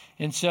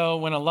 And so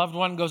when a loved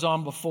one goes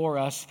on before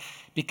us,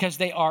 because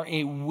they are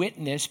a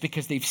witness,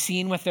 because they've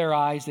seen with their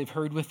eyes, they've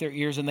heard with their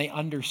ears, and they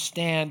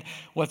understand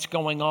what's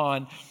going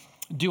on,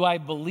 Do I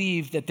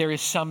believe that there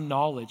is some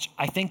knowledge?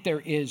 I think there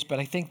is, but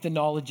I think the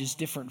knowledge is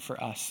different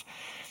for us.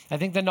 I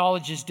think the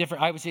knowledge is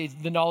different. I would say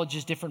the knowledge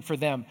is different for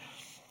them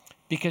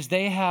because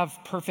they have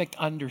perfect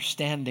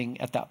understanding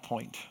at that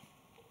point.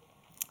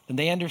 And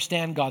they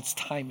understand God's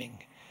timing.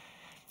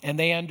 And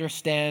they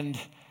understand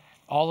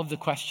all of the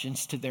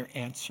questions to their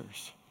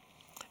answers.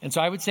 And so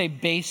I would say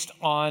based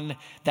on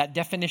that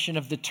definition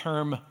of the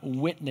term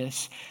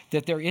witness,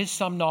 that there is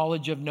some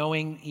knowledge of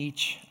knowing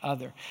each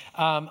other.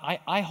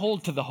 I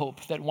hold to the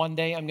hope that one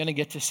day I'm going to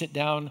get to sit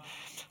down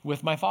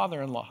with my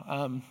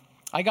father-in-law.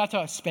 I got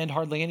to spend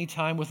hardly any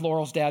time with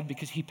Laurel's dad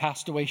because he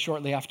passed away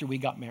shortly after we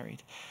got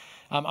married.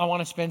 I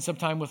want to spend some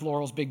time with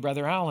Laurel's big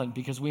brother, Alan,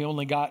 because we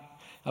only got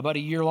about a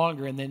year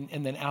longer and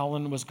then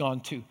Alan was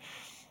gone too.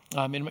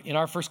 In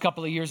our first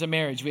couple of years of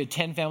marriage, we had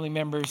 10 family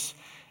members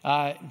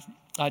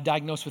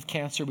diagnosed with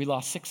cancer. We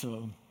lost 6 of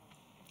them.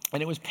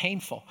 And it was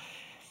painful.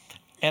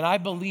 And I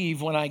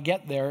believe when I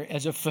get there,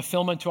 as a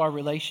fulfillment to our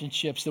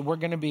relationships, that we're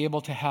going to be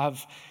able to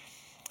have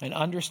an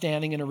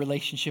understanding and a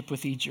relationship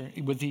with each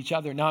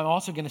other. Now, I'm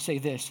also going to say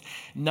this.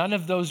 None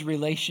of those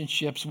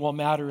relationships will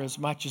matter as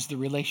much as the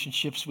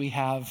relationships we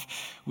have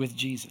with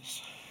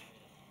Jesus.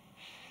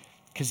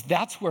 Because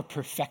that's where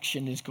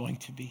perfection is going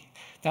to be.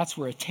 That's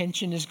where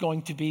attention is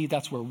going to be.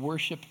 That's where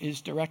worship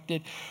is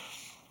directed.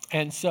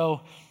 And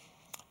so,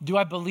 do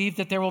I believe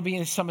that there will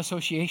be some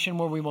association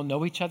where we will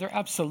know each other?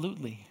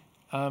 Absolutely.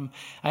 I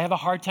have a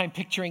hard time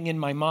picturing in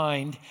my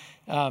mind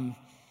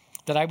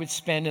that I would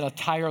spend an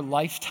entire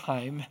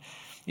lifetime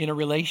in a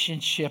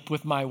relationship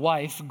with my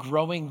wife,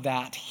 growing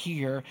that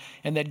here,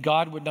 and that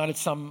God would not at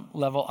some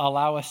level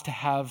allow us to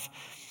have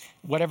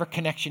whatever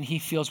connection he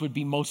feels would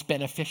be most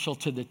beneficial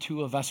to the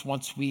two of us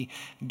once we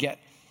get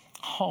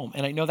home.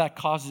 And I know that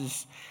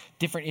causes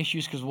different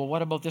issues because, well,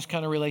 what about this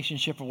kind of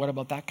relationship or what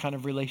about that kind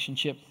of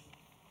relationship?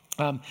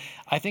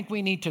 I think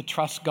we need to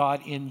trust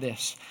God in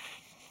this.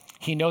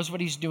 He knows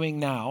what he's doing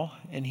now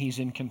and he's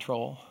in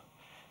control.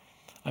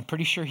 I'm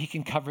pretty sure he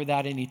can cover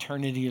that in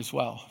eternity as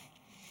well.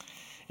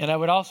 And I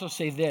would also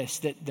say this,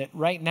 that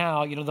right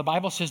now, the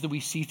Bible says that we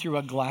see through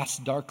a glass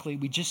darkly.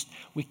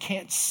 We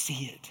can't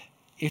see it.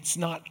 It's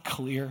not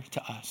clear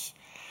to us.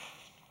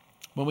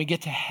 When we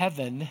get to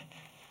heaven,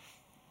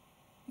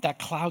 that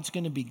cloud's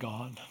going to be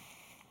gone.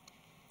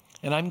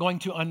 And I'm going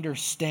to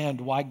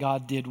understand why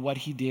God did what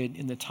he did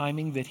in the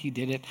timing that he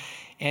did it.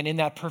 And in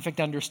that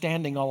perfect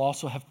understanding, I'll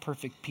also have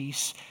perfect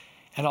peace.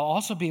 And I'll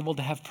also be able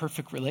to have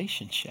perfect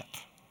relationship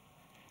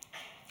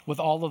with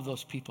all of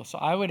those people. So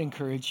I would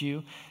encourage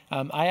you.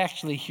 I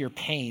actually hear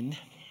pain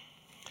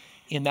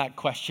in that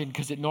question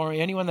because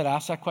anyone that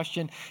asks that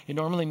question, it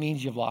normally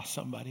means you've lost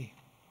somebody.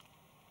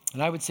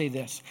 And I would say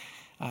this,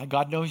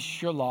 God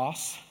knows your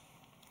loss.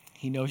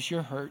 He knows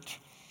your hurt.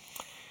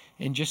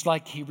 And just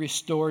like he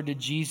restored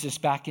Jesus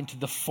back into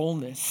the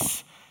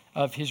fullness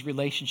of his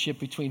relationship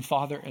between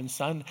father and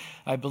son,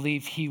 I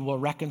believe he will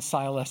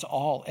reconcile us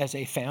all as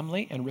a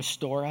family and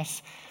restore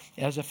us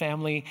as a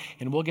family.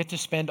 And we'll get to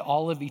spend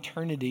all of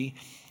eternity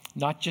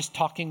not just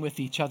talking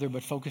with each other,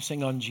 but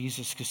focusing on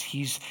Jesus because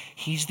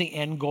he's the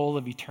end goal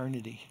of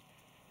eternity,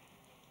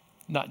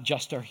 not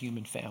just our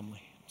human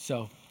family.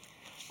 So,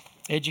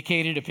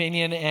 educated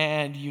opinion,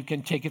 and you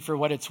can take it for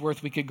what it's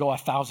worth. We could go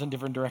 1,000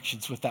 different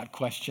directions with that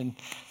question.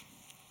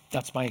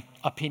 That's my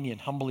opinion,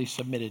 humbly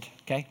submitted,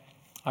 okay?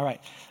 All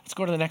right, let's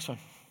go to the next one.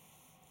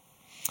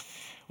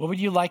 What would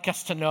you like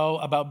us to know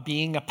about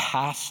being a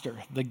pastor,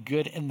 the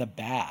good and the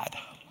bad?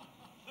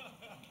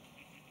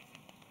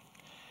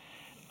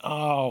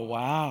 Oh,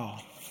 wow.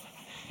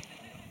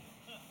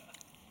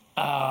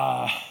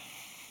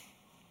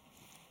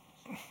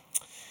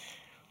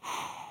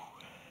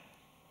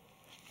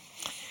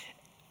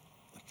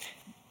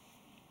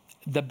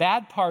 The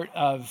bad part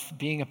of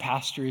being a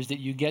pastor is that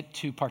you get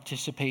to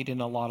participate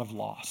in a lot of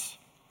loss.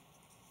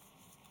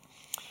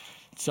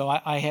 So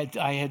I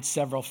had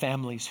several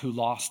families who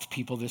lost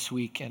people this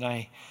week, and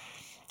I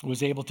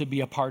was able to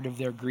be a part of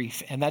their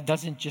grief. And that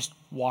doesn't just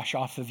wash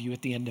off of you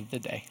at the end of the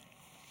day.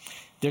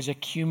 There's a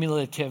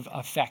cumulative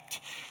effect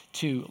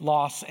to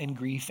loss and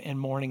grief and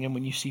mourning. And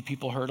when you see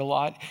people hurt a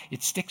lot,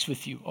 it sticks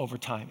with you over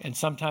time. And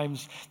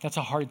sometimes that's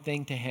a hard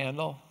thing to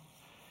handle.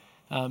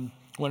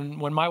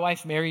 When my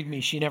wife married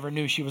me, she never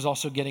knew she was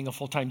also getting a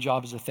full-time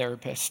job as a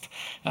therapist.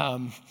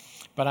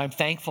 But I'm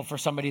thankful for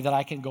somebody that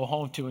I can go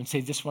home to and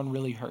say, this one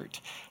really hurt,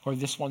 or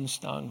this one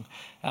stung.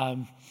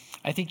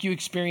 I think you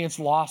experience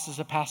loss as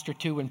a pastor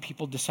too when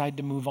people decide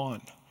to move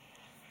on.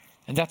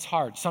 And that's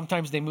hard.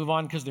 Sometimes they move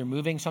on because they're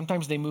moving.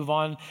 Sometimes they move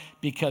on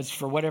because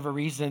for whatever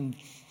reason,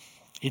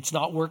 it's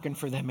not working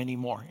for them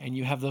anymore. And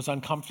you have those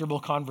uncomfortable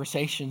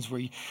conversations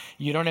where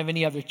you don't have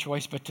any other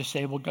choice but to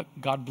say, well,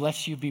 God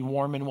bless you, be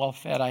warm and well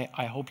fed.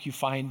 I hope you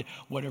find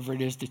whatever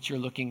it is that you're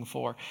looking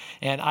for.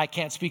 And I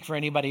can't speak for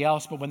anybody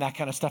else, but when that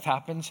kind of stuff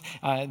happens,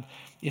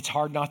 it's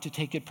hard not to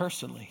take it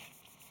personally.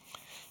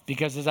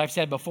 Because as I've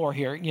said before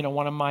here,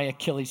 one of my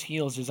Achilles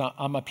heels is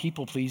I'm a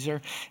people pleaser.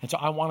 And so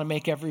I want to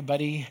make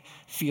everybody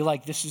feel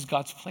like this is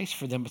God's place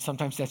for them. But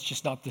sometimes that's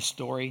just not the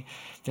story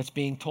that's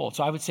being told.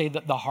 So I would say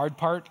that the hard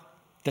part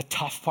the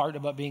tough part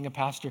about being a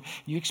pastor,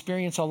 you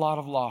experience a lot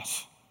of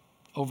loss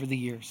over the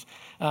years.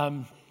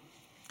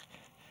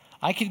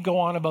 I could go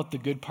on about the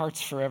good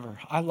parts forever.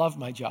 I love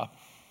my job.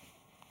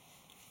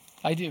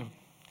 I do.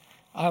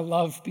 I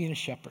love being a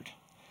shepherd.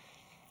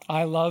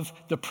 I love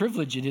the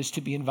privilege it is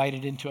to be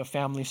invited into a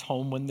family's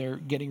home when they're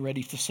getting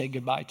ready to say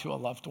goodbye to a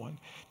loved one.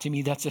 To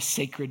me, that's a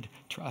sacred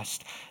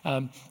trust.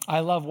 I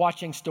love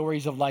watching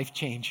stories of life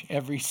change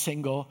every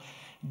single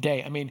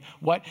day. I mean,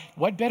 what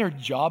better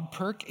job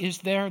perk is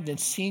there than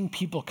seeing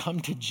people come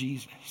to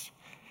Jesus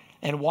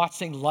and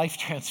watching life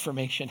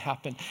transformation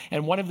happen?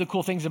 And one of the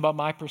cool things about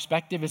my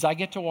perspective is I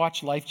get to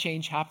watch life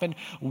change happen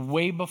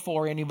way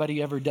before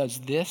anybody ever does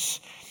this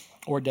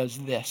or does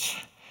this.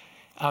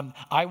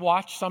 I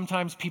watch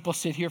sometimes people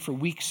sit here for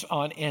weeks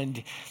on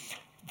end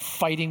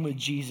fighting with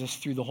Jesus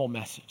through the whole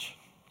message.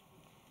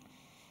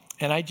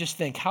 And I just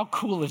think, how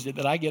cool is it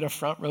that I get a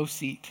front row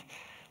seat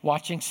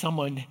watching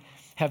someone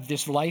have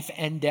this life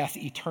and death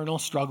eternal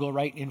struggle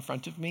right in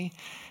front of me?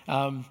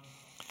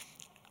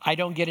 I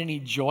don't get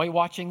any joy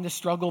watching the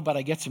struggle, but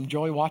I get some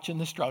joy watching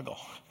the struggle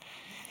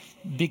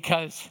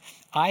because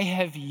I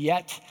have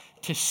yet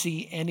to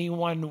see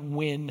anyone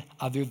win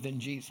other than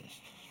Jesus.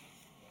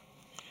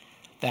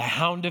 The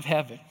hound of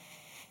heaven.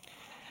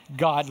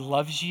 God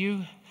loves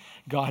you.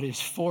 God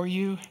is for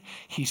you.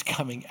 He's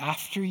coming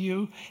after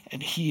you,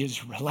 and he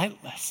is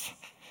relentless.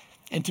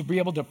 And to be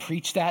able to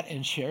preach that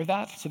and share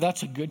that, so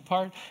that's a good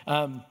part.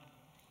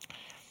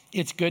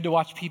 It's good to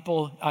watch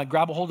people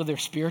grab a hold of their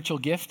spiritual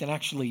gift and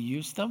actually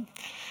use them.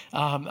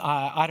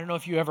 I don't know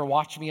if you ever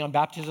watch me on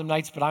baptism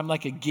nights, but I'm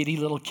like a giddy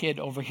little kid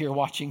over here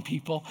watching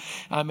people.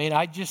 I mean,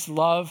 I just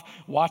love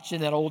watching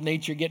that old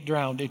nature get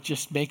drowned. It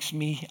just makes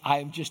me,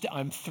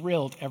 I'm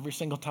thrilled every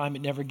single time.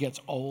 It never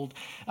gets old.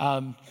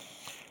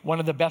 One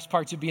of the best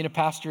parts of being a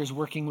pastor is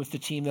working with the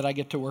team that I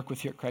get to work with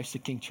here at Christ the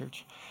King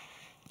Church.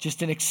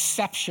 Just an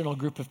exceptional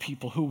group of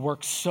people who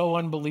work so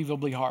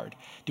unbelievably hard.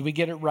 Do we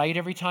get it right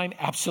every time?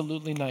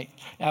 Absolutely not.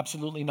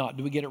 Absolutely not.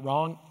 Do we get it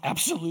wrong?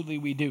 Absolutely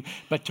we do.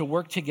 But to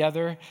work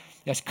together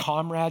as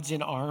comrades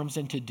in arms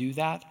and to do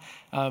that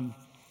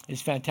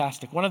is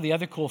fantastic. One of the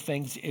other cool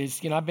things is,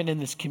 I've been in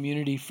this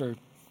community for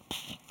a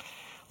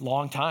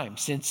long time,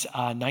 since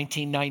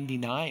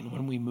 1999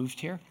 when we moved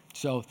here.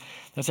 So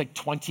that's like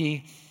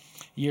 20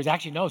 years.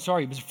 Actually, no,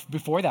 sorry. It was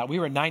before that. We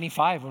were in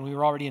 95 when we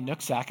were already in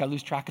Nooksack. I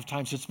lose track of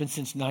time. So it's been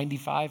since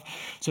 95.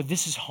 So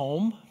this is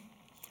home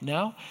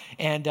now.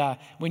 And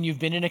when you've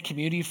been in a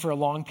community for a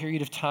long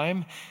period of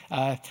time,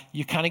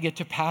 you kind of get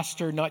to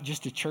pastor not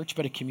just a church,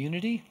 but a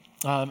community.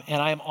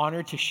 And I am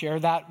honored to share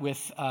that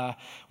with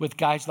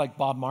guys like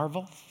Bob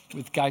Marvel,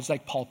 with guys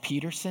like Paul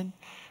Peterson,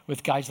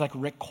 with guys like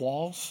Rick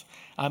Qualls.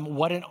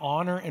 What an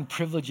honor and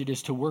privilege it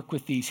is to work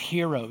with these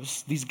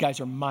heroes. These guys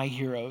are my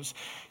heroes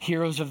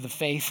of the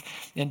faith,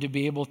 and to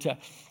be able to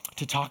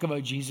talk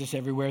about Jesus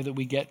everywhere that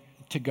we get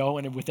to go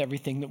and with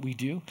everything that we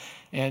do.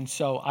 And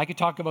so I could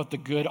talk about the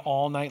good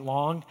all night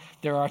long.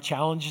 There are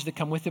challenges that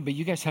come with it, but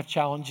you guys have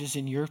challenges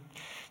in your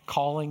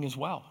calling as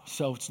well.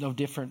 So it's no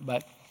different,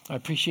 but I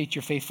appreciate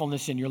your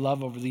faithfulness and your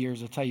love over the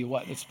years. I'll tell you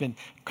what, it's been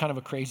kind of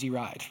a crazy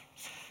ride.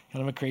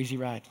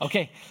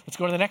 Okay, let's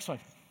go to the next one.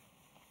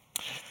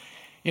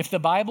 If the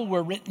Bible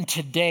were written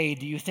today,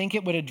 do you think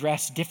it would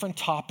address different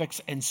topics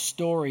and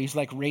stories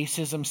like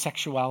racism,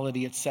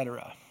 sexuality,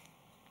 etc.?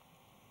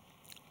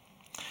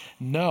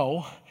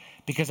 No,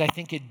 because I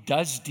think it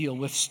does deal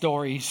with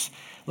stories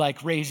like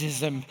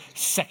racism,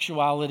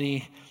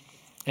 sexuality,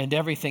 and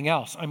everything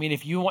else. I mean,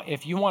 if you want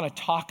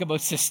to talk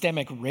about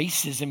systemic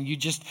racism, you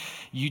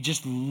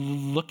just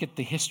look at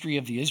the history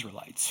of the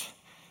Israelites.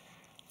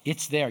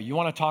 It's there. You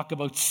want to talk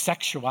about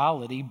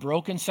sexuality,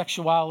 broken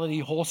sexuality,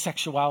 whole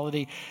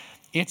sexuality.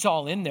 It's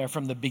all in there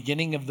from the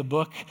beginning of the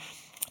book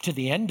to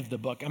the end of the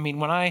book. I mean,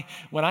 when I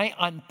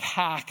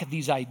unpack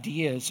these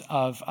ideas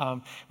of,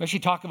 we actually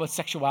talk about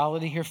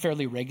sexuality here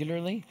fairly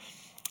regularly.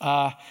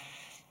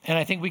 And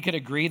I think we could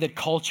agree that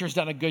culture's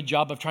done a good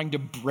job of trying to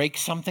break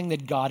something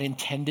that God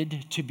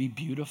intended to be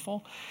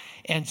beautiful.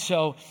 And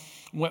so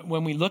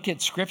when we look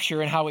at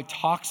Scripture and how it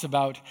talks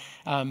about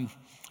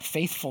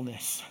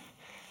faithfulness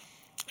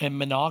and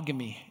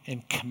monogamy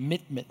and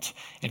commitment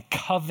and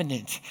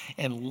covenant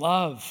and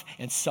love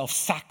and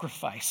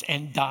self-sacrifice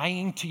and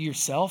dying to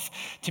yourself,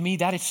 to me,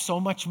 that is so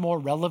much more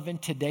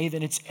relevant today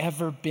than it's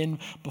ever been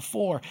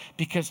before.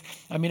 Because,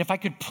 I mean, if I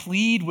could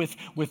plead with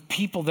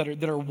people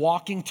that are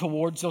walking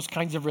towards those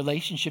kinds of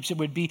relationships, it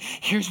would be,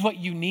 here's what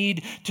you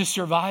need to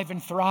survive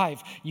and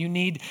thrive. You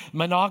need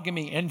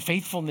monogamy and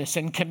faithfulness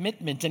and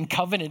commitment and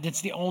covenant.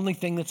 It's the only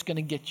thing that's going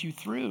to get you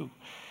through.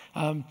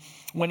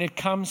 When it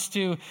comes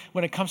to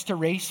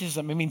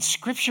racism, I mean,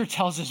 Scripture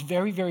tells us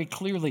very, very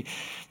clearly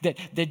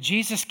that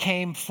Jesus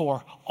came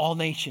for all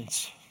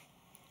nations.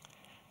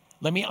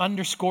 Let me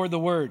underscore the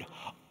word,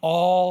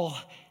 all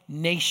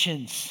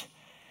nations.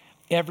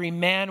 Every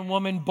man,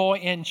 woman, boy,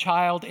 and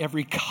child,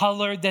 every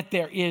color that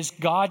there is,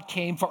 God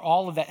came for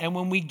all of that. And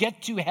when we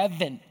get to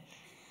heaven,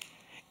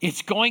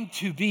 It's going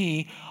to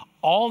be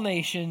all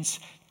nations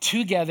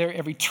together,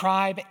 every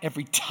tribe,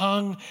 every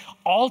tongue,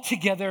 all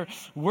together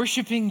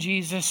worshiping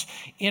Jesus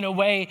in a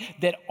way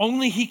that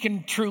only he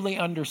can truly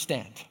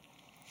understand.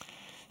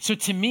 So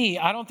to me,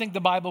 I don't think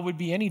the Bible would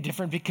be any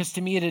different, because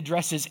to me it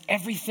addresses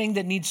everything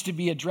that needs to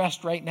be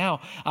addressed right now.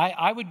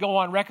 I would go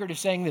on record of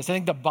saying this. I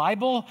think the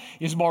Bible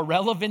is more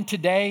relevant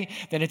today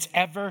than it's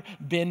ever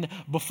been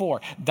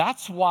before.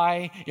 That's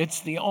why it's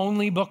the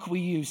only book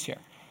we use here.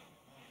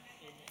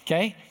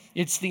 Okay?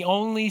 It's the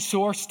only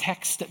source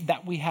text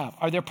that we have.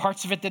 Are there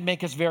parts of it that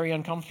make us very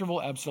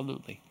uncomfortable?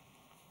 Absolutely.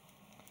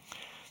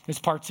 There's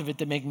parts of it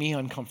that make me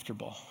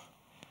uncomfortable.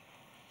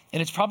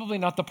 And it's probably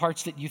not the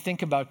parts that you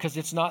think about, because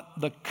it's not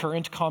the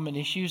current common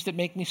issues that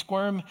make me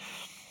squirm.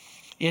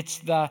 It's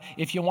the,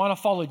 if you want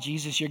to follow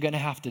Jesus, you're going to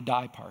have to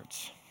die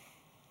parts.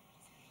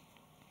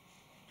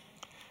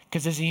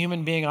 Because as a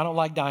human being, I don't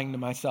like dying to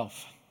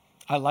myself.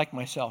 I like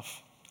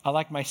myself. I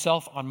like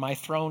myself on my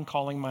throne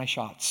calling my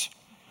shots.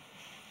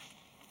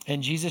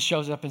 And Jesus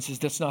shows up and says,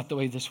 that's not the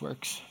way this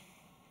works.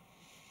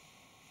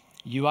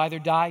 You either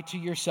die to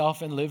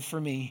yourself and live for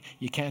me.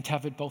 You can't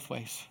have it both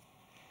ways.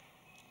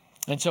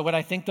 And so would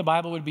I think the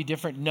Bible would be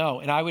different? No.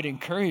 And I would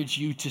encourage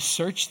you to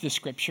search the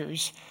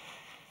scriptures.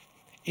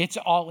 It's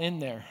all in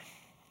there.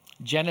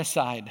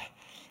 Genocide,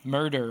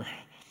 murder,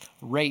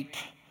 rape,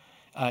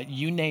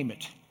 you name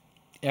it.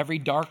 Every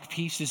dark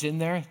piece is in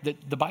there.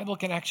 The Bible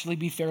can actually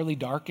be fairly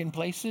dark in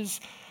places,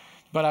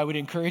 but I would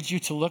encourage you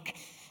to look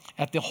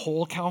at the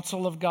whole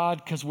counsel of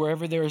God, because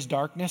wherever there is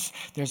darkness,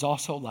 there's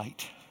also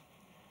light.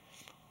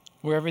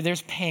 Wherever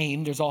there's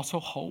pain, there's also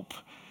hope.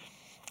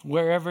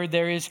 Wherever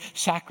there is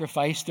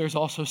sacrifice, there's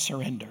also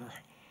surrender.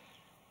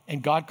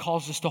 And God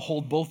calls us to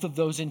hold both of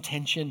those in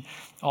tension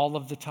all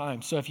of the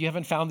time. So if you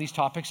haven't found these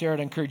topics there, I'd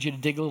encourage you to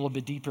dig a little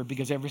bit deeper,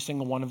 because every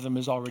single one of them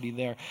is already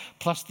there.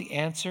 Plus the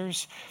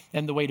answers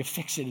and the way to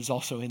fix it is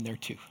also in there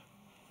too.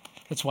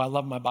 That's why I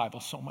love my Bible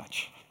so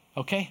much.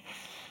 Okay?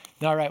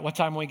 All right, what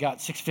time we got?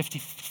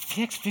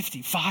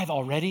 6:55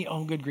 already?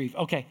 Oh, good grief.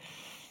 Okay.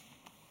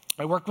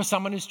 I work with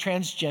someone who's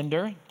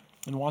transgender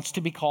and wants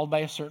to be called by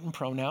a certain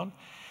pronoun.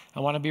 I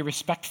want to be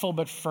respectful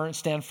but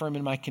stand firm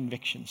in my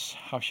convictions.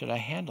 How should I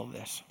handle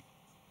this?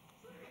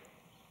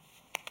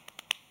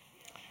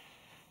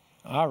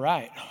 All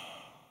right.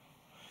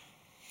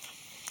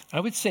 I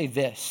would say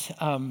this.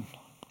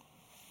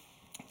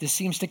 This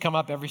seems to come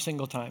up every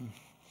single time.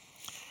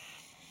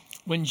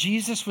 When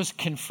Jesus was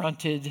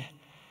confronted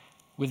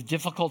with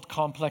difficult,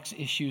 complex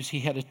issues, he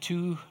had a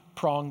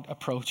two-pronged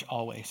approach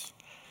always: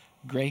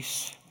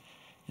 grace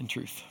and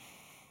truth.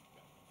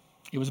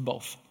 It was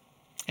both.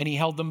 And he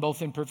held them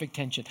both in perfect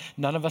tension.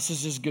 None of us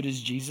is as good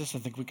as Jesus. I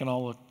think we can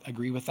all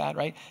agree with that,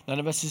 right? None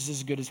of us is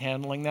as good as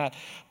handling that.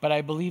 But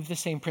I believe the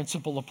same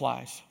principle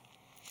applies.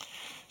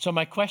 So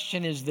my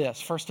question is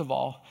this. First of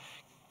all,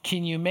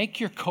 can you make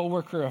your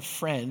coworker a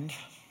friend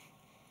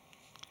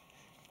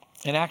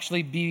and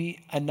actually be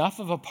enough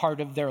of a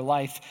part of their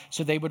life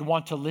so they would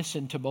want to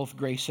listen to both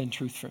grace and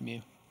truth from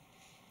you?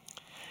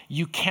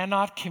 You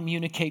cannot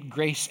communicate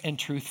grace and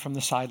truth from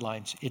the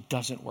sidelines. It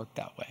doesn't work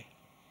that way.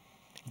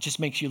 It just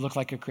makes you look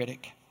like a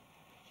critic.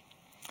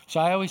 So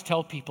I always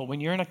tell people,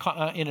 when you're in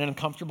an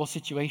uncomfortable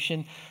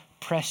situation,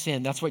 press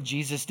in. That's what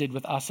Jesus did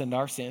with us and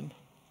our sin.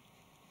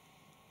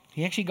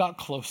 He actually got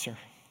closer.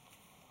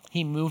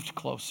 He moved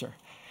closer.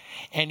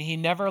 And he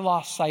never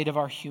lost sight of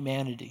our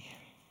humanity.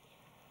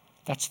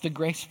 That's the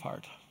grace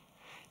part.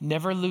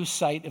 Never lose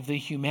sight of the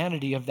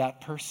humanity of that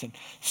person.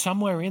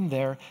 Somewhere in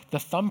there, the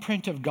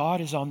thumbprint of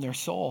God is on their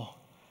soul.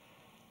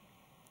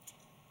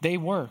 They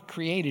were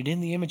created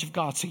in the image of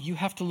God. So you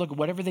have to look at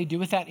whatever they do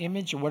with that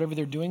image or whatever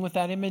they're doing with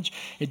that image.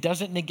 It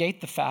doesn't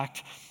negate the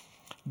fact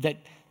that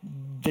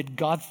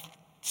God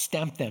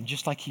stamped them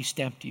just like he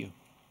stamped you.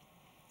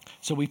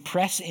 So we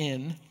press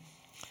in.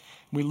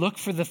 We look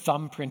for the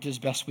thumbprint as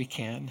best we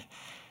can.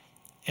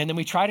 And then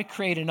we try to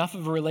create enough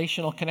of a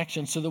relational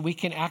connection so that we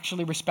can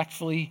actually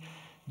respectfully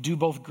do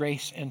both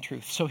grace and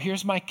truth. So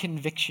here's my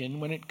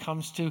conviction when it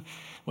comes to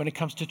the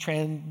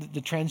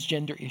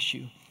transgender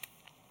issue.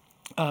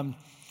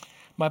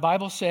 My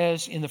Bible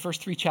says in the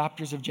first 3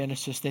 chapters of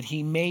Genesis that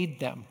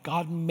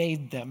God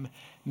made them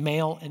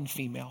male and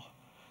female.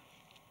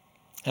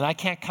 And I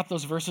can't cut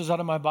those verses out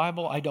of my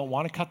Bible. I don't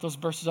want to cut those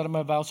verses out of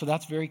my Bible. So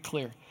that's very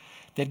clear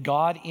that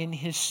God in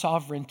his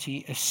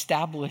sovereignty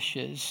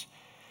establishes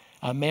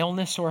a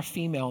maleness or a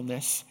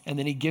femaleness, and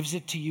then he gives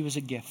it to you as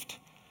a gift.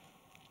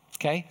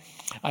 Okay?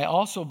 I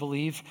also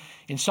believe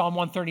in Psalm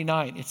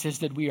 139, it says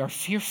that we are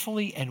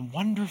fearfully and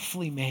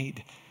wonderfully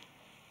made.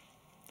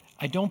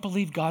 I don't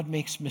believe God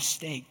makes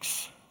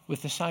mistakes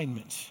with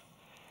assignments.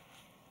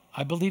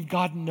 I believe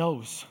God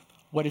knows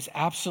what is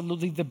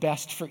absolutely the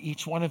best for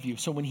each one of you.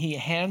 So when he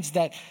hands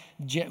that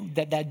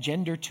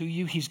gender to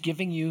you, he's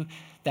giving you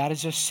that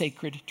as a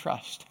sacred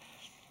trust.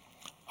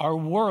 Our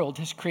world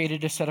has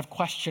created a set of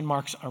question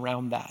marks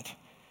around that.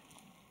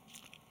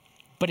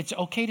 But it's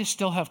okay to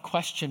still have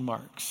question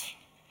marks.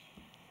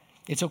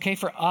 It's okay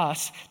for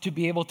us to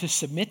be able to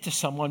submit to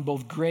someone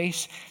both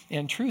grace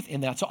and truth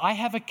in that. So I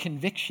have a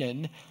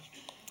conviction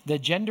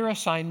that gender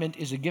assignment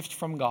is a gift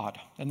from God,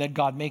 and that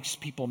God makes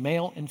people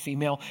male and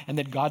female, and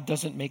that God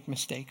doesn't make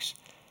mistakes.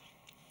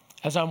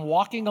 As I'm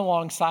walking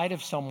alongside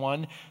of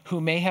someone who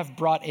may have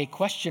brought a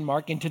question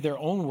mark into their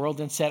own world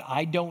and said,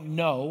 I don't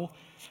know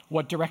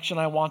what direction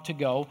I want to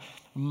go,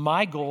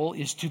 my goal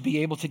is to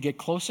be able to get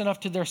close enough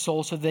to their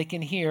soul so they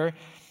can hear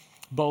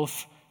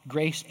both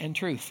grace and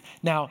truth.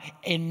 Now,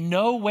 in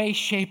no way,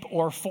 shape,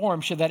 or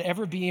form should that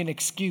ever be an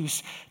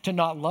excuse to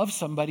not love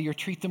somebody or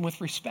treat them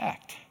with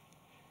respect.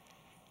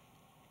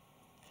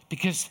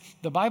 Because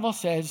the Bible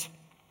says,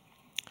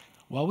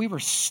 while we were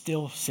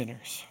still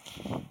sinners,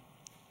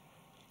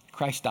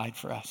 Christ died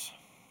for us.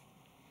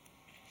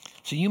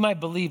 So you might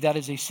believe that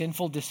is a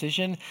sinful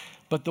decision,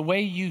 but the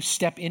way you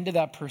step into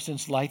that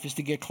person's life is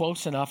to get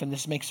close enough, and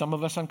this makes some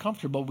of us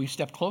uncomfortable. We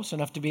step close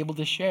enough to be able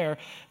to share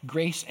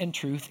grace and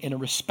truth in a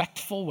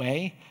respectful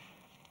way,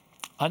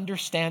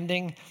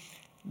 understanding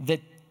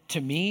that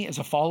to me, as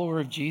a follower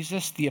of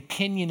Jesus, the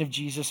opinion of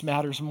Jesus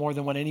matters more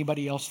than what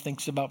anybody else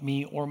thinks about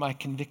me or my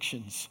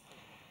convictions.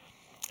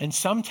 And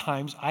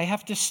sometimes I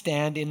have to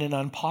stand in an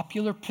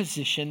unpopular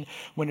position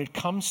when it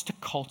comes to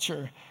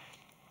culture,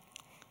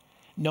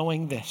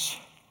 knowing this: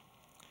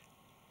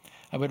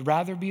 I would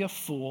rather be a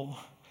fool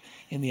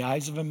in the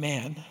eyes of a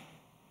man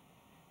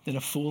than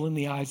a fool in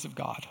the eyes of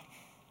God.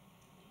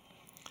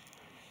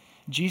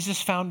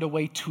 Jesus found a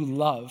way to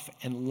love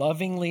and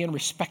lovingly and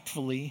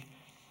respectfully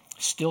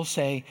still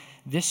say,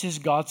 this is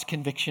God's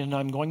conviction.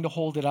 I'm going to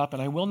hold it up,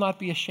 and I will not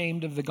be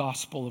ashamed of the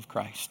gospel of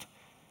Christ.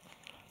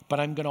 But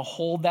I'm going to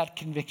hold that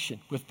conviction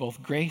with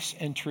both grace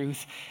and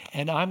truth,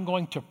 and I'm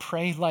going to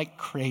pray like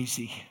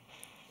crazy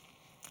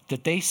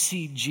that they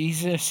see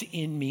Jesus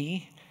in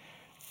me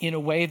in a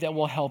way that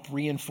will help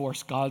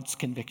reinforce God's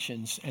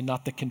convictions and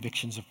not the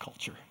convictions of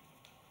culture.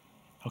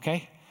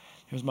 Okay?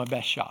 Here's my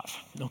best shot.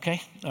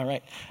 Okay? All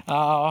right.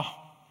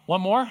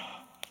 One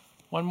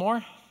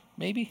more?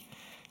 Maybe?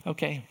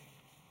 Okay.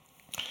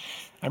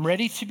 I'm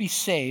ready to be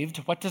saved.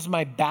 What does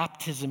my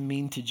baptism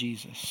mean to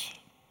Jesus?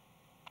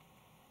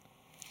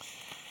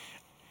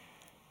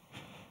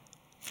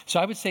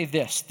 So I would say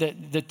this,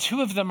 that the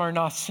two of them are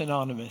not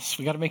synonymous.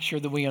 We got to make sure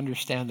that we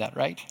understand that,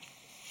 right?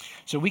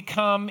 So we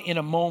come in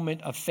a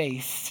moment of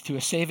faith to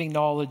a saving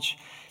knowledge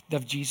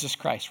of Jesus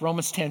Christ.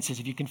 Romans 10 says,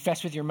 if you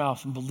confess with your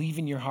mouth and believe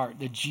in your heart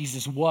that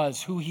Jesus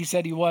was who he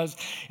said he was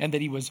and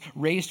that he was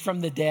raised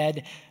from the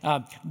dead,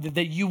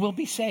 that you will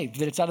be saved,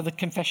 that it's out of the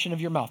confession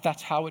of your mouth.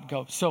 That's how it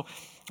goes. So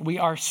we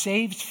are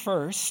saved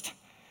first.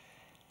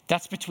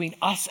 That's between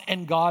us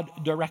and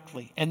God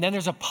directly. And then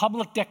there's a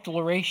public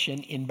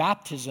declaration in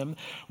baptism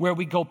where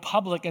we go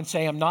public and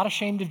say, I'm not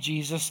ashamed of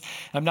Jesus.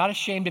 I'm not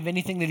ashamed of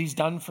anything that he's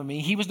done for me.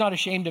 He was not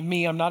ashamed of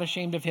me. I'm not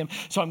ashamed of him.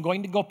 So I'm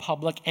going to go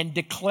public and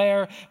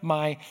declare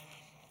my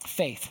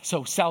faith.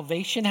 So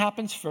salvation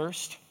happens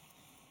first.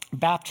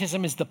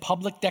 Baptism is the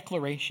public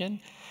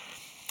declaration.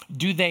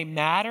 Do they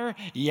matter?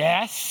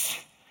 Yes.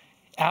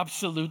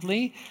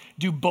 Absolutely.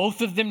 Do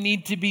both of them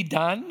need to be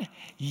done?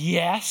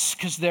 Yes,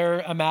 because they're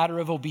a matter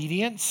of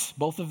obedience.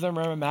 Both of them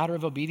are a matter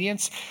of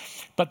obedience,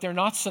 but they're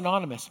not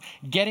synonymous.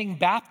 Getting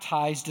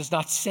baptized does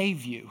not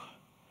save you.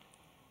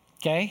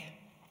 Okay?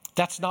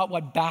 That's not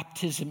what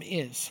baptism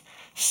is.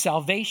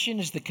 Salvation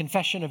is the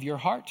confession of your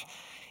heart.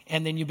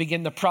 And then you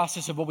begin the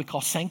process of what we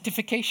call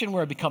sanctification,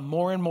 where I become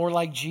more and more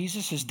like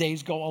Jesus as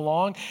days go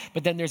along.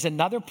 But then there's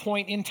another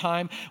point in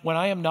time when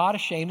I am not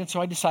ashamed. And so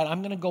I decide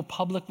I'm going to go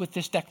public with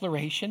this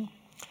declaration.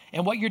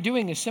 And what you're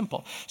doing is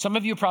simple. Some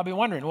of you are probably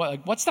wondering,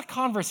 what's the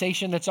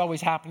conversation that's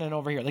always happening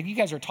over here? Like, you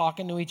guys are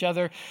talking to each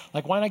other.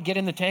 Like, why not get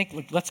in the tank?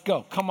 Like, let's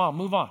go. Come on,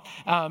 move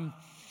on.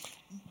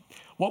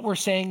 What we're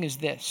saying is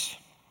this.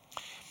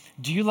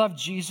 Do you love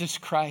Jesus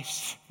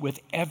Christ with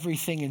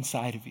everything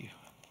inside of you?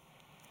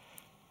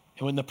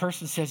 And when the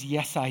person says,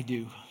 yes, I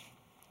do,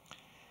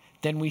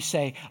 then we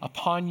say,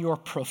 upon your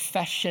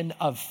profession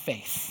of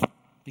faith,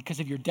 because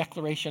of your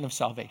declaration of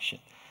salvation,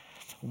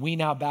 we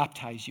now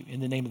baptize you in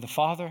the name of the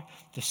Father,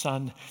 the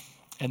Son,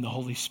 and the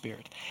Holy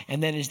Spirit.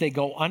 And then as they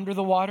go under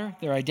the water,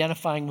 they're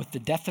identifying with the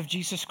death of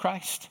Jesus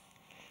Christ.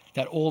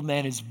 That old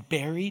man is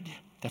buried.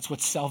 That's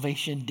what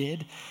salvation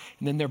did.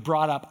 And then they're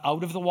brought up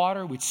out of the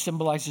water, which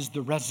symbolizes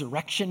the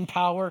resurrection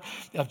power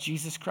of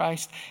Jesus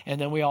Christ. And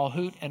then we all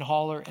hoot and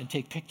holler and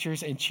take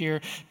pictures and cheer,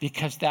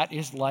 because that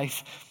is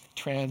life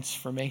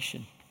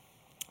transformation.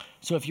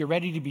 So if you're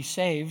ready to be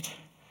saved,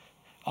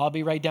 I'll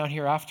be right down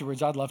here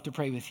afterwards. I'd love to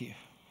pray with you.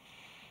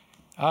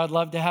 I'd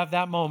love to have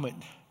that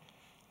moment.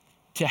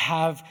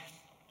 I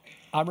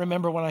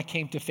remember when I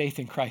came to faith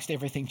in Christ,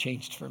 everything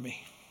changed for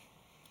me.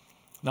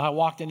 Now, I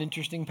walked an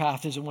interesting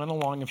path as it went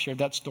along. I've shared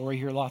that story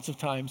here lots of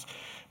times.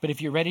 But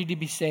if you're ready to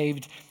be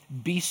saved,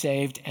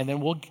 and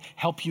then we'll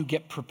help you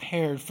get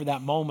prepared for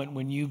that moment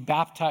when you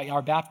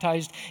are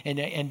baptized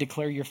and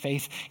declare your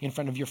faith in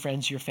front of your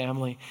friends, your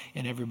family,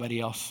 and everybody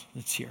else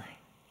that's here.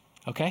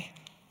 Okay?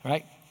 All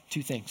right?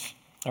 2 things.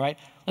 All right?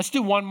 Let's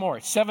do one more.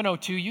 It's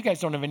 7:02. You guys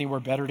don't have anywhere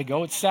better to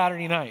go. It's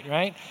Saturday night,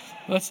 right?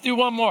 Let's do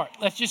one more.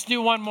 Let's just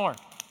do one more.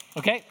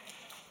 Okay?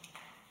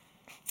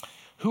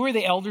 Who are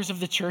the elders of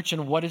the church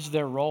and what is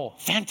their role?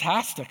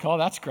 Fantastic. Oh,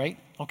 that's great.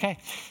 Okay.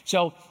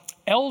 So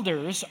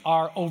elders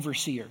are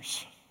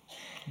overseers.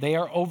 They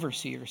are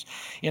overseers.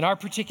 In our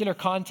particular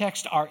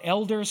context, our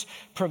elders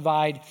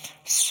provide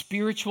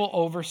spiritual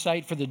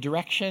oversight for the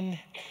direction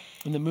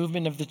and the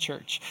movement of the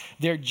church.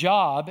 Their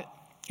job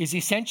is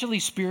essentially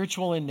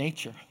spiritual in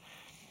nature.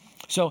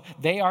 So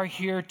they're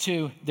here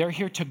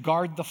to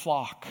guard the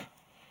flock.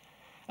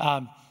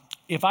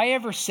 If I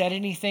ever said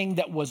anything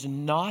that was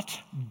not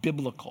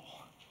biblical,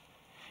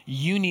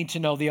 you need to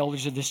know the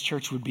elders of this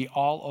church would be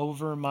all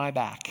over my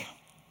back,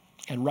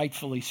 and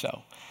rightfully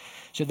so.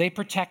 So they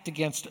protect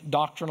against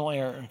doctrinal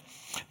error.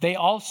 They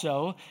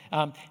also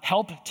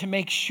help to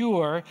make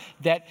sure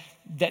that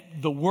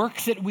the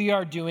work that we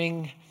are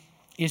doing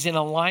is in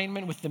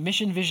alignment with the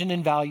mission, vision,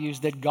 and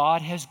values that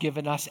God has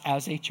given us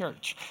as a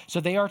church. So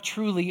they are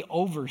truly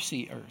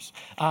overseers.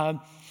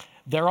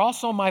 They're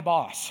also my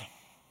boss.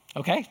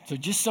 Okay, so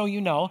just so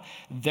you know,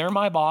 they're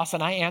my boss,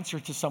 and I answer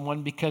to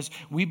someone because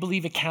we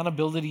believe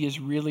accountability is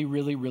really,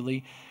 really,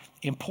 really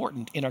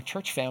important in our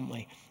church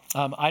family.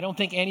 I don't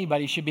think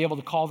anybody should be able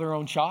to call their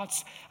own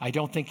shots. I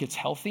don't think it's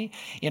healthy.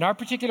 In our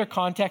particular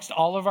context,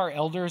 all of our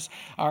elders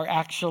are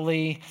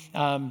actually,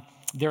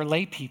 they're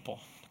lay people.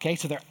 Okay,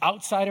 so they're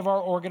outside of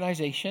our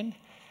organization,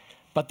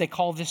 but they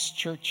call this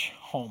church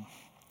home.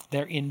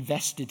 They're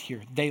invested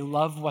here. They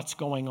love what's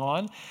going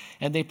on,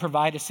 and they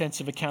provide a sense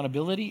of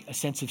accountability, a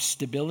sense of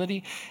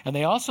stability, and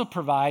they also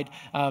provide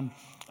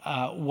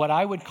what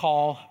I would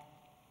call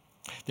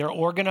their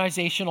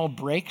organizational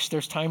breaks.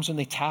 There's times when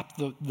they tap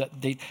the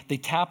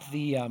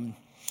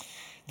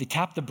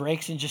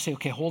brakes and just say,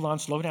 okay, hold on,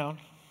 slow down.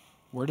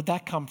 Where did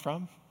that come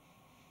from?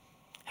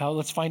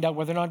 Let's find out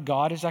whether or not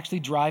God is actually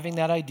driving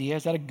that idea.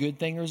 Is that a good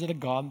thing or is it a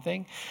God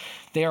thing?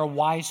 They are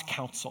wise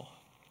counsel.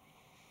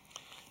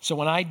 So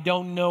when I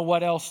don't know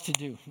what else to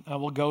do, I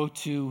will go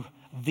to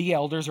the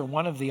elders or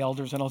one of the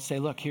elders and I'll say,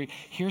 look,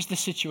 here's the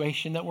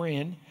situation that we're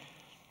in.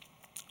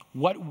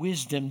 What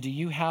wisdom do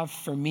you have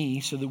for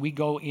me so that we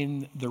go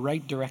in the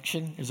right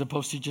direction as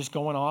opposed to just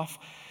going off?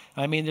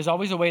 I mean, there's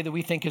always a way that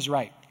we think is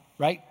right?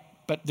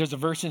 But there's a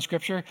verse in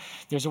Scripture,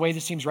 there's a way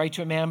that seems right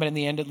to a man, but in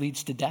the end it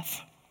leads to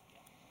death.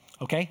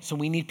 Okay? So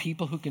we need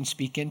people who can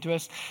speak into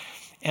us.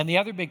 And the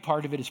other big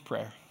part of it is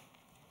prayer.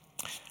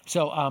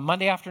 So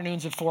Monday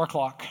afternoons at 4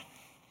 o'clock.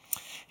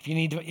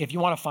 If you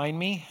want to find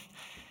me,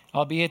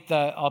 I'll be at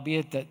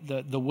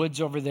the woods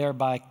over there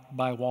by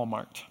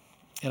Walmart.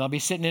 And I'll be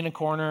sitting in a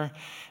corner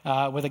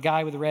with a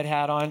guy with a red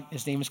hat on.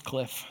 His name is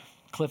Cliff.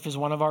 Cliff is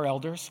one of our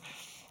elders.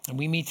 And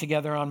we meet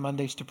together on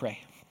Mondays to pray.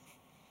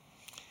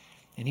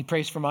 And he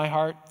prays for my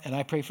heart, and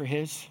I pray for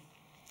his.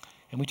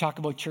 And we talk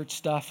about church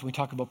stuff. We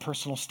talk about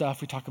personal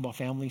stuff. We talk about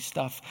family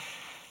stuff.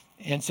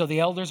 And so the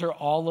elders are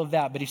all of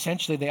that. But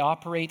essentially, they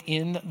operate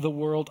in the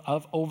world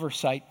of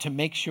oversight to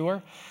make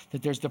sure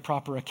that there's the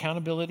proper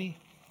accountability,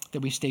 that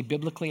we stay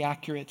biblically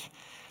accurate,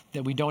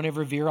 that we don't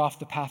ever veer off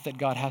the path that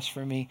God has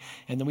for me,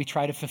 and then we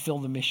try to fulfill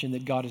the mission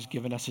that God has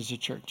given us as a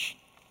church.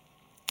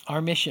 Our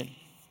mission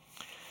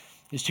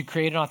is to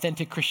create an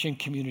authentic Christian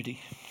community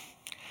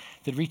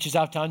that reaches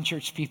out to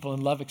unchurched people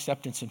in love,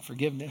 acceptance, and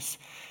forgiveness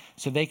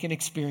so they can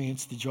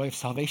experience the joy of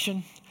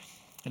salvation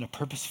and a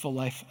purposeful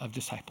life of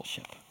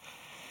discipleship.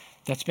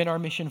 That's been our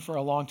mission for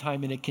a long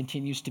time, and it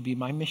continues to be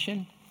my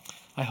mission.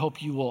 I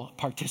hope you will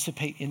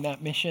participate in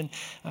that mission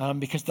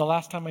because the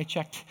last time I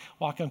checked,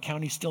 Whatcom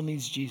County still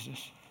needs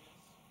Jesus.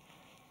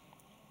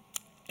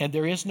 And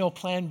there is no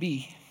plan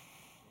B.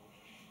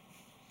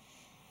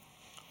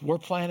 We're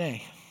plan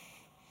A.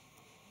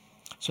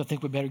 So I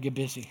think we better get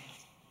busy.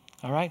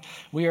 All right?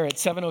 We are at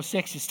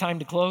 7:06. It's time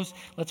to close.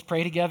 Let's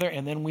pray together,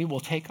 and then we will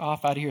take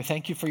off out of here.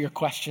 Thank you for your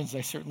questions.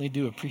 I certainly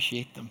do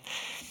appreciate them.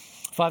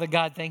 Father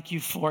God, thank you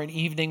for an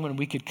evening when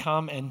we could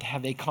come and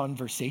have a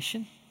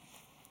conversation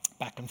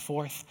back and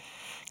forth.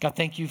 God,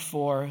 thank you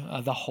for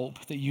the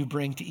hope that you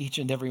bring to each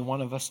and every one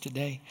of us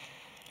today.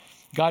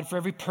 God, for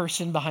every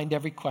person behind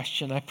every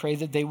question, I pray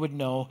that they would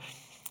know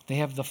they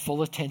have the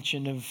full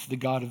attention of the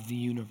God of the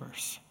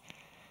universe.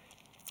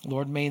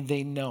 Lord, may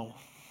they know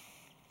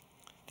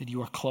that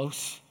you are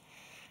close,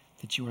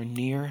 that you are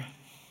near,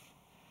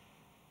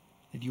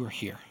 that you are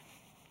here.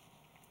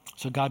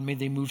 So God, may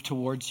they move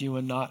towards you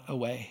and not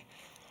away.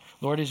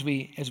 Lord, as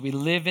we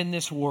live in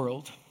this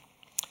world,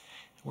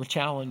 we're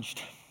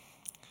challenged.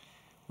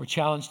 We're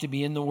challenged to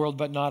be in the world,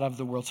 but not of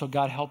the world. So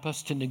God, help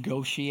us to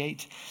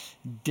negotiate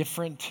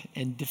different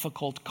and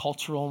difficult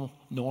cultural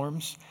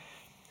norms.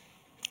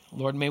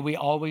 Lord, may we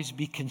always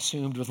be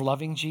consumed with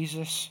loving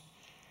Jesus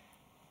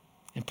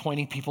and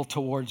pointing people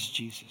towards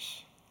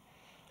Jesus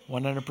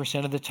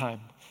 100% of the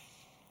time.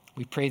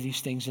 We pray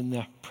these things in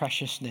the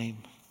precious name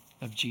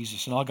of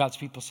Jesus. And all God's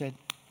people said,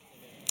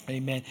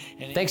 amen.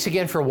 Thanks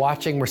again for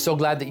watching. We're so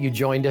glad that you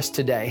joined us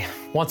today.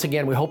 Once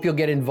again, we hope you'll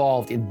get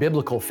involved in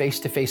biblical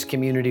face-to-face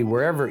community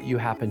wherever you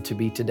happen to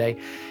be today.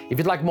 If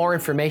you'd like more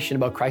information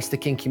about Christ the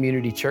King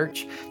Community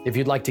Church, if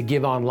you'd like to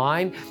give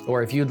online,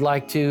 or if you'd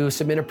like to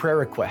submit a prayer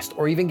request,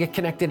 or even get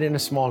connected in a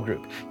small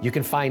group, you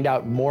can find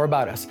out more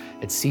about us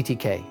at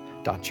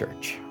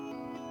ctk.church.